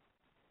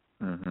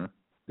 Mm-hmm.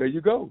 There you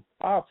go.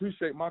 I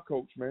appreciate my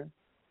coach, man.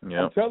 Yep.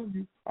 I'm telling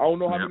you, I don't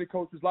know how many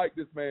coaches like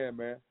this man.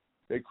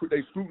 They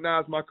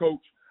scrutinize my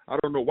coach. I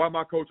don't know why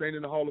my coach ain't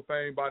in the Hall of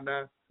Fame by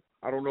now.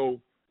 I don't know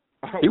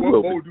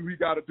what more do he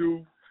got to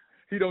do.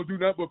 He don't do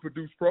nothing but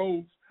produce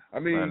pros. I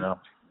mean,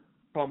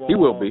 come on. He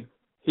will be.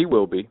 He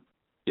will be.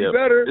 Yeah,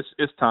 better.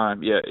 It's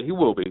time. Yeah, he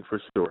will be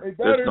for sure. He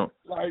better. No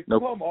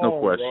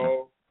question.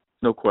 Bro.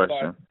 No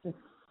question.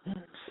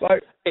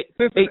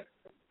 Hey,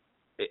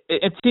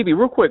 and TV,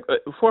 real quick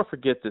before I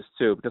forget this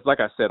too, because like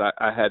I said,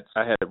 I had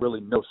really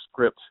no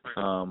script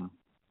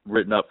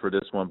written up for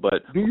this one.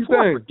 But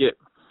before I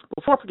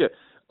forget,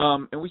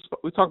 and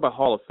we talk about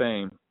Hall of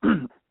Fame.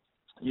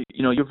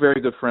 You know, you're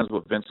very good friends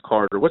with Vince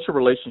Carter. What's your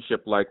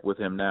relationship like with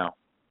him now?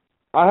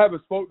 I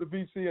haven't spoke to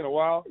VC in a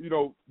while. You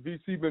know,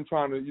 VC been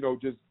trying to,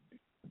 just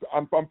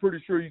I'm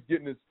pretty sure he's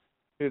getting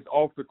his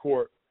off the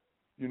court,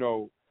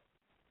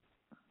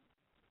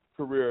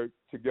 career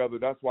together.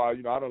 That's why, I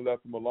done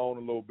left him alone a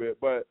little bit.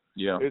 But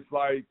it's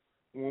like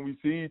when we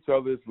see each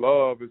other, it's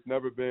love. It's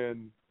never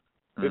been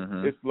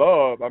it's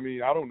love. I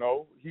mean, I don't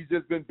know. He's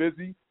just been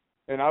busy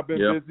and I've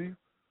been busy.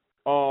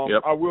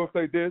 I will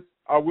say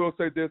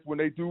this, when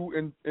they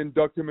do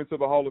induct him into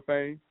the Hall of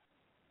Fame,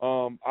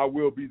 I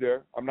will be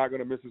there. I'm not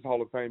going to miss his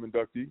Hall of Fame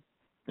inductee.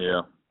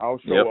 Yeah. I'll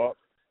show up.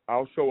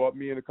 I'll show up,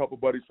 me and a couple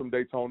buddies from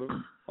Daytona.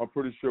 I'm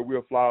pretty sure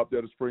we'll fly up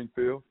there to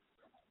Springfield.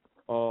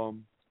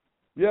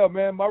 Yeah,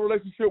 man, my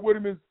relationship with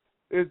him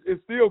is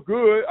still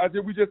good.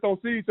 We just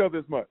don't see each other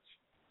as much.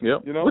 Yeah.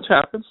 Which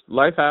happens.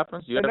 Life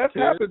happens. And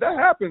that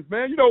happens,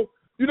 man.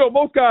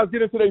 Most guys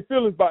get into their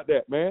feelings about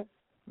that, man.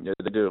 Yeah,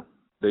 they do.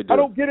 I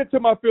don't get into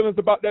my feelings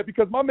about that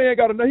because my man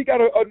got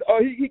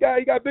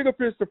bigger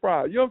fish to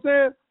fry. You know what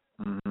I'm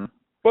saying? Mm-hmm.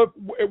 But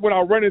when I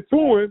run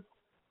into him,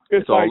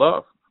 it's like, all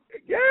love.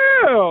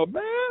 Yeah,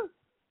 man.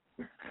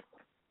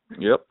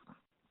 Yep.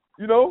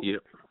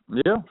 Yep.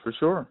 Yeah, for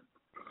sure.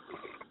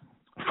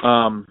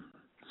 Now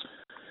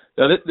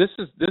this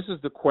is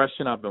the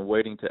question I've been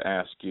waiting to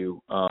ask you.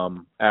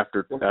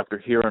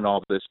 After hearing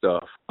all this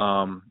stuff,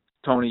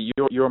 Tony,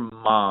 your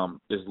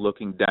mom is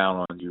looking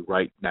down on you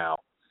right now.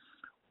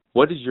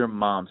 What is your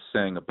mom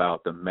saying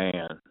about the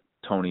man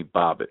Tony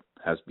Bobbitt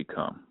has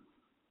become?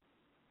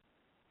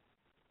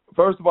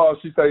 First of all,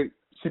 she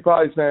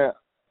probably saying,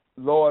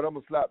 "Lord, I'm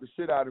gonna slap the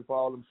shit out of him for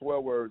all them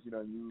swear words you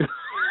done used."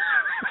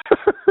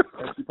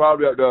 And she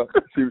probably up there.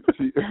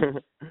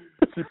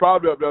 She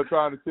probably up there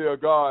trying to tell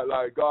God,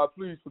 like, God,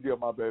 please forgive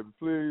my baby.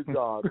 Please,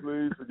 God,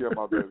 please forgive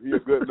my baby. He a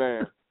good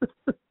man.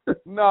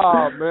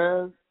 Nah,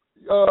 man.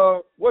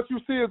 What you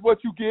see is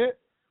what you get.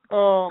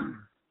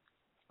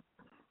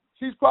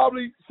 She's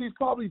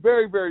probably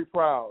very, very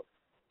proud.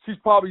 She's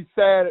probably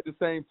sad at the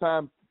same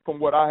time from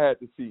what I had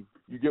to see.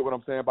 You get what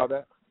I'm saying about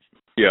that?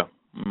 Yeah.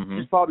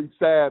 She's probably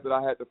sad that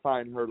I had to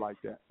find her like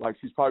that. Like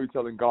she's probably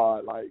telling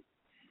God, like,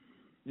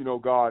 you know,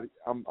 God,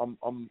 I'm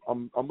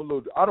a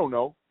little, I don't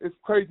know. It's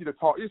crazy to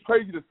talk. It's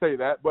crazy to say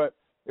that, but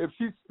if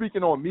she's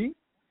speaking on me,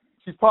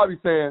 she's probably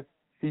saying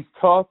he's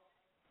tough.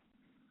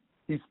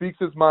 He speaks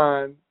his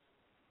mind.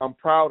 I'm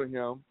proud of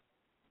him.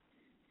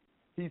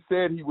 He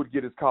said he would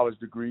get his college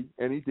degree,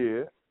 and he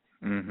did.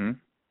 Mm-hmm.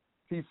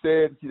 He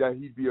said that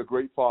he'd be a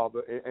great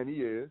father, and he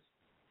is.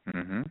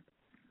 Mm-hmm.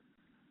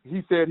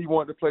 He said he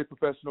wanted to play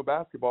professional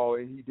basketball,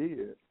 and he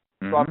did.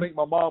 So I think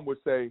my mom would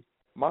say,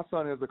 my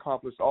son has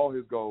accomplished all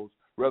his goals,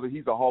 whether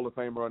he's a Hall of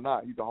Famer or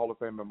not. He's a Hall of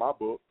Famer in my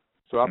book.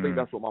 So I think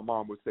that's what my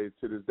mom would say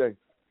to this day.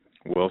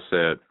 Well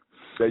said.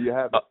 There you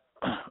have it.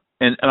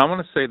 And I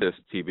want to say this,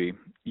 TB.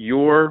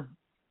 Your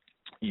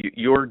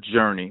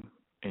journey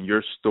and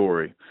your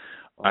story,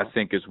 I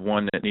think, is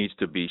one that needs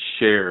to be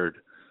shared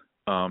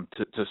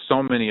to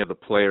so many of the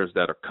players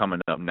that are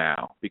coming up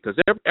now, because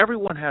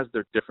everyone has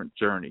their different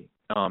journey.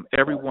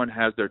 Everyone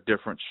has their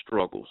different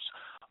struggles.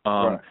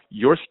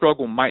 Your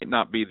struggle might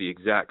not be the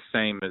exact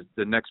same as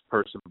the next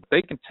person, but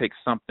they can take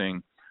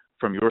something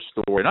from your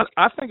story. And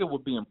I think it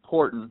would be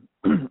important,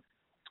 and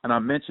I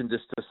mentioned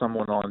this to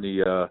someone on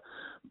the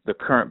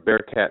current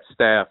Bearcat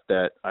staff,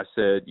 that I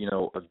said, you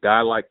know, a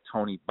guy like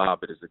Tony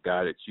Bobbitt is a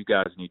guy that you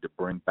guys need to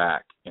bring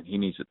back, and he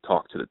needs to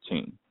talk to the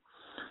team.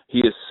 He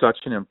is such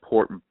an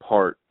important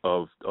part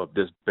of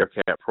this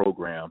Bearcat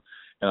program,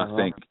 and I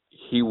think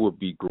he would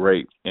be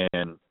great,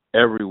 and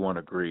everyone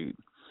agreed.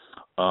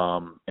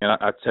 And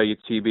I tell you,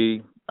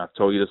 TB, I've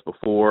told you this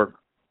before,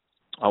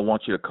 I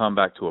want you to come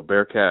back to a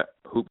Bearcat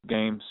hoop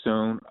game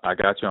soon. I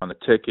got you on the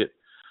ticket.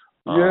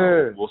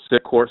 We'll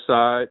sit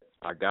courtside.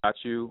 I got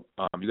you.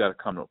 You got to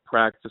come to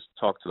practice,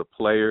 talk to the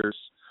players.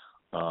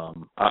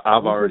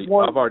 I've already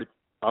put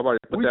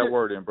that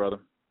word in, brother.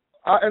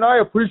 And I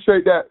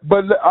appreciate that,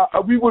 but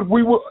we would,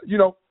 you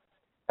know,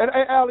 and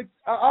Alex,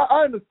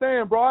 I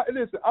understand, bro.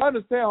 Listen, I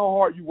understand how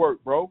hard you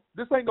work, bro.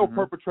 This ain't no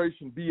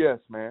perpetration BS,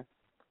 man.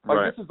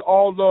 Like this is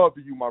all love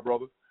to you, my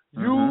brother.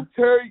 You,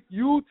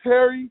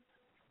 Terry,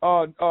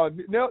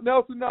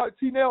 Nelson,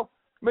 T-Nell,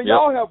 man,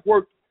 y'all have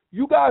worked.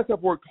 You guys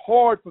have worked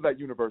hard for that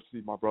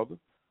university, my brother.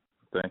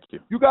 Thank you.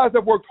 You guys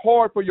have worked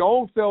hard for your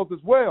own selves as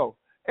well.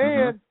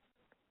 And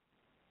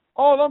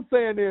all I'm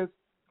saying is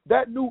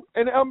that new,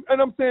 and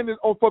I'm saying this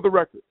for the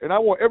record, and I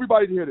want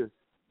everybody to hear this.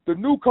 The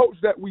new coach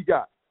that we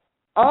got,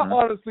 I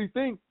honestly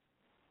think,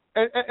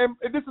 and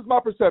this is my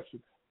perception,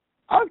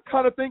 I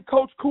kind of think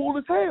Coach cool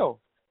as hell.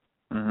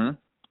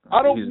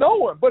 I don't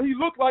know him, but he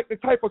looked like the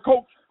type of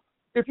coach,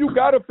 if you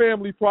got a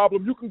family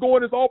problem, you can go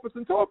in his office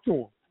and talk to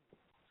him.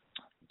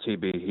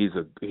 TB,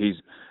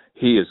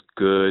 he is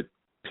good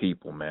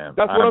people, man.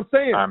 That's what I'm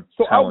saying.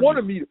 I want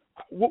to meet.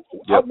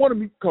 I want to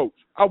meet Coach.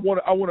 I want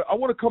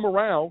to come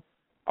around.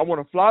 I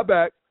want to fly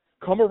back,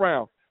 come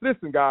around.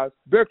 Listen, guys,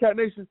 Bearcat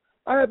Nation,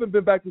 I haven't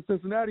been back to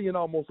Cincinnati in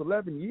almost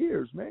 11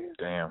 years, man.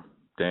 Damn.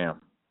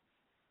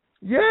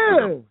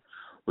 Yeah.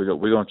 We're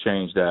gonna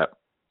change that.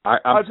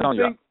 I'm telling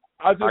you,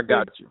 I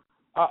got you.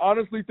 I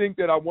honestly think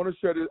that I want to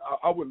share this.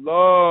 I would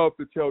love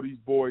to tell these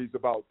boys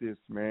about this,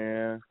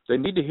 man. They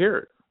need to hear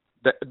it.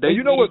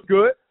 You know what's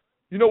good?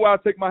 You know why I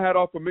take my hat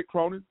off for Mick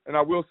Cronin? And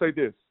I will say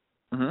this.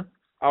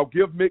 I'll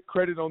give Mick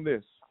credit on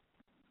this.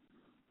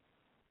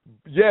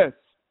 Yes,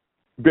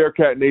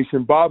 Bearcat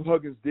Nation, Bob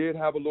Huggins did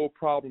have a little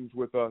problems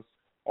with us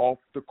off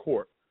the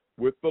court,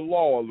 with the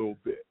law a little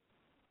bit.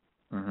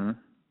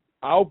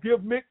 I'll give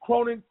Mick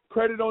Cronin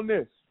credit on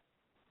this.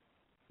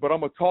 But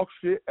I'm going to talk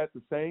shit at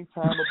the same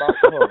time about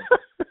her.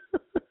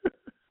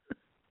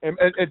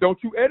 and don't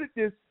you edit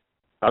this.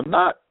 I'm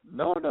not.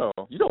 No.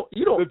 You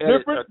don't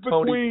edit a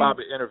Tony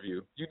Bobbitt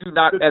interview. You do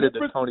not edit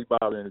a Tony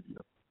Bobbitt interview.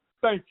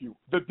 Thank you.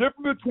 The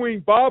difference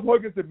between Bob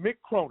Huggins and Mick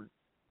Cronin.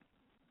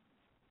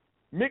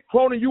 Mick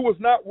Cronin, you was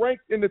not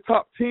ranked in the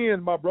top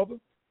 10, my brother.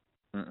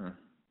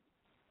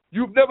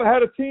 You've never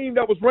had a team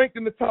that was ranked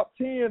in the top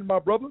 10, my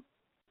brother.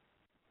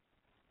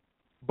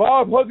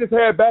 Bob Huggins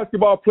had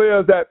basketball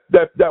players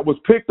that was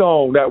picked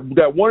on,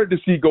 that wanted to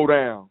see go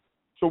down.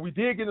 So we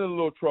did get in a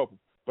little trouble.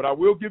 But I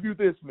will give you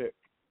this, Mick.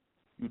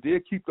 You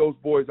did keep those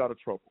boys out of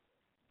trouble.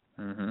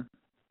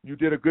 You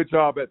did a good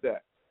job at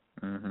that.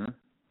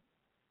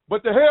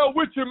 But the hell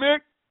with you,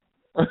 Mick.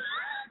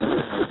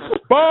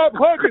 Bob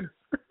Huggins.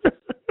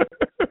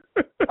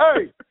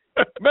 Hey,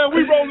 man,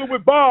 we rolling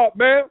with Bob,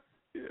 man.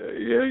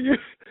 Yeah.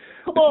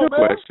 Come on,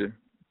 man.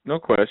 No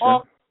question.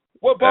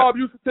 What Bob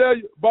used to tell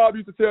you? Bob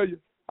used to tell you,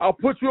 I'll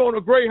put you on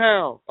a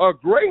Greyhound. A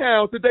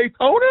Greyhound to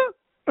Daytona?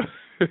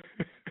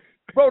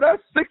 Bro,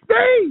 that's 6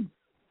 days.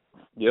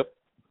 Yep.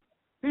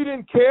 He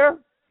didn't care.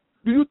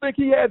 Do you think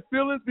he had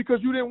feelings because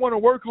you didn't want to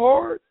work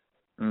hard?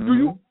 Do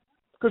you?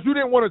 Because you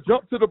didn't want to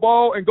jump to the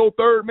ball and go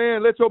third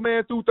man, let your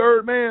man through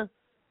third man?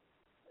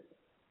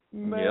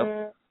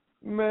 Man,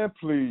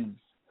 please.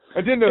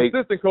 And then the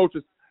assistant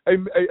coaches,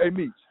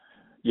 Meach.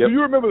 Yep. Do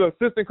you remember the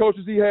assistant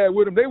coaches he had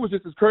with him? They was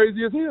just as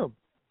crazy as him.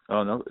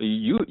 Oh no,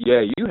 you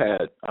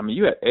had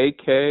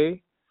AK,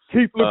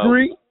 Keith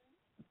LeGree.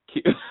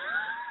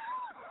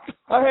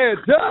 I had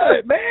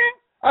Judd, man.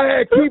 I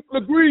had Keith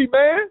Legree,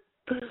 man.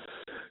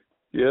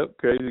 Yep,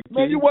 crazy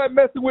Man, Keith. you wasn't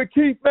messing with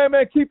Keith, man.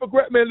 Keith a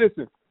great man.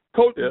 Listen,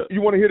 Coach,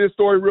 you want to hear this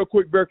story real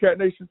quick, Bearcat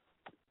Nation?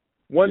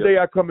 One day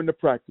I come into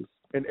practice,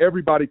 and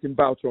everybody can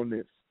vouch on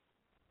this.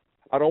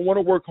 I don't want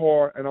to work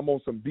hard, and I'm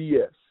on some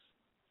BS.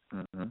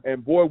 Mm-hmm.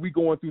 And boy, we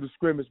going through the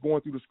scrimmage,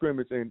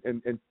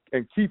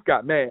 and Keith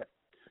got mad.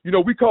 You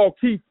know, we call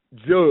Keith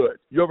Judd.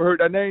 You ever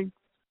heard that name?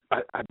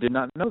 I did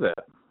not know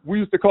that. We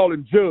used to call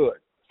him Judd.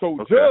 So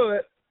okay.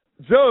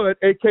 Judd,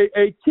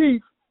 a.k.a.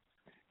 Keith,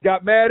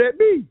 got mad at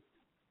me.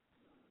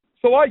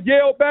 So I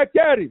yelled back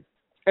at him.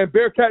 And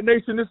Bearcat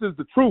Nation, this is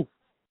the truth.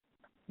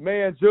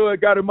 Man,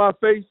 Judd got in my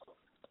face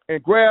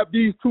and grabbed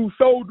these two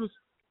shoulders.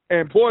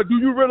 And, boy, do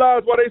you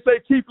realize why they say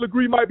Keith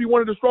Legree might be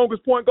one of the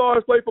strongest point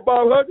guards played for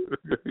Bob Huggins?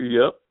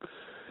 Yep.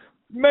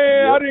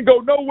 Man, I didn't go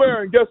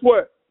nowhere. And guess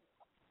what?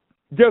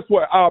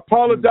 I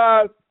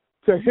apologized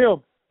to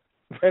him.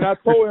 And I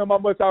told him how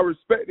much I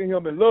respected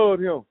him and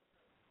loved him.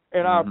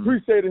 And I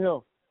appreciated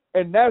him.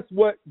 And that's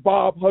what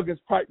Bob Huggins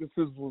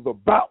practices was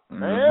about,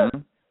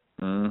 man.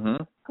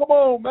 Mm-hmm. Come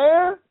on,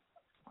 man.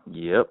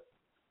 Yep.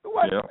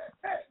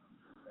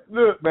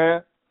 Look,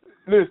 man.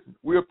 Listen,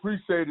 we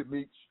appreciate it,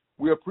 Meech.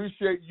 We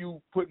appreciate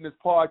you putting this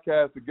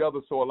podcast together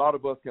so a lot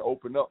of us can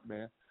open up,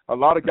 man. A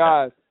lot of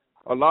guys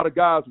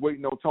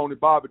waiting on Tony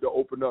Bobbitt to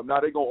open up. Now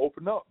they're gonna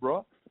open up,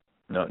 bro.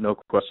 No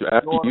question.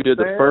 After you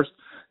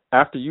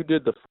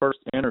did the first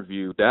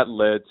interview, that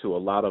led to a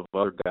lot of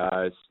other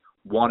guys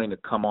wanting to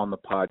come on the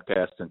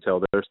podcast and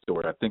tell their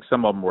story. I think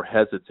some of them were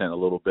hesitant a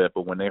little bit,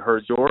 but when they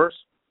heard yours,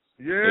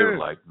 they were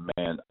like,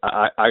 "Man,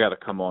 I got to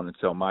come on and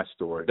tell my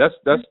story." That's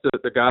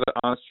the guy that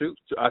honest truth.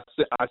 I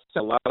sent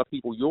a lot of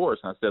people yours,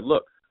 and I said,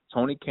 "Look,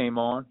 Tony came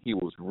on. He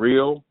was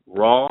real,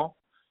 raw.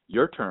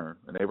 Your turn."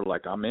 And they were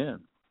like, "I'm in."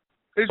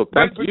 So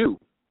thank you.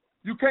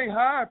 You can't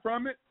hide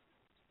from it.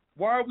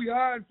 Why are we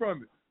hiding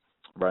from it?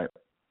 Right.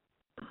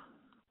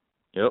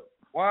 Yep.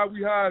 Why are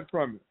we hiding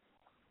from it?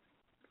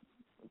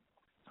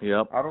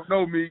 Yep. I don't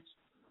know, Meech.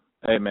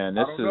 Hey, man,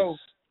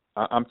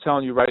 I'm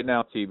telling you right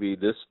now, TV,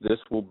 this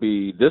will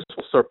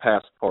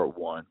surpass part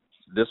one.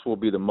 This will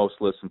be the most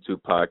listened to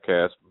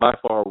podcast, by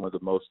far one of the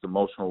most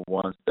emotional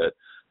ones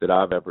that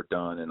I've ever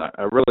done. And I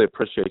really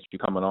appreciate you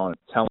coming on and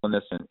telling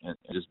this and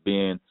just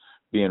being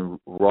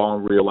raw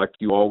and real like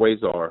you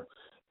always are.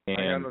 And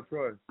I have no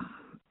choice.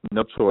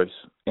 No choice.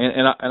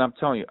 And I'm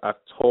telling you, I've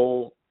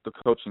told the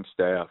coaching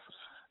staff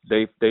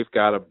they've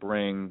got to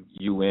bring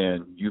you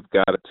in. You've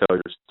got to tell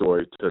your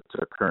story to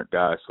the current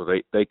guys so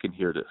they can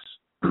hear this.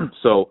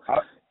 So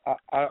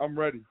I'm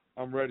ready.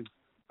 I'm ready.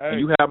 Hey. And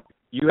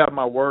you have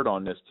my word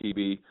on this,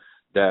 TB,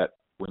 that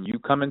when you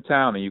come in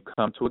town and you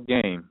come to a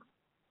game,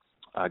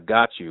 I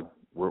got you.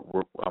 I'm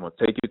gonna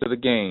take you to the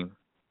game.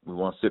 We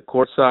want to sit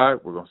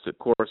courtside. We're gonna sit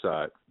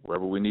courtside.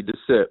 Wherever we need to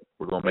sit,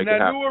 we're gonna make it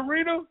happen. In that new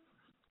arena?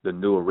 The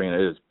new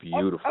arena is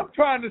beautiful. I'm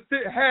trying to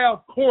sit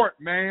half court,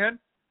 man.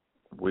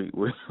 We're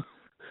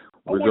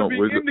I want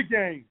to be in the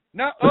game,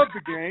 not of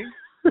the game.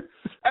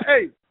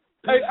 Hey,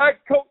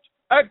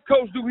 ask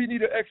Coach, do we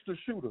need an extra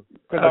shooter?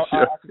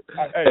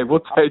 Hey, we'll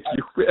take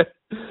you.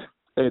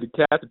 Hey, the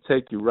cat to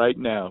take you right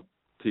now,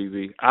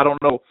 TV. I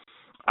don't know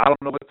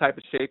what type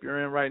of shape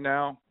you're in right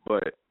now,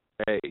 but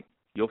hey,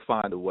 you'll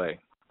find a way.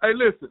 Hey,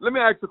 listen, let me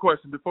ask a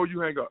question before you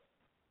hang up.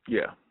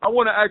 Yeah. I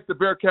want to ask the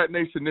Bearcat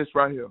Nation this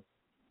right here.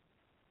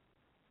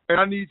 And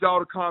I need y'all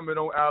to comment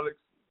on Alex,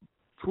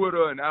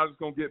 Twitter, and Alex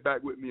going to get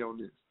back with me on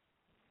this.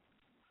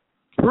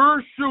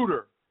 Per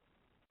shooter.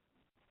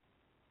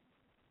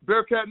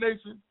 Bearcat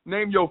Nation,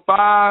 name your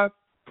 5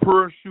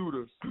 per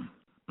shooters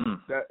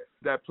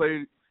that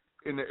played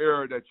in the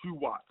era that you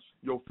watch.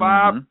 Your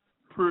 5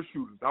 per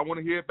shooters. I want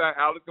to hear it back.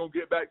 Alex going to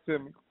get back to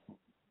me.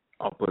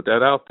 I'll put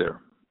that out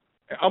there.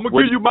 I'm going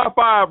to give you my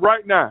 5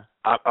 right now.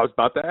 I was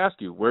about to ask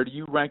you, where do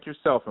you rank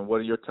yourself and what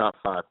are your top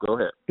 5? Go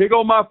ahead. Here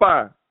go my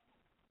 5.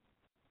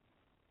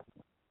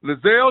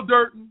 Lizelle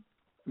Durton.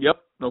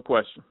 Yep, no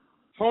question.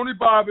 Tony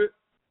Bobbitt.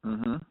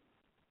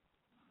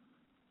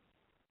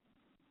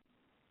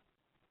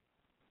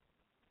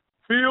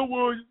 Phil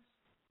Williams.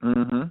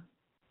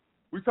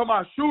 We talking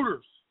about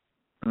shooters.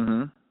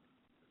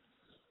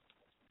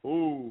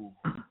 Ooh.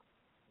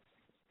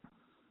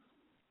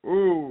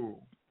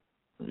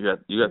 You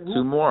got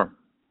 2 more.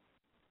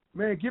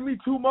 Man, give me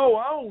 2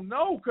 more. I don't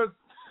know, cause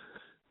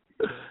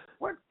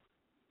what?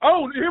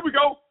 Oh, here we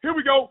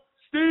go.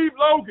 Steve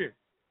Logan.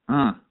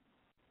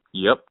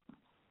 Yep.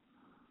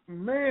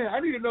 Man, I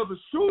need another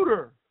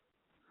shooter.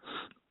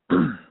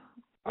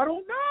 I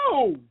don't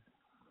know.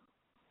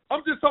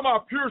 I'm just talking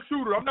about pure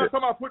shooter. I'm not talking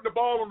about putting the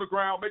ball on the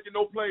ground, making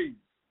no plays.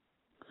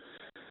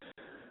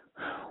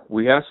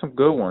 We have some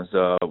good ones.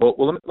 Well,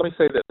 let me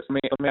say this.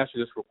 Let me ask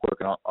you this real quick,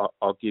 and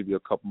I'll give you a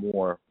couple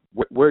more.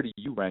 Where do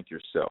you rank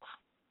yourself?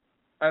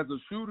 As a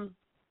shooter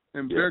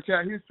in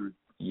Bearcat history?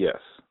 Yes.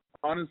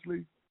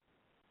 Honestly.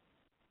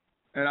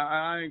 And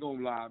I ain't going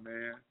to lie,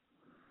 man.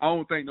 I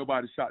don't think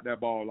nobody shot that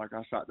ball like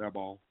I shot that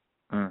ball.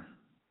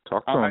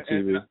 Talk on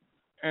TV.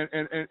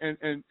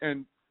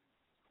 And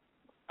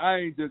I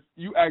ain't just,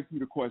 you asked me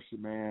the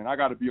question, man. I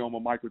got to be on my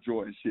Michael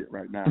Jordan shit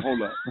right now.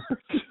 Hold up.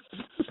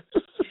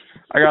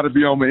 I got to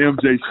be on my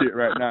MJ shit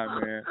right now,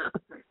 man.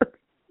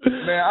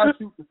 Man,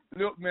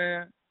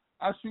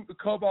 I shoot the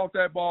cover off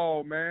that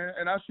ball, man,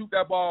 and I shoot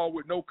that ball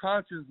with no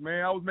conscience,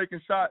 man. I was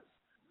making shots.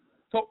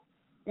 So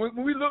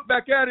when we look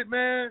back at it,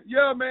 man,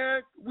 yeah,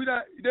 man,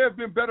 there have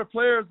been better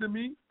players than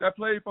me that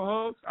played for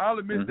Hugs. I'll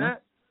admit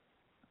that.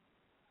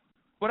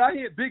 But I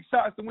hit big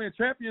shots to win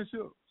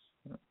championships.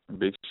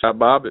 Big shot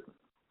Bobbitt.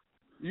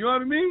 You know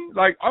what I mean?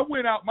 Like, I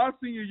went out my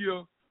senior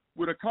year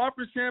with a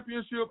conference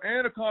championship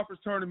and a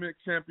conference tournament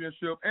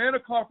championship and a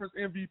conference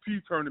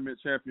MVP tournament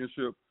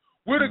championship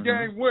with a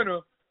game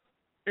winner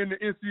in the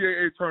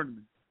NCAA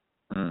tournament.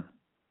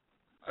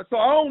 So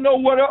I don't know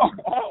what else.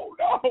 I don't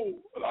know.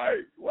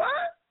 Like,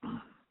 what?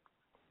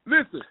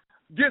 Listen,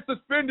 get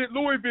suspended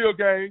Louisville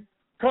game,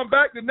 come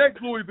back the next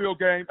Louisville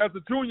game as a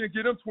junior and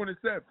get them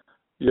 27.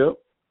 Yep.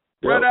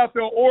 Right out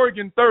there,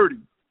 Oregon 30.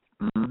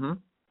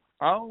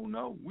 I don't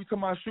know. We talking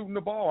about shooting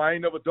the ball. I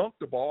ain't never dunked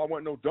the ball. I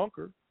wasn't no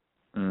dunker.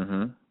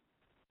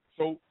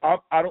 So I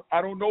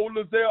don't know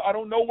Lizelle. I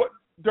don't know what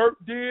Dirk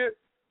did.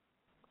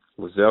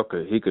 Lizelle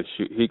could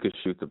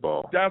shoot the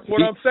ball. That's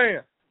what I'm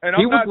saying. And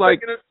I'm not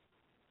taking it.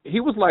 He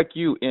was like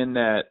you in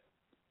that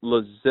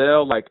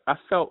Lizelle. Like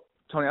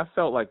Tony, I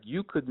felt like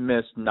you could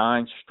miss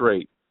 9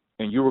 straight,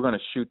 and you were going to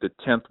shoot the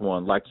 10th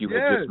one like you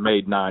had just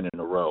made 9 in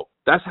a row.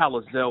 That's how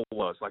Lizelle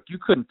was. Like, you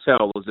couldn't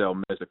tell Lizelle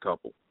missed a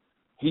couple.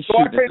 So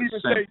I can't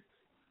even say,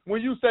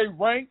 when you say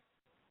rank,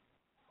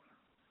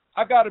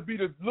 I got to be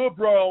the little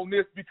bro on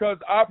this because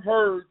I've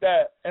heard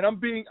that, and I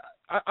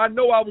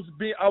know I was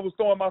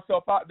throwing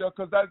myself out there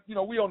because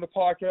we on the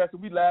podcast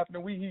and we laughing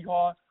and we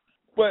hee-haw,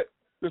 but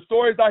the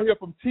stories I hear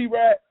from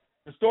T-Rat,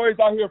 the stories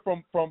I hear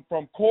from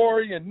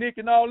Corey and Nick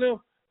and all them,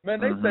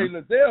 man, they say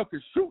Lizelle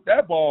could shoot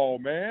that ball,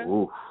 man.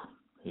 Ooh,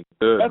 he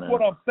could. That's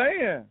what I'm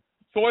saying.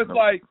 So it's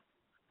like,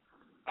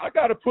 I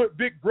got to put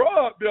Big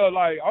Bro up there.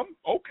 Like, I'm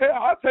okay,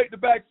 I'll take the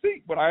back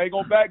seat, but I ain't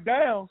going to back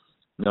down.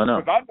 No.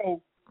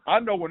 Because I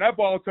know when that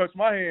ball touched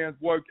my hands,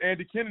 boy,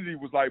 Andy Kennedy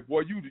was like,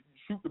 boy, you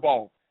shoot the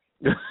ball.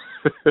 Because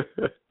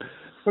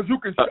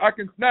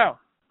now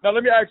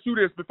let me ask you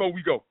this before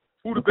we go.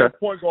 Who the best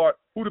point guard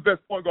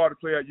to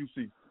play at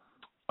UC?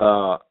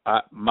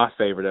 My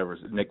favorite ever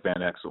is Nick Van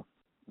Exel,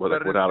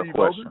 without a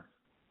question. Hogan?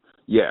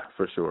 Yeah,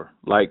 for sure.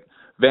 Like,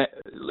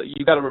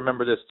 you got to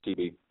remember this,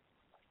 TV.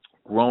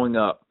 Growing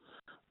up,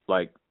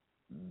 like,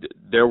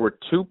 there were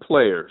 2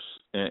 players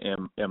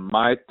in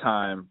my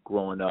time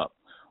growing up.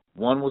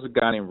 One was a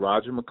guy named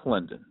Roger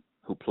McClendon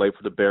who played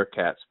for the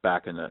Bearcats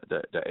back in the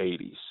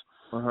 80s.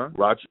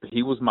 Roger,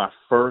 he was my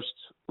first,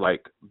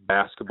 like,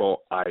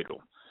 basketball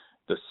idol.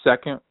 The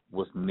second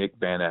was Nick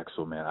Van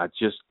Exel, man. I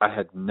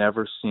had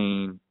never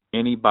seen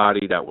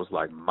anybody that was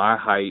like my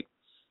height,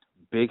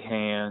 big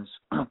hands,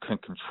 can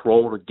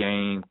control the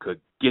game,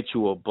 could get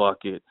you a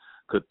bucket,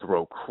 could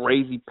throw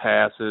crazy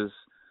passes.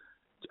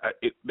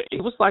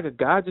 It was like a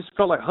guy just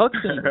felt like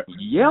Hugs didn't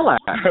yell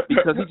at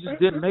because he just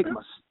didn't make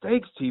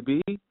mistakes,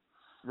 TB.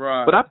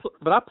 Right.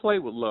 But I played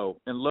with Lowe,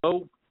 and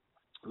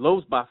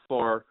Lowe's by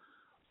far,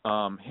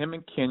 him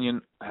and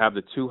Kenyon have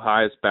the 2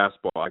 highest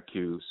basketball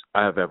IQs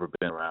I have ever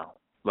been around.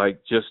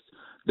 Like, just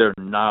their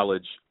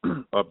knowledge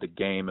of the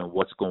game and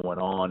what's going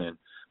on and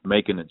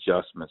making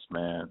adjustments,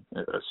 man.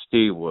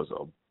 Steve was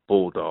a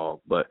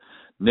bulldog, but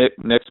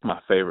Nick's my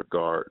favorite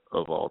guard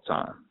of all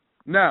time.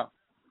 Now,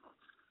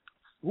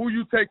 who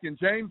you taking,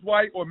 James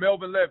White or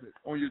Melvin Levitt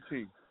on your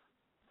team?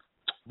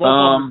 Both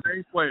on the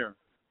same player.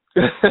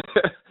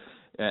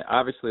 And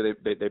obviously,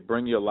 they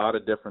bring you a lot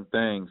of different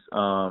things.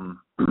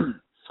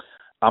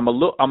 I'm a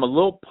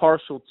little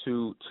partial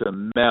to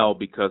Mel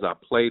because I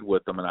played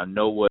with him and I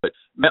know what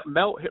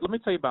Mel. Here, let me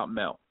tell you about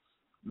Mel.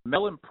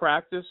 Mel in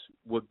practice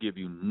would give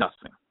you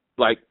nothing,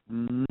 like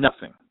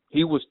nothing.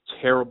 He was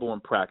terrible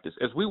in practice.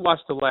 As we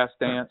watched The Last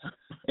Dance,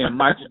 and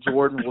Michael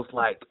Jordan was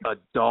like a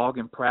dog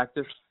in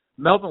practice,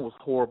 Melvin was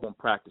horrible in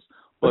practice.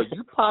 But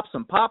you pop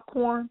some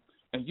popcorn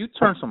and you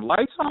turn some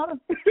lights on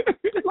him,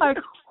 like,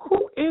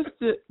 who is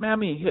this? Man, I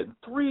mean, hitting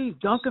threes,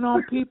 dunking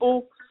on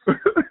people.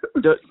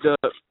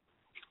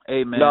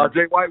 Hey, man. No,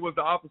 Jay White was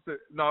the opposite.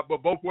 No,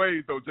 but both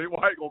ways, though. Jay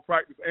White going to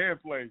practice and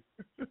play.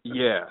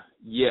 Yeah.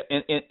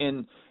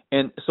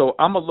 And so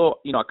I'm a little,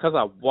 because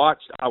I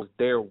was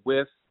there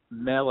with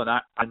Mel, and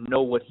I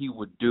know what he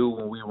would do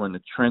when we were in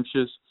the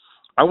trenches.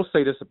 I will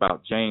say this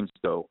about James,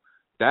 though.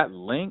 That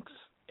length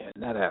and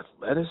that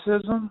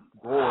athleticism.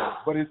 Boy.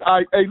 But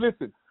hey,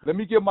 listen, let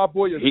me give my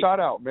boy a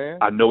shout-out, man.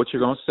 I know what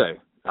you're going to say.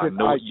 I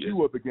know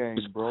IQ of the game,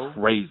 bro. It's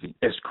crazy.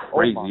 It's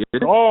crazy. Oh, my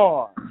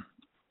God.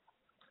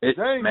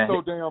 James man,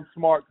 so damn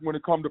smart when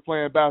it comes to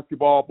playing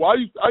basketball.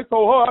 Boy, I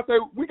told her, I said,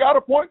 we got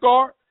a point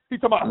guard. He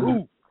talking about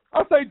who?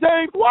 I say,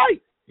 James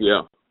White.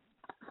 Yeah.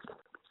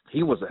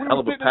 He was a hell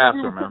of a passer, man.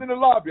 We were sitting in the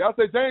lobby. I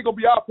said, James going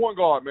to be our point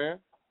guard, man.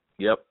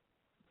 Yep.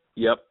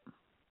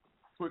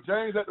 Put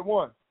James at the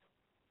 1.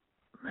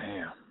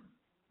 Man.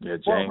 Yeah,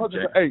 James.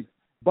 Hey,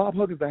 Bob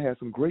Huggins had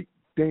some great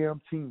damn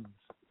teams.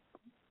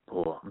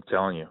 Oh, I'm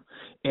telling you.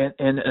 And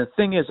the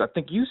thing is, I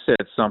think you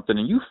said something,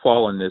 and you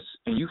fall in this,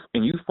 and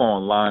you fall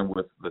in line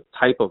with the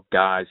type of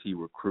guys he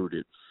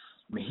recruited.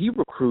 I mean, he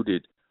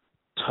recruited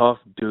tough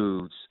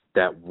dudes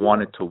that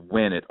wanted to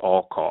win at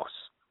all costs.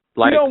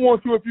 Like, he don't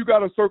want you if you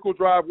got a circle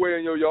driveway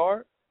in your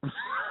yard.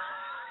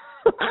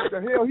 What the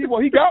hell?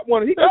 He got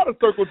one. He got a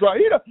circle drive.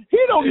 He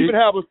don't even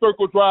have a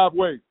circle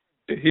driveway.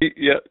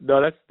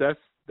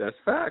 That's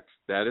facts.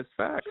 That is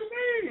facts. What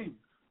do you mean?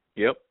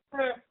 Yep.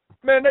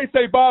 Man, they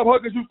say Bob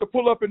Huggins used to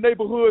pull up in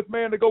neighborhoods,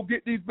 man, to go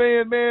get these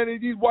man,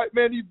 and these white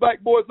men, these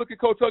black boys look at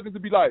Coach Huggins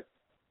and be like,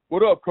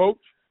 "What up, Coach?"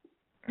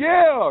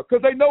 Yeah,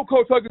 because they know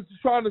Coach Huggins is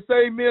trying to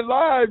save men's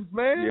lives,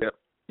 man. Yep.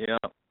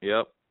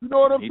 You know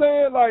what I'm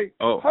saying? Like,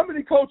 how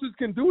many coaches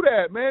can do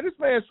that, man? This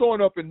man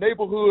showing up in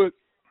neighborhoods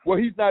where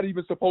he's not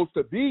even supposed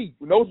to be.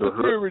 No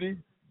security.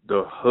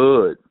 The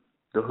hood.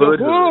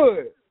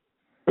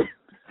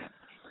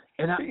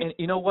 And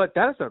you know what?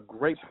 That is a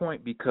great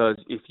point, because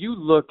if you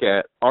look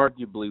at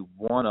arguably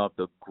one of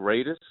the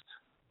greatest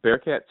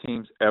Bearcat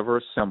teams ever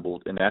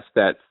assembled, and that's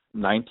that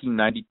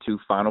 1992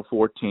 Final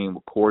Four team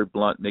with Corey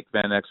Blunt, Nick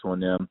Van Exel,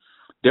 and them,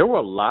 there were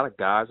a lot of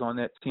guys on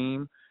that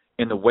team,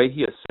 and the way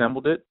he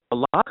assembled it, a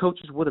lot of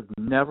coaches would have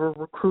never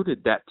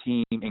recruited that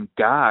team and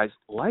guys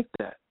like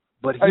that.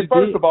 But he did.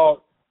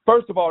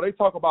 First of all, they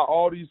talk about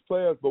all these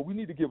players, but we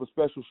need to give a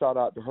special shout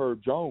out to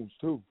Herb Jones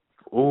too.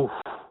 Ooh.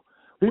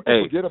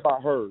 People forget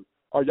about Herb.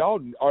 Are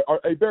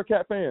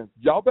Bearcat fans?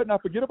 Y'all better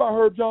not forget about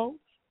Herb Jones.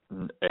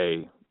 Do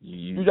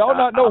y'all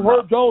not know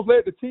Herb Jones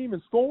led the team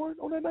in scoring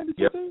on that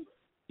 92 team?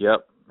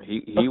 Yep.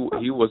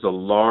 He was a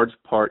large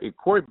part.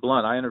 Corey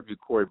Blunt, I interviewed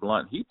Corey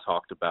Blunt. He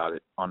talked about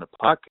it on the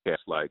podcast.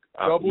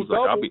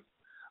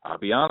 I'll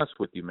be honest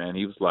with you, man.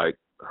 He was like,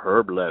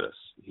 Herb led us.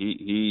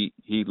 He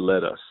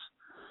led us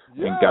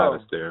and got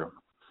us there.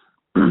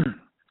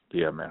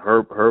 Yeah, man.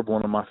 Herb,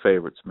 one of my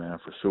favorites, man,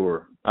 for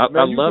sure. I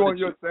love you doing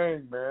your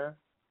thing, man.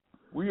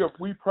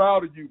 We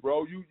proud of you,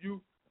 bro.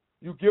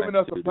 You giving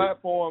us a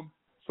platform.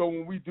 So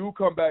when we do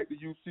come back to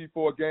UC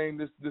for a game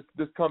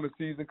this coming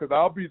season, because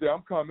I'll be there,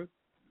 I'm coming.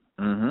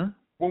 Mm-hmm.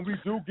 When we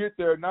do get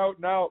there,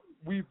 now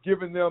we've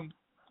given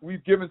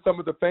some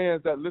of the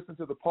fans that listen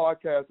to the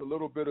podcast a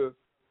little bit of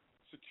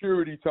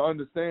security to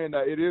understand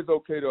that it is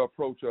okay to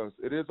approach us.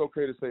 It is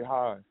okay to say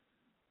hi.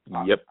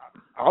 Yep.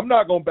 I'm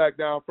not gonna back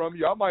down from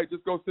you. I might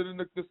just go sit in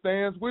the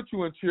stands with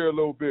you and cheer a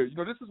little bit. You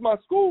know, this is my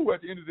school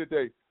at the end of the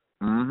day.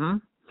 Mm-hmm.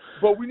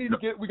 But we need to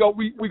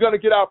we're gonna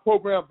get our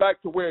program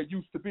back to where it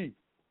used to be.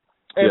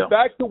 And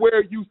back to where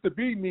it used to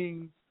be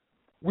means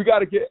we got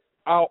to get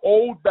our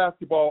old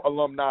basketball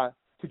alumni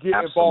to get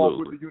involved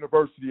with the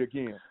university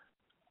again.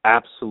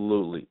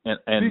 Absolutely.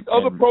 And these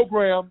other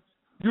programs,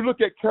 you look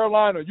at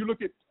Carolina, you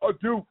look at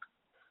Duke.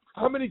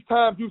 How many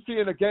times you see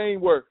in a game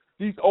where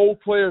these old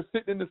players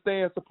sitting in the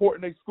stands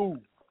supporting their school?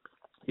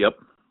 Yep.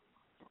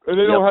 And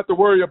they don't have to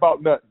worry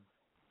about nothing.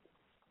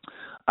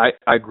 I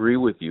agree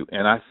with you.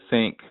 And I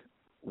think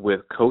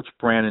with Coach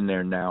Brandon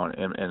there now,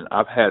 and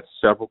I've had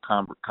several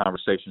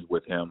conversations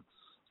with him,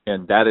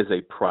 and that is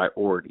a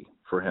priority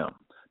for him.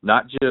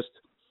 Not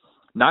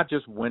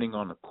just winning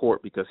on the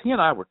court, because he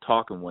and I were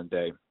talking one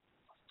day,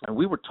 and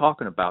we were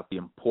talking about the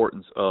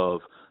importance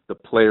of the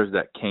players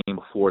that came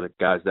before the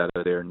guys that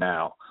are there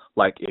now.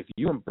 Like, if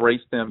you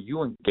embrace them,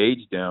 you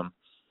engage them,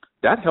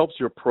 that helps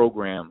your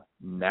program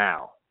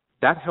now.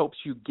 That helps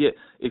you get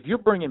 – if you're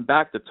bringing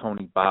back the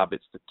Tony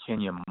Bobbitts, the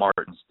Kenyon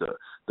Martins, the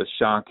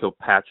Sean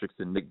Kilpatricks,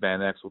 the Nick Van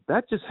Exel,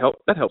 that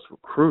helps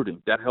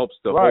recruiting. That helps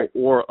the whole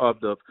aura of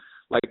the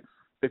 – like,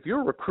 if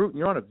you're a recruit and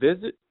you're on a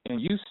visit and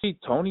you see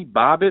Tony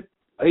Bobbitt,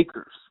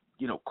 Lakers,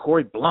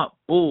 Corey Blunt,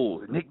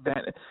 Bulls, Nick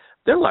Van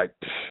 – they're like,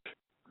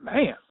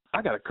 man,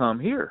 I got to come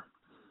here.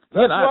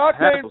 That's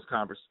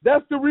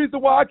the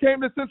reason why I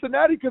came to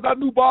Cincinnati, because I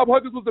knew Bob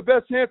Huggins was the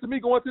best chance of me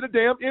going to the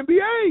damn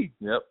NBA.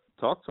 Yep.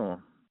 Talk to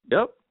him.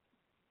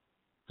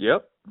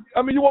 Yep.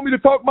 I mean, you want me to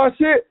talk my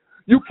shit?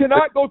 You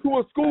cannot go to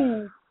a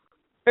school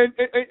and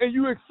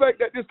you expect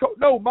that this coach –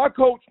 no, my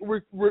coach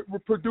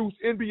produced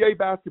NBA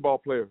basketball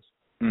players.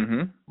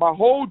 Mm-hmm. My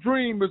whole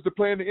dream is to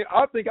play in the –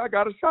 I think I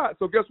got a shot.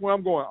 So guess where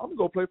I'm going? I'm going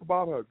to go play for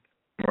Bob Huggins.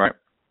 Right.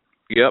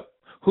 Yep.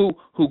 Who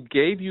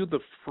gave you the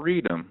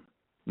freedom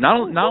 – Not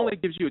only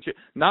gives you a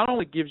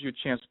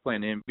chance to play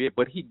in the NBA,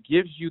 but he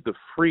gives you the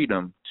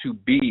freedom to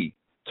be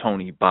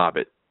Tony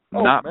Bobbitt,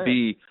 not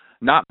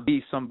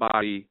be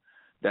somebody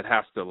that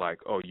has to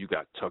you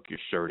got to tuck your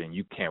shirt in,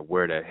 you can't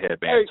wear that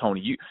headband. Hey,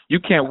 Tony, you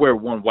can't wear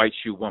one white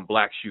shoe, one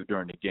black shoe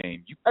during the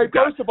game.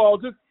 First of all,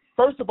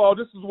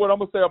 this is what I'm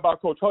gonna say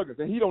about Coach Huggins,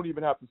 and he don't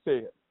even have to say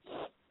it.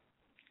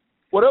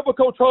 Whatever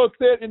Coach Huggins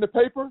said in the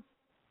paper,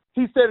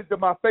 he said it to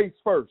my face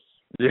first.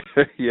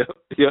 Yep.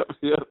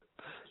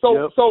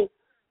 So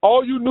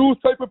all you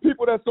newspaper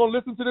people that's going to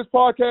listen to this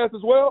podcast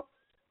as well,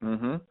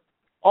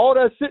 all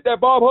that shit that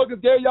Bob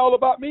Huggins gave y'all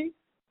about me,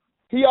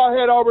 he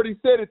had already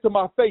said it to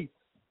my face.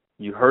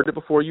 You heard it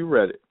before you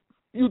read it.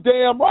 You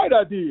damn right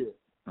I did.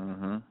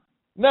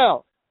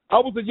 Now, I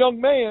was a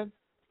young man,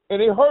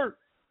 and it hurt,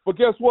 but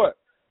guess what?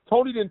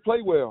 Tony didn't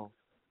play well.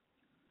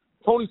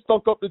 Tony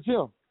stunk up the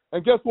gym.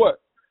 And guess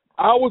what?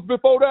 hours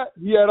before that,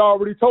 he had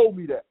already told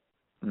me that.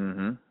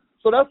 Mm-hmm.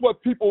 So that's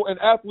what people and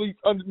athletes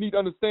need to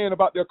understand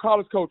about their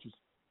college coaches.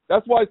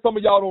 That's why some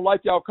of y'all don't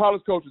like y'all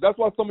college coaches. That's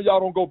why some of y'all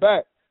don't go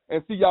back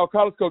and see y'all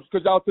college coaches,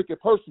 because y'all took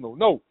it personal.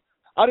 No,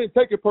 I didn't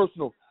take it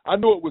personal. I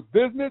knew it was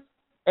business,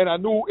 and I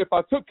knew if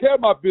I took care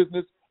of my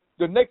business,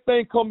 the next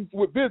thing comes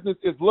with business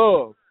is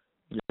love.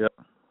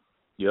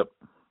 Yep.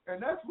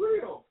 And that's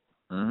real.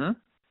 Mm-hmm.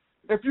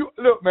 If you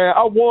look, man,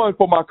 I won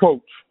for my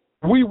coach.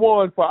 We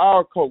won for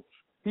our coach.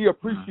 He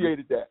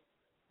appreciated that.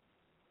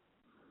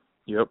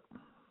 Yep.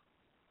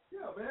 Yeah,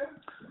 man.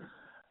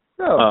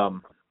 Yeah.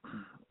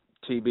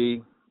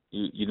 TB,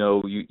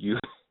 you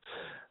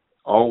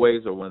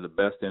always are one of the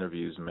best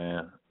interviews,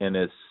 man. And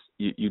it's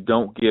you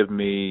don't give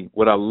me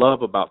what I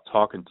love about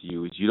talking to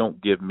you is you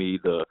don't give me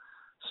the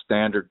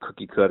standard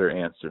cookie cutter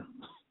answer.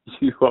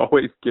 You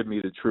always give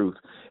me the truth,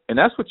 and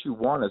that's what you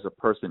want as a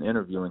person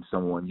interviewing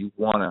someone. You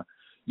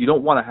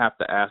don't want to have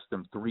to ask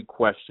them 3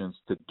 questions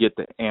to get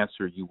the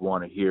answer you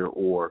want to hear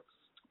or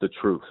the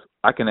truth.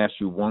 I can ask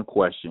you 1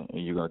 question,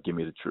 and you're gonna give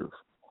me the truth.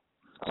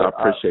 So I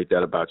appreciate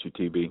that about you,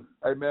 TB.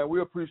 Hey, man,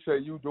 we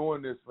appreciate you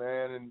doing this,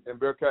 man, and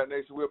Bearcat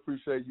Nation, we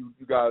appreciate you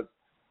guys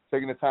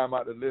taking the time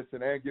out to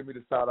listen and give me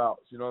the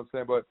shout-outs, you know what I'm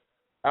saying? But,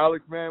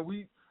 Alex, man,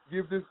 we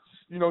give this,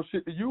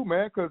 shit to you,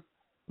 man, because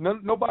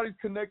nobody's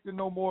connected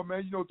no more,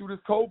 man. Through this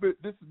COVID,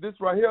 this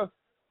right here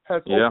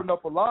has opened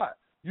up a lot.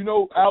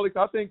 Alex,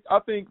 I think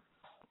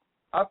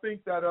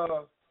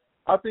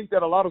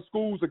that a lot of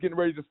schools are getting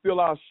ready to steal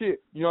our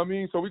shit. You know what I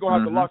mean? So we're going to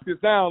have to lock this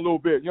down a little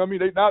bit. You know what I mean?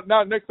 They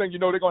not next thing you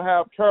know, they're going to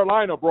have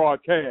Carolina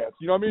broadcast.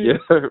 You know what I mean? Yeah,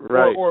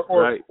 right.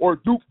 Or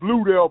Duke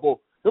Blue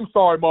Devil. I'm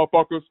sorry,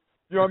 motherfuckers.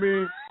 You know what I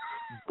mean?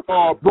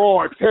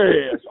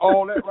 Broadcast.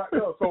 All that right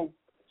there. So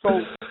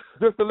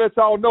just to let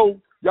y'all know,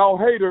 y'all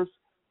haters,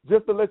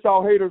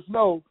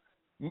 know,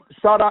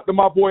 shout out to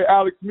my boy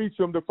Alex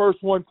Meacham, the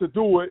first one to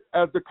do it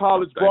as the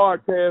college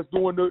broadcast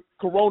during the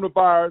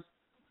coronavirus.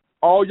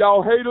 All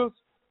y'all haters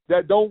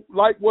that don't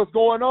like what's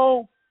going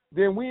on,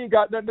 then we ain't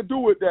got nothing to do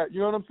with that. You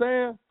know what I'm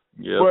saying?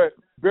 Yeah. But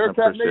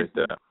Bearcat Nation,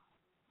 that.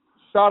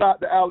 Shout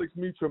out to Alex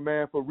Meacham,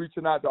 man, for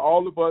reaching out to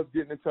all of us,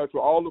 getting in touch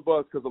with all of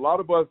us, because a lot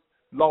of us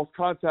lost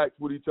contact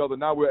with each other.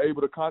 Now we're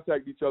able to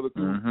contact each other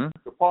through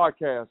the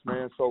podcast,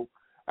 man. So,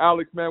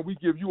 Alex, man, we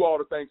give you all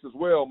the thanks as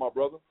well, my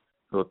brother.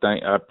 Well,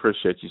 I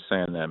appreciate you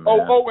saying that, man.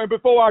 Oh, and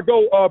before I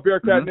go,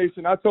 Bearcat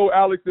Nation, I told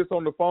Alex this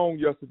on the phone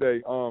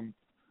yesterday.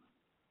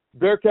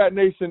 Bearcat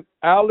Nation,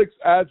 Alex's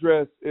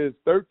address is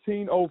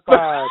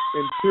 1305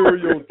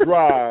 Imperial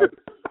Drive.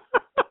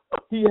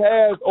 He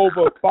has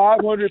over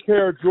 500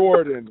 pair of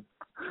Jordans.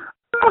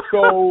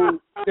 So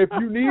if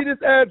you need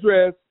his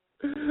address,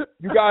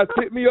 you guys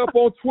hit me up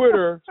on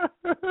Twitter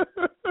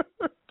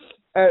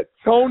at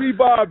Tony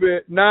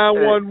Bobbitt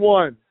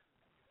 911.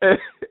 Hey,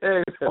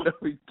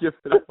 let me give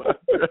it up.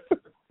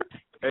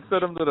 Hey,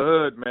 send him to the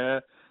hood,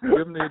 man.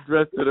 Give him the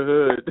address to the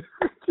hood.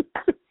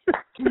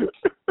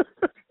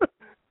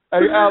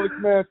 Hey, Alex,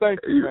 man,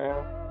 thank you,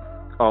 man.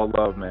 All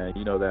love, man.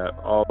 You know that.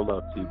 All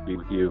love to be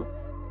with you.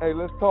 Hey,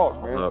 let's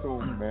talk, man.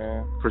 Soon,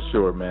 man. For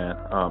sure, man.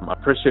 I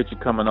appreciate you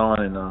coming on,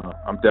 and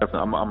I'm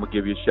gonna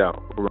give you a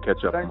shout. We're gonna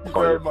catch up. Thank you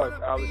very much,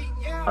 Alex.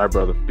 All right,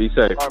 brother. Be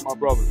safe. All right, my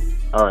brother.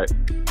 All right.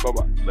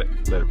 Bye-bye.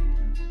 Later.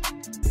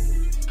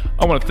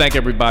 I want to thank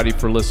everybody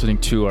for listening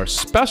to our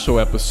special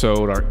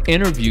episode, our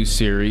interview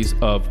series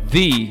of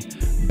the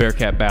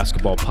Bearcat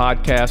Basketball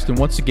Podcast. And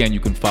once again, you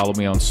can follow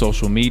me on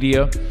social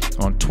media,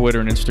 on Twitter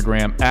and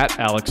Instagram at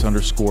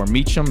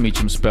Alex_Meacham.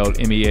 Meacham spelled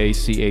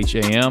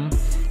Meacham.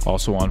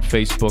 Also on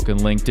Facebook and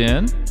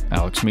LinkedIn,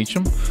 Alex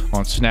Meacham.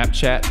 On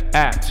Snapchat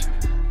at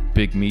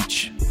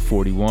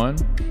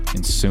BigMeach41,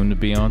 and soon to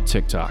be on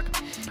TikTok.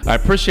 I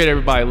appreciate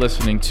everybody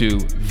listening to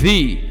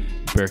the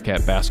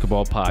Bearcat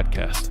Basketball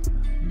Podcast.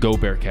 Go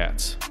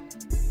Bearcats.